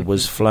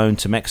 was flown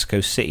to Mexico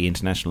City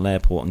International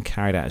Airport and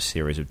carried out a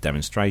series of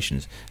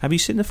demonstrations. Have you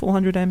seen the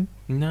 400M?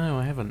 No,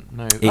 I haven't.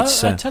 No,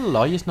 It's, I tell a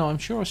lie. Yes, no, I'm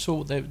sure I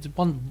saw there was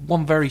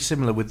one very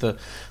similar with the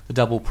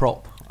double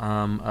prop.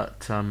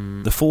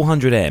 The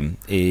 400M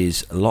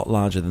is a lot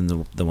larger than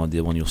the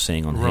one you're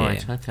seeing on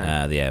right, here,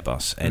 okay. the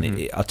Airbus.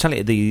 And I'll tell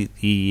you, the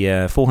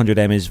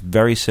 400M is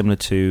very similar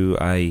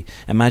to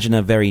imagine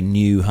a very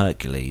new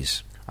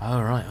Hercules. Oh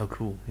right, oh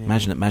cool. Yeah.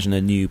 Imagine a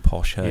new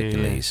posh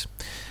Hercules.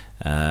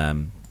 Yeah.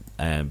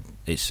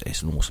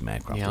 It's an awesome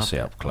aircraft to see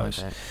up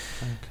close.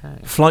 Okay.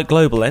 Flight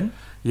Global then.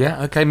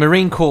 Yeah, okay.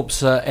 Marine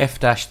Corps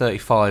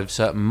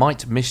F-35s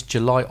might miss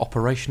July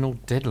operational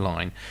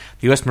deadline.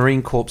 The US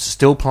Marine Corps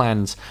still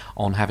plans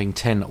on having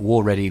 10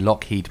 war-ready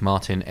Lockheed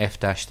Martin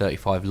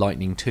F-35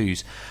 Lightning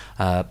IIs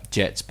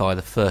jets by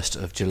the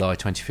 1st of July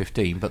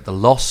 2015, but the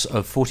loss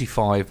of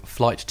 45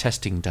 flight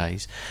testing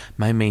days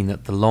may mean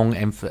that the long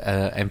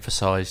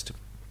emphasised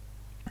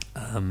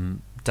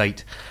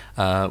date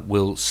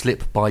will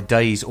slip by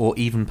days or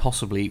even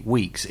possibly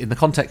weeks in the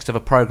context of a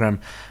program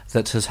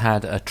that has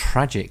had a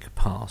tragic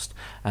past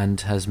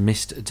and has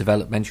missed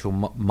developmental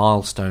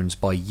milestones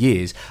by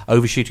years,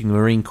 overshooting the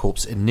Marine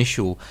Corps'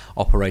 initial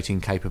operating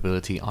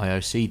capability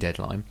IOC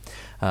deadline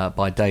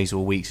by days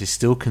or weeks is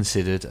still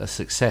considered a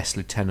success,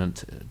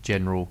 Lieutenant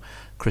General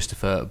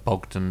Christopher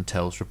Bogdan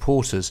tells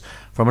reporters.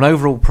 From an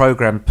overall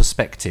program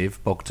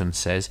perspective, Bogdan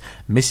says,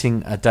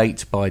 missing a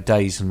date by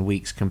days and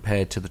weeks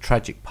compared to the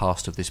tragic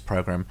past of this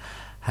program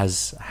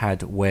has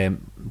had where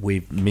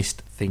we've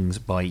missed things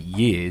by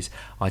years.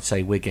 I'd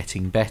say we're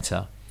getting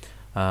better.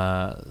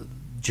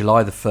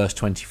 July the 1st,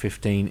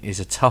 2015 is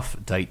a tough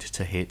date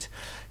to hit,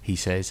 he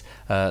says.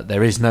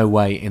 There is no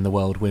way in the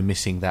world we're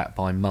missing that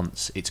by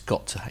months.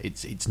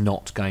 It's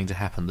not going to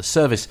happen. The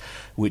service,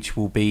 which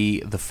will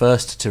be the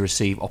first to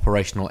receive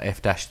operational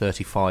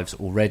F-35s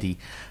already,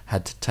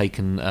 had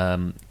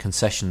taken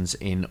concessions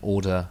in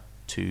order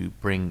to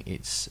bring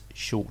its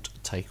short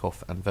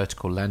takeoff and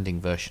vertical landing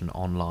version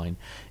online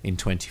in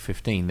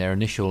 2015. Their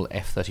initial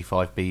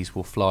F-35Bs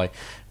will fly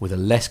with a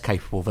less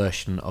capable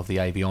version of the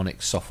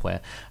avionics software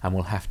and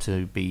will have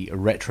to be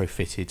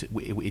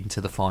retrofitted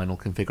into the final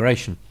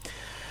configuration.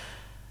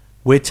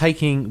 We're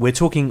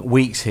talking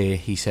weeks here,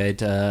 he said.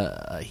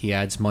 He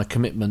adds, my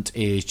commitment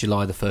is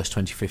July the 1st,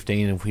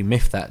 2015, and if we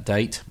miss that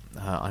date,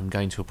 I'm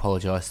going to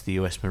apologise to the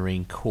US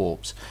Marine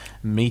Corps.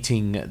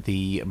 Meeting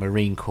the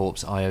Marine Corps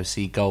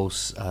IOC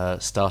goals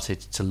started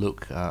to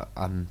look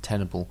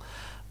untenable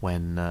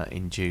when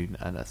in June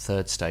a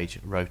third stage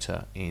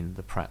rotor in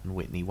the Pratt &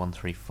 Whitney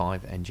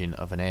 135 engine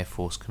of an Air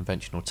Force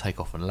conventional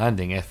takeoff and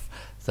landing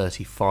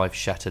F-35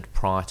 shattered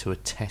prior to a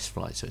test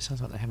flight. So it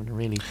sounds like they're having a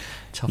really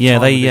tough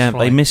time with this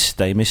flight.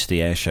 they missed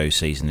the air show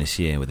season this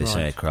year with this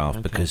aircraft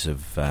okay. because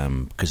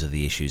of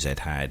the issues they'd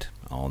had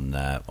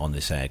on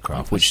this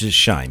aircraft, which is a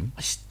shame.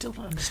 I still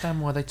don't understand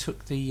why they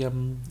took the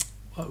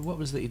what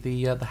was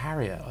the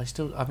Harrier.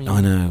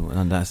 I know,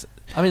 and that's.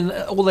 I mean,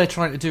 all they're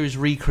trying to do is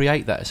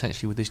recreate that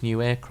essentially with this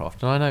new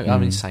aircraft. And I know, I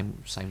mean, same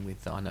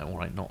with all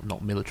right,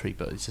 not military,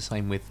 but it's the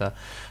same with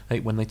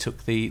when they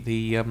took the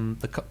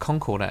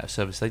Concorde out of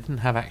service. They didn't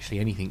have actually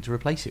anything to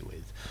replace it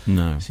with.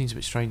 No, it seems a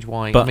bit strange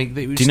why. But I mean,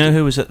 do you know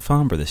who was at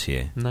Farnborough this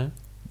year? No,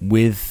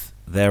 with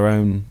their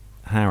own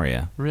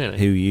Harrier. Really?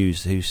 Who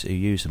used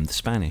them? The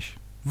Spanish.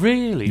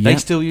 Really? Yep. They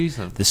still use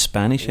them? The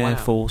Spanish Air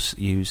Force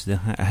use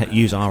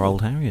our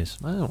old Harriers.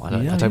 Oh,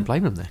 I don't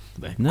blame them.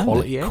 They're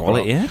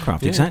quality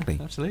aircraft, exactly.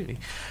 Absolutely.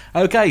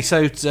 Okay,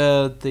 so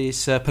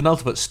this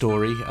penultimate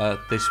story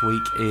this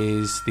week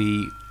is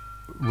the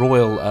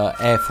Royal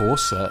Air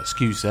Force.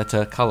 Excuse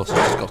that, Carlos has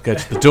just got to go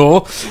to the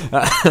door,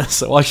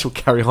 so I shall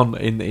carry on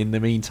in the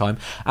meantime.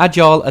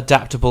 Agile,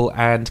 adaptable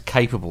and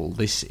capable.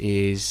 This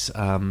is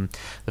the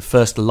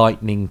first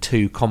Lightning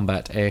II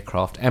combat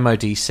aircraft.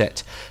 MOD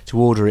set to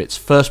order its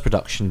first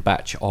production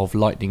batch of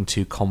Lightning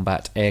II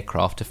combat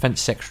aircraft.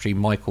 Defence Secretary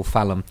Michael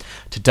Fallon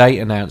today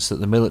announced that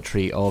the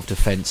Military of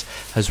Defence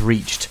has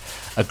reached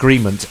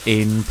agreement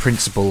in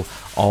principle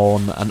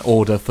on an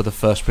order for the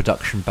first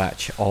production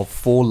batch of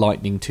 4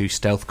 Lightning II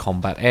stealth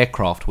combat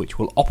aircraft, which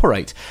will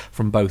operate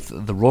from both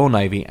the Royal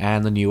Navy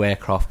and the new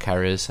aircraft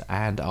carriers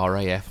and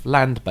RAF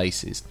land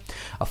bases.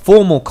 A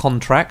formal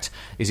contract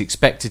is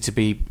expected to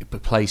be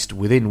placed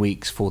within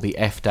weeks for the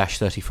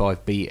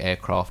F-35B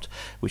aircraft,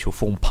 which will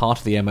form part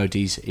of the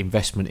MOD's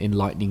investment in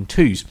Lightning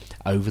IIs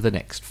over the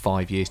next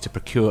 5 years to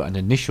procure an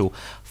initial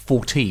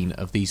 14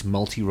 of these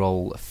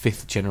multi-role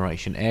 5th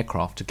generation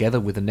aircraft, together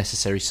with the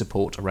necessary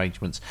support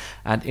arrangements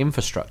and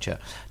infrastructure.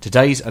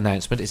 Today's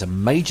announcement is a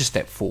major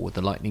step forward.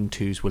 The Lightning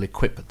IIs will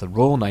equip the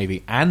Royal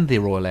Navy and the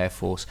Royal Air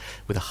Force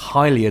with a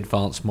highly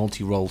advanced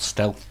multi-role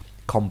stealth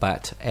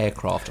combat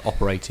aircraft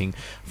operating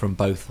from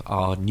both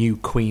our new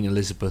Queen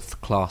Elizabeth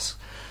class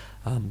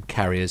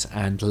carriers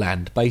and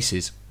land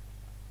bases.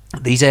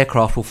 These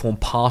aircraft will form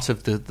part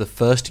of the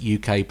first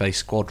UK-based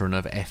squadron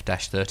of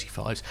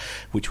F-35s,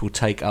 which will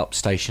take up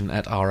station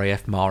at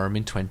RAF Marham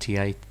in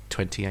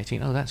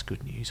 2018. Oh, that's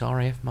good news,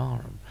 RAF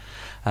Marham.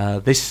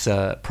 This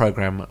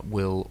programme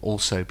will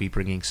also be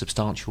bringing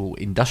substantial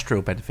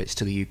industrial benefits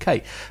to the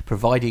UK,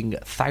 providing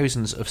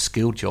thousands of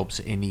skilled jobs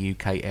in the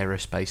UK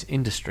aerospace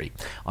industry.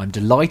 I'm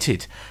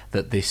delighted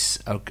that this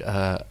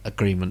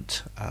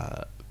agreement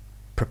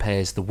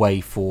prepares the way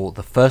for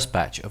the first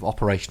batch of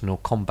operational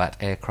combat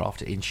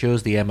aircraft. It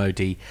ensures the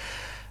MOD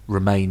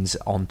remains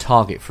on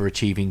target for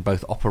achieving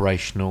both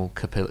operational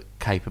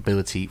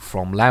capability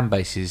from land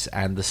bases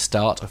and the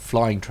start of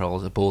flying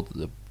trials aboard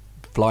the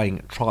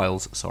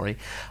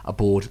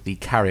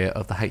carrier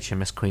of the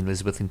HMS Queen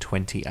Elizabeth in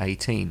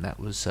 2018. That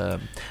was a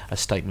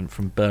statement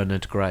from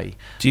Bernard Gray.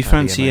 Do you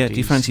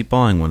fancy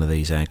buying one of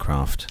these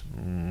aircraft?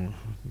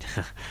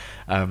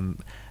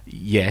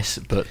 Yes,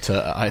 but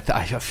I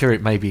fear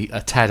it may be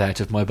a tad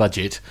out of my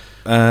budget.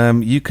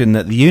 You can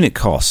the unit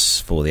costs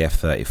for the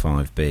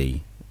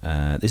F-35B.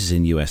 This is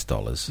in US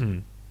dollars.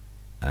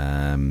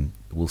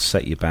 Will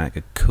set you back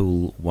a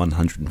cool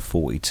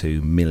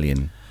 $142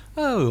 million.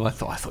 Oh, I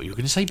thought you were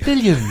going to say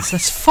billions.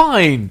 That's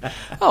fine.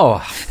 Oh,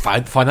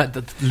 find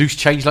that loose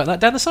change like that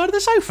down the side of the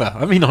sofa.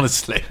 I mean,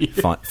 honestly,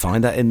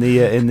 find that on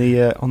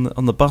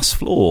the bus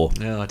floor,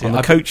 on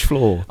the coach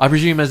floor. I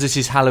presume, as this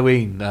is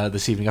Halloween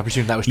this evening, I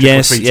presume that was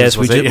yes.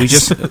 We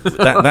just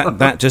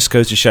that just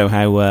goes to show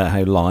how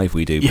live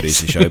we do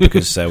produce the show,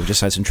 because we just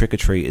had some trick or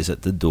treaters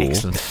at the door.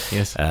 Excellent.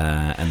 Yes,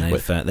 and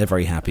they're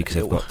very happy because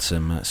they've got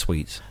some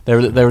sweets. They're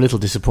a little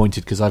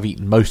disappointed because I've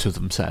eaten most of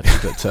them, sadly,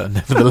 but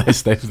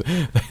nevertheless they've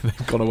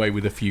gone away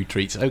with a few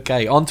treats.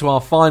 Okay, on to our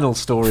final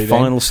story.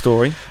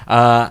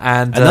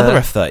 And another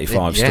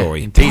F-35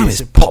 story. Indeed,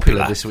 it's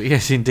popular this week.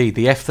 Yes, indeed.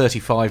 The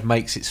F-35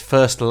 makes its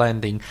first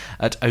landing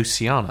at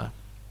Oceana,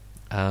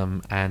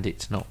 and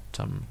it's not.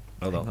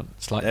 Hold on.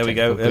 There we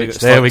go.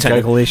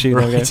 Technical issue.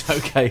 Right,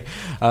 okay.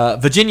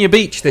 Virginia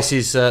Beach. This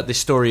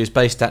story is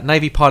based at.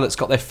 Navy pilots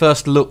got their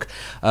first look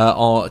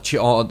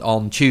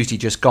on Tuesday,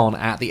 just gone,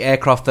 at the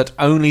aircraft that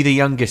only the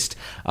youngest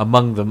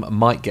among them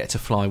might get to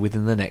fly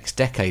within the next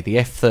decade. The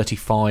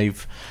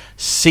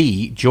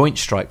F-35C Joint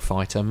Strike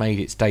Fighter made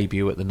its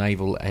debut at the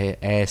Naval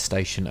Air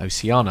Station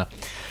Oceana.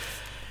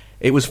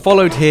 It was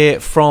followed here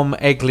from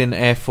Eglin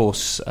Air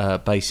Force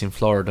Base in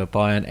Florida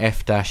by an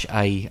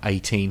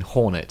F-A-18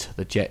 Hornet.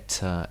 The jet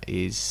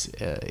is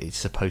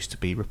supposed to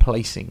be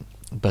replacing,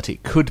 but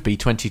it could be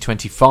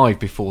 2025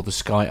 before the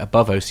sky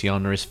above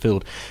Oceana is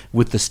filled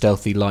with the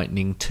stealthy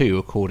Lightning II,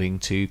 according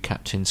to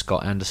Captain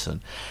Scott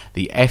Anderson,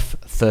 the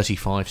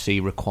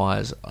F-35C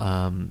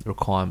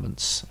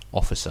requirements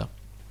officer.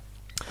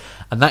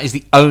 And that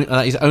is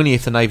only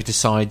if the Navy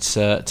decides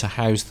to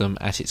house them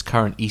at its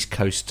current East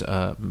Coast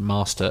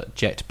master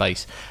jet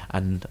base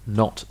and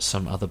not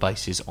some other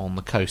bases on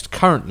the coast.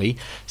 Currently,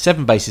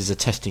 7 bases are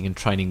testing and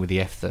training with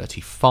the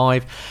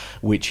F-35,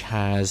 which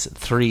has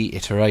 3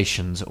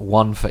 iterations,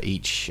 one for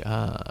each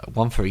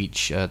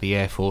the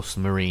Air Force, the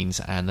Marines,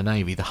 and the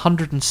Navy. The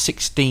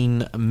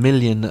 $116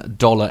 million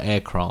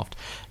aircraft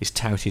is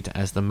touted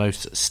as the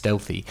most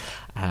stealthy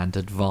and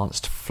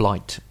advanced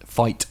fight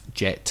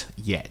jet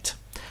yet,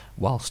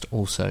 whilst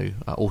also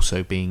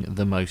being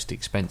the most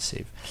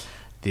expensive.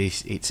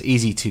 It's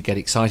easy to get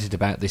excited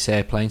about this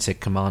airplane, said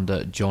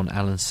Commander John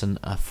Allison,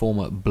 a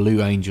former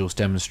Blue Angels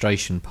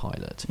demonstration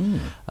pilot.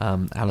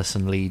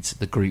 Allison leads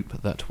the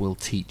group that will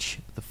teach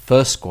the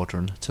first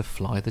squadron to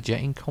fly the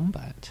jet in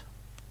combat.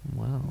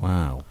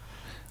 Wow.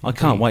 I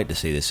can't wait to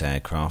see this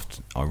aircraft.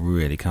 I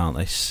really can't.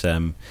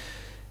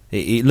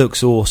 It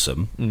looks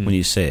awesome when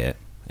you see it.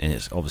 And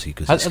it's obviously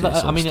because it's have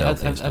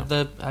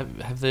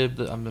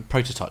the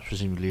prototypes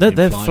presumably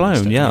they've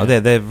flown, yeah.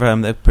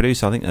 They've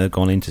produced. I think they've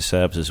gone into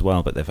service as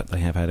well, but they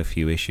have had a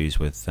few issues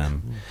with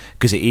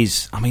because it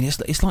is. I mean,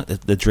 it's like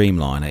the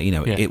Dreamliner. You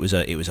know, it was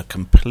a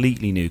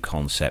completely new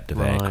concept of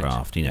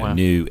aircraft. You know, wow.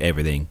 New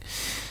everything,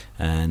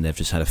 and they've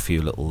just had a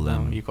few little.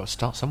 You've got to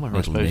start somewhere,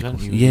 I suppose,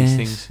 haven't you?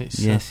 Yes,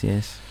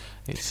 yes.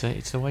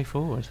 It's the way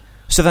forward.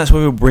 So that's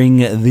where we'll bring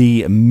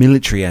the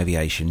military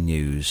aviation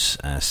news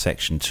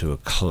section to a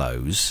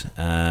close.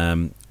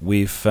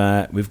 We've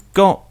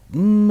got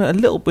a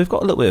little bit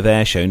of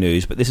air show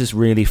news, but this is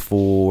really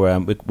for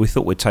we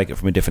thought we'd take it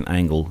from a different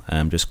angle,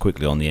 just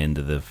quickly on the end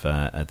of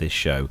this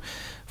show,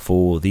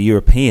 for the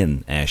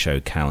European air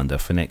show calendar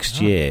for next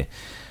year.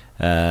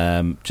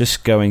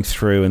 Just going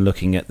through and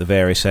looking at the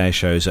various air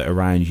shows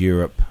around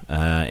Europe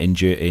in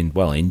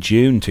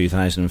June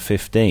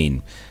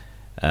 2015.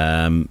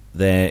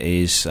 There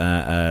is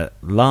a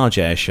large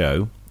air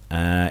show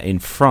in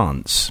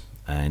France,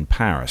 in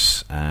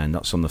Paris, and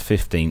that's on the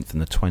 15th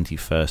and the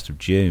 21st of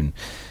June.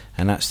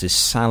 And that's the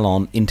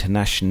Salon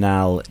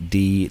International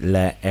de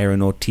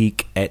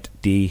l'Aéronautique et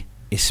de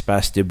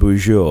l'Espace de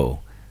Beaujeu.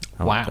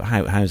 Wow!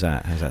 How's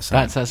that? How's that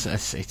sound?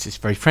 It's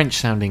very French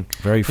sounding.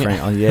 Very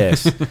French.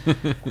 Yes.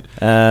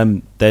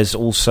 There's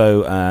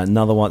also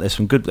another one.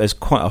 There's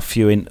quite a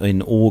few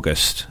in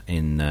August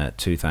in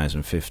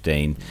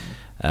 2015.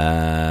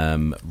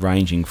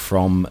 ranging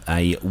from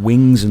a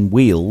Wings and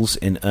Wheels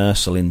in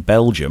Ursel in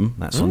Belgium.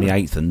 That's on the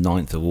 8th and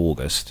 9th of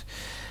August.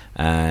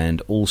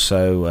 And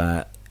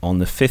also on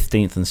the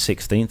 15th and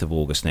 16th of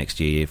August next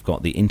year, you've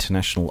got the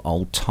International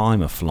Old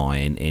Timer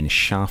Fly-In in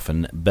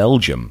Schaffen,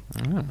 Belgium,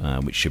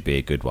 which should be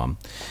a good one.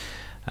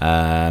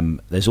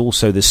 There's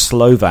also the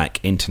Slovak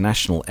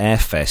International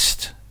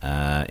Airfest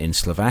in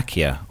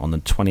Slovakia on the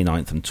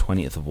 29th and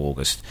 20th of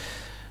August.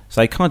 So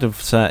they kind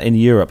of, in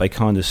Europe, they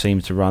kind of seem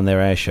to run their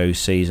air show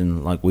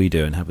season like we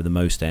do and have the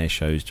most air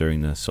shows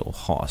during the sort of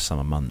hotter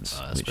summer months,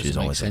 which is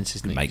always sense,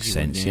 isn't it? Makes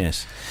sense,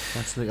 yes.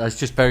 It's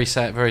just very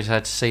sad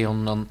to see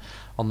on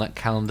that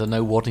calendar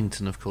no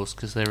Waddington, of course,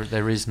 because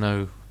there is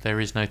no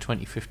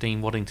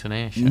 2015 Waddington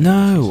Air Show.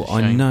 No,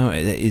 I know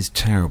it is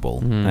terrible.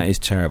 That is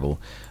terrible.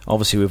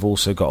 Obviously, we've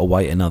also got to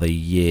wait another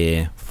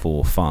year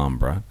for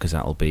Farnborough because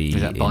that'll be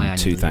in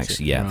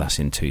 2000. Yeah, right. That's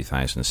in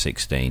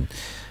 2016.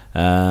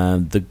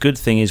 The good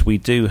thing is we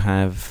do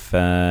have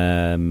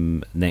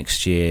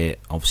next year,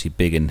 obviously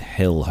Biggin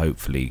Hill,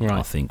 hopefully, right.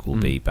 I think will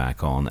be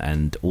back on,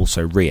 and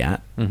also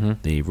RIAT,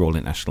 the Royal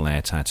International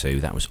Air Tattoo.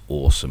 That was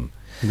awesome.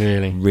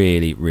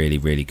 Really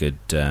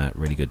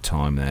good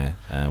time there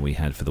we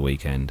had for the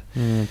weekend.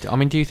 I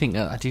mean, do you think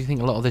a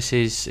lot of this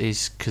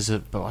is because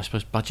I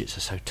suppose budgets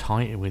are so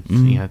tight with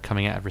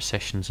coming out of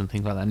recessions and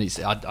things like that, and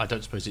I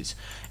don't suppose it's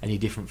any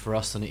different for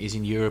us than it is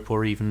in Europe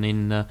or even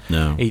in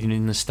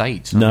the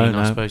States.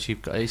 I suppose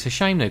it's a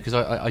shame though, because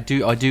I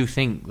do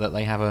think that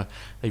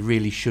they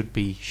really should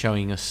be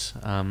showing us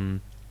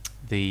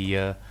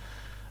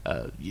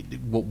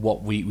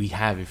what we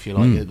have, if you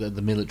like,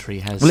 the military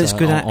has. Well, it's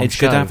good. It's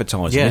good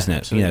advertising, isn't it?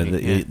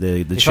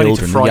 Absolutely. The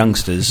children, the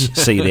youngsters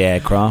see the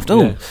aircraft.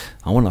 Oh,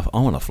 I want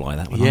to fly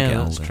that when I get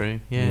older. That's true.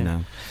 Yeah. You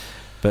know.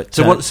 But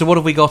so what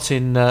have we got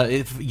in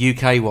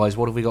UK wise?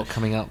 What have we got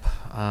coming up?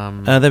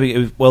 There we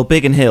go. Well,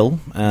 Biggin Hill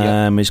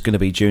is going to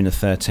be June the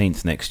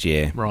 13th next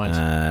year. Right.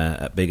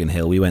 At Biggin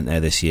Hill, we went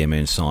there this year, me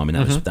and Simon.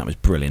 That was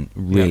brilliant.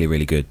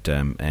 Really good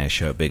air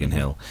show at Biggin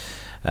Hill.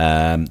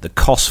 The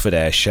Cosford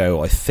Air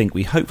Show, I think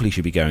we hopefully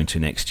should be going to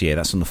next year.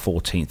 That's on the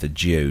 14th of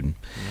June.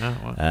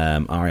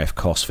 RAF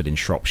Cosford in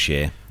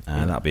Shropshire.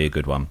 That'll be a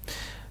good one.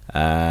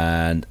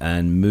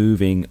 And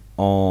moving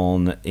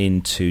on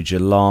into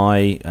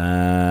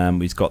July,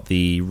 we've got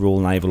the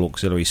Royal Naval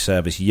Auxiliary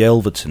Service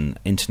Yelverton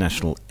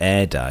International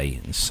Air Day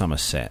in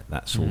Somerset.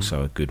 That's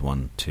also a good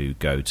one to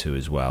go to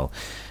as well.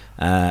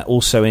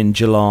 Also in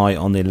July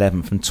on the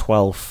 11th and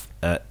 12th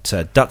at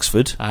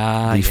Duxford,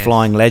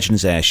 Flying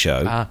Legends Air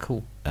Show.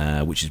 Cool.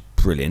 Which is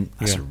brilliant.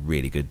 That's a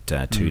really good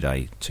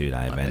two-day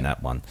event,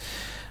 that one.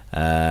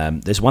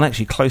 There's one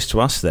actually close to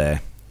us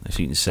there, as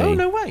you can see. Oh,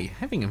 no way.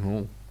 Heveningham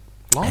Hall.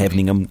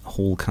 Heveningham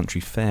Hall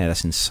Country Fair.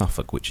 That's in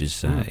Suffolk, which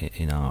is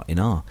in our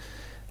locale,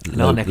 in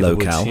our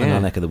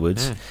neck of the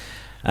woods. Yeah.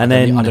 And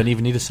I don't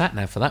even need a sat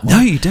nav for that one. No,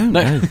 you don't.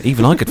 No.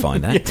 Even I could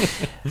find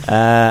that.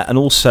 And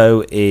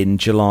also in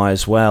July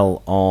as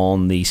well,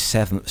 on the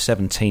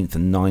 17th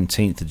and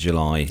 19th of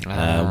July,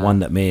 one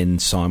that me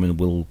and Simon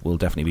will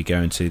definitely be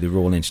going to, the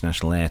Royal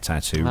International Air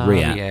Tattoo,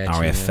 RIAT,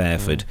 RAF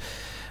Fairford.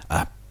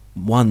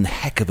 One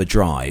heck of a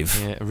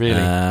drive. Yeah,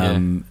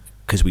 really.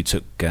 Because we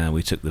took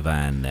the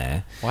van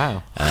there.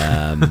 Wow!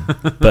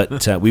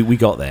 But we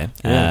got there.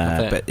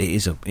 But it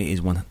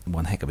is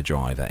one heck of a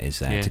drive that is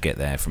there to get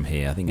there from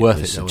here. I think Worth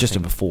it was it, though, just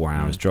over 4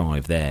 hours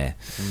drive there,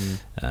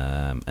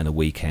 and a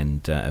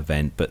weekend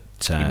event. But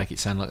you make it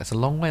sound like that's a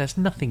long way. That's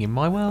nothing in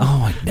my world.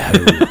 Oh, I know.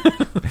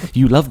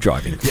 You love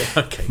driving. Yeah,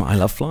 okay. I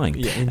love flying.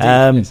 Yeah,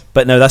 indeed, yes.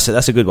 But no, that's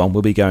a good one.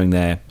 We'll be going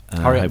there.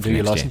 Hurry up, do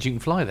your license. You can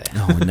fly there.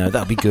 Oh no,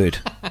 that'd be good.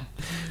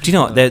 Do you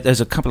know what?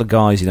 There's a couple of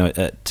guys,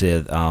 at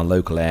our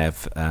local air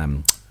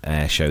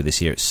show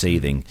this year at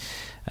Seething,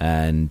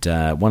 and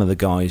one of the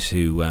guys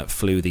who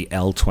flew the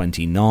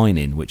L-29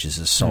 in, which is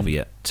a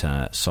Soviet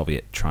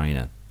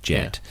trainer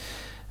jet.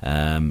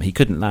 He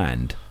couldn't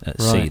land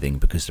at Seething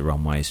because the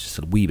runway is just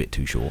a wee bit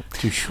too short.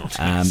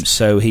 Yes.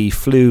 So he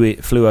flew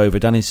over,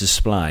 done his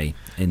display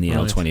in the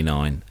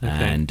L-29,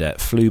 and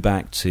flew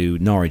back to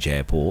Norwich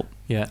Airport.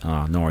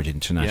 Norwich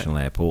International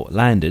Airport,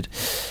 landed,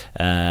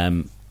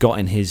 got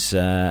in his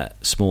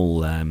small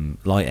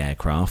light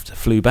aircraft,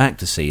 flew back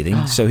to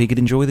Seething so he could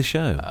enjoy the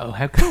show. Oh,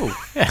 how cool.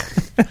 Yeah.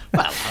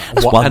 Well,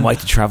 that's one way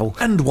to travel.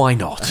 And why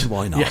not?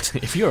 Yeah.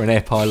 If you're an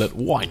air pilot,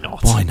 why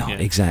not? Why not? Yeah.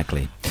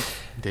 Exactly.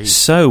 Indeed.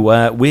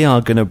 So we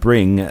are going to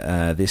bring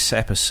this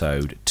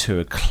episode to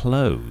a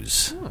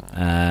close,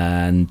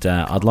 and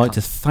I'd like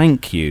to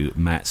thank you,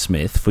 Matt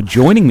Smith, for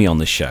joining me on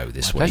the show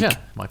this week.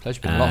 My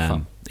pleasure. Been a lot of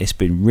fun. It's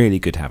been really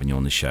good having you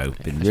on the show.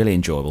 Been really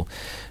enjoyable.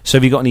 So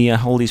have you got any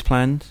holidays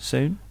planned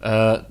soon?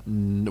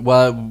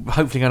 Well,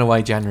 hopefully going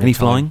away January. Any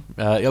flying?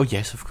 Oh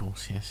yes, of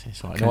course. Yes.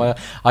 Okay. No,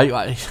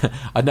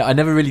 I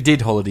never really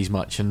did holidays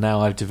much, and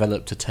now I've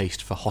developed a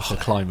taste for hotter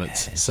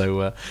climates.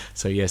 So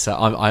yes,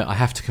 I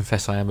have to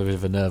confess I am a bit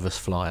of a nervous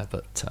flyer,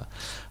 but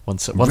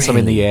Once I'm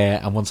in the air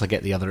and once I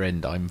get the other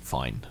end, I'm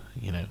fine.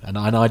 And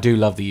I do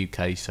love the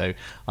UK, so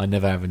I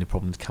never have any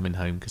problems coming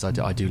home because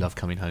I do love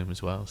coming home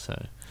as well.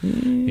 So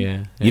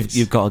yeah,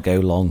 you've got to go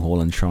long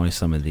haul and try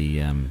some of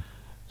the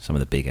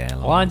big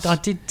airlines. Well, I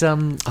did.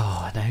 Who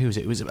was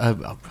it? It was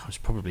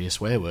probably a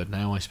swear word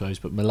now, I suppose,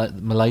 but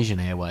Malaysian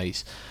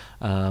Airways.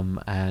 Still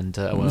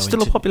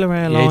a popular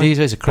airline. Yeah, it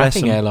is a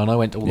cracking airline. I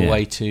went all the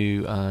way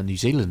to New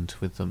Zealand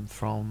with them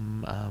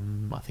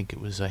from I think it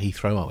was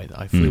Heathrow.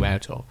 I flew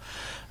out of,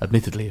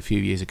 admittedly a few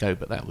years ago,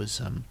 but that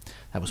was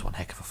one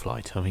heck of a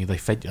flight. I mean, they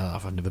fed.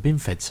 I've never been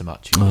fed so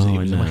much. It was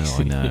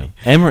amazing. I know.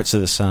 Emirates are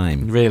the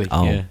same. Really?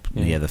 Oh,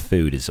 yeah. The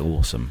food is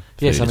awesome.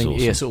 Yes, I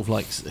mean, sort of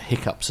like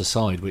hiccups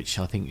aside, which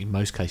I think in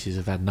most cases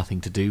have had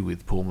nothing to do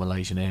with poor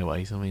Malaysian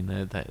Airways. I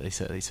mean,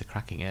 it's a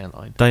cracking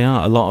airline. They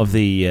are a lot of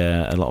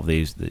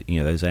these.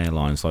 Those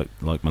airlines like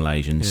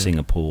Malaysian,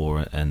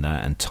 Singapore,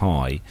 and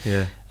Thai.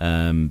 Yeah.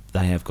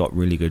 They have got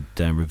really good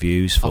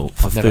reviews for I've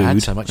food never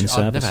had so much. and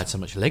I've never had so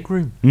much leg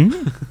room,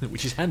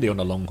 which is handy on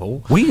a long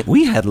haul.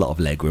 We had a lot of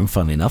leg room,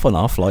 funnily enough, on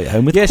our flight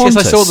home with Qantas.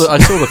 Yes, I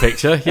saw the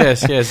picture.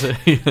 Yes.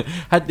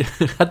 Had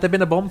there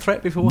been a bomb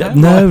threat before?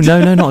 No,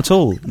 not at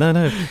all.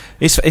 No.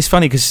 It's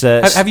funny because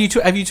have you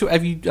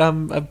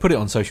put it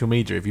on social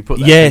media? Have you put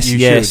that? Yes.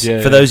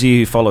 Should, for those of you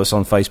who follow us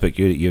on Facebook,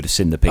 you'd have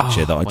seen the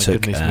picture that I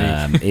took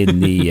in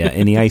the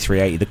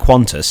A380, the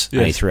Qantas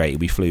A380.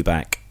 We flew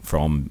back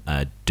from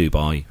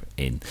Dubai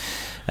in.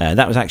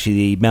 That was actually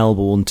the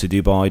Melbourne to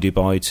Dubai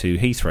to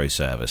Heathrow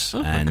service,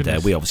 and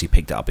we obviously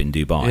picked it up in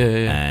Dubai,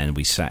 and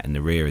we sat in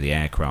the rear of the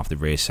aircraft, the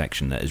rear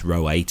section that is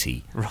row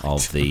 80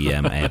 of the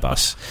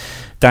Airbus,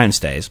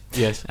 downstairs.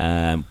 Yes,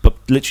 but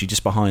literally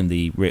just behind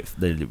the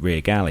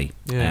rear galley.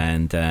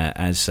 And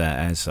as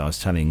I was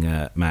telling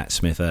Matt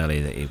Smith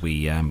earlier, that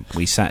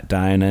we sat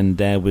down and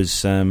there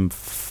was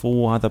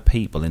 4 other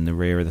people in the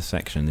rear of the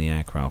section in the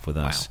aircraft with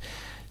us.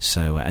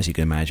 So, as you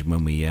can imagine,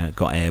 when we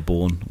got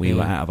airborne, we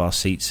were out of our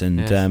seats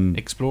and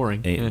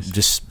exploring,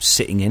 just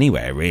sitting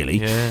anywhere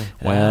really.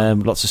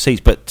 Lots of seats,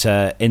 but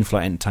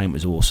in-flight entertainment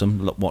was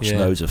awesome. Watched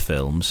loads of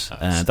films.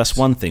 That's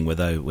one thing with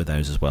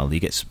those as well. You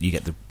get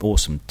the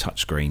awesome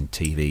touchscreen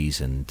TVs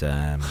and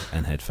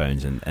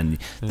headphones and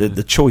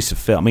the choice of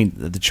film. I mean,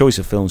 the choice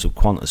of films with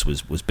Qantas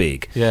was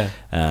big.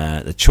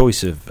 The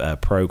choice of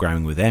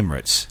programming with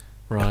Emirates.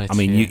 Right. I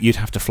mean, you'd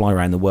have to fly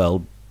around the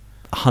world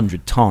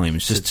 100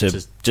 times just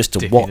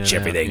to watch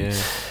everything.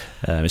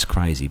 It's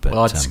crazy. But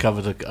I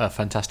discovered a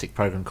fantastic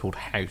program called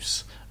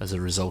House as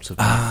a result of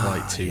that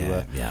flight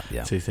to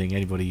thing.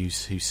 Anybody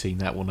who's seen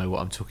that will know what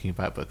I'm talking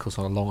about. But of course,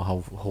 on a long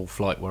whole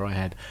flight where I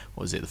had,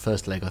 what was it? The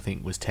first leg I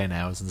think was 10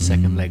 hours, and the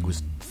second leg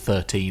was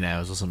 13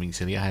 hours or something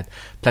silly. I had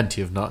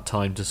plenty of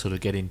time to sort of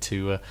get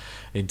into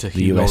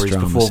Hugh Laurie's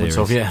performance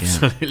of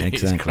absolutely,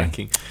 exactly. It's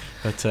cracking.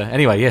 But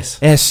anyway,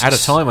 yes, out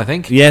of time, I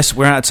think. Yes,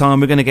 we're out of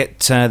time. We're going to get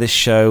this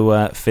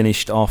show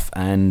finished off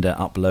and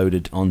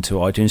uploaded onto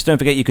iTunes. Don't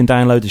forget you can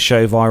download the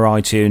show via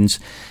iTunes.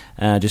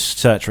 Just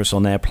search for us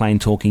on there, Plain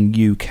Talking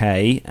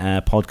UK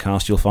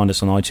podcast. You'll find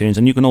us on iTunes,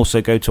 and you can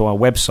also go to our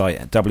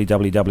website at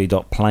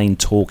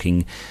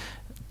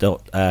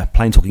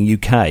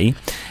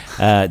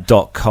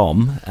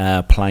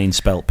plaintalkinguk.com. Plain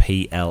spelt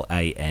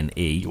PLANE.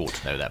 You ought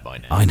to know that by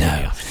now. I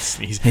know.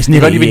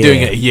 You've only been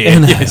doing it a year.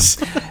 Yes.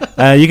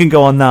 You can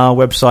go on our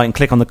website and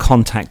click on the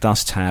Contact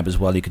Us tab as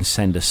well. You can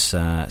send us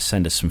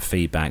some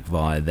feedback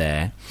via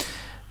there.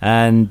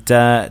 And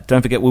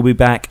don't forget, we'll be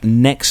back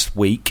next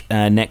week.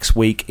 Next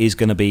week is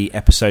going to be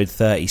episode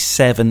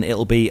 37.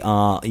 It'll be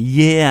our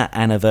year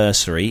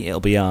anniversary.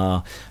 It'll be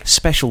our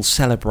special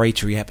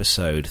celebratory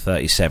episode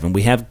 37.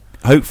 We have,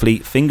 hopefully,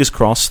 fingers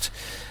crossed,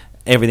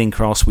 everything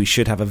crossed, we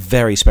should have a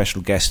very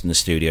special guest in the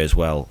studio as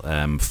well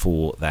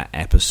for that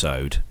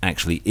episode.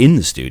 Actually, in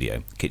the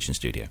studio, kitchen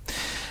studio,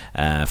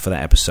 for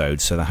that episode.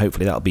 So that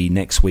hopefully that'll be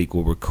next week.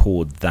 We'll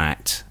record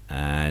that,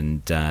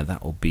 and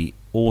that will be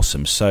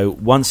awesome. So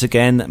once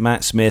again,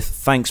 Matt Smith,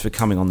 thanks for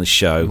coming on the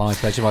show. My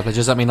pleasure.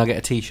 Does that mean I get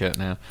a T-shirt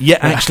now? Yeah,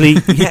 actually,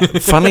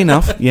 funnily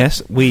enough,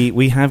 yes,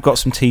 we have got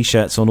some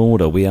T-shirts on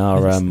order. We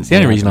are. It's the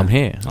only reason I'm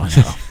here. I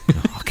know.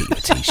 I'll get you a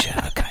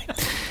T-shirt. Okay.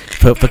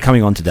 For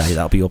coming on today,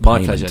 that'll be your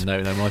payment. My pleasure.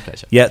 No, my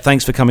pleasure. Yeah,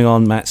 thanks for coming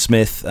on, Matt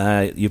Smith.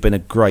 You've been a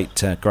great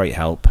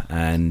help,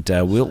 and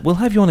we'll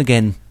have you on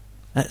again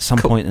at some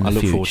point in the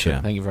future. I look forward to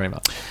it. Thank you very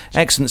much.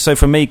 Excellent. So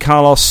from me,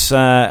 Carlos,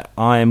 I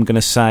am going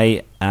to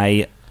say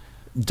a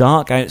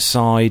dark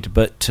outside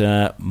but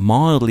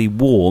mildly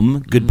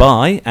warm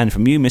goodbye, and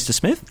from you, Mr.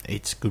 Smith,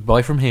 it's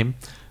goodbye from him.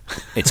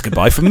 It's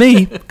goodbye from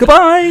me.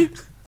 Goodbye.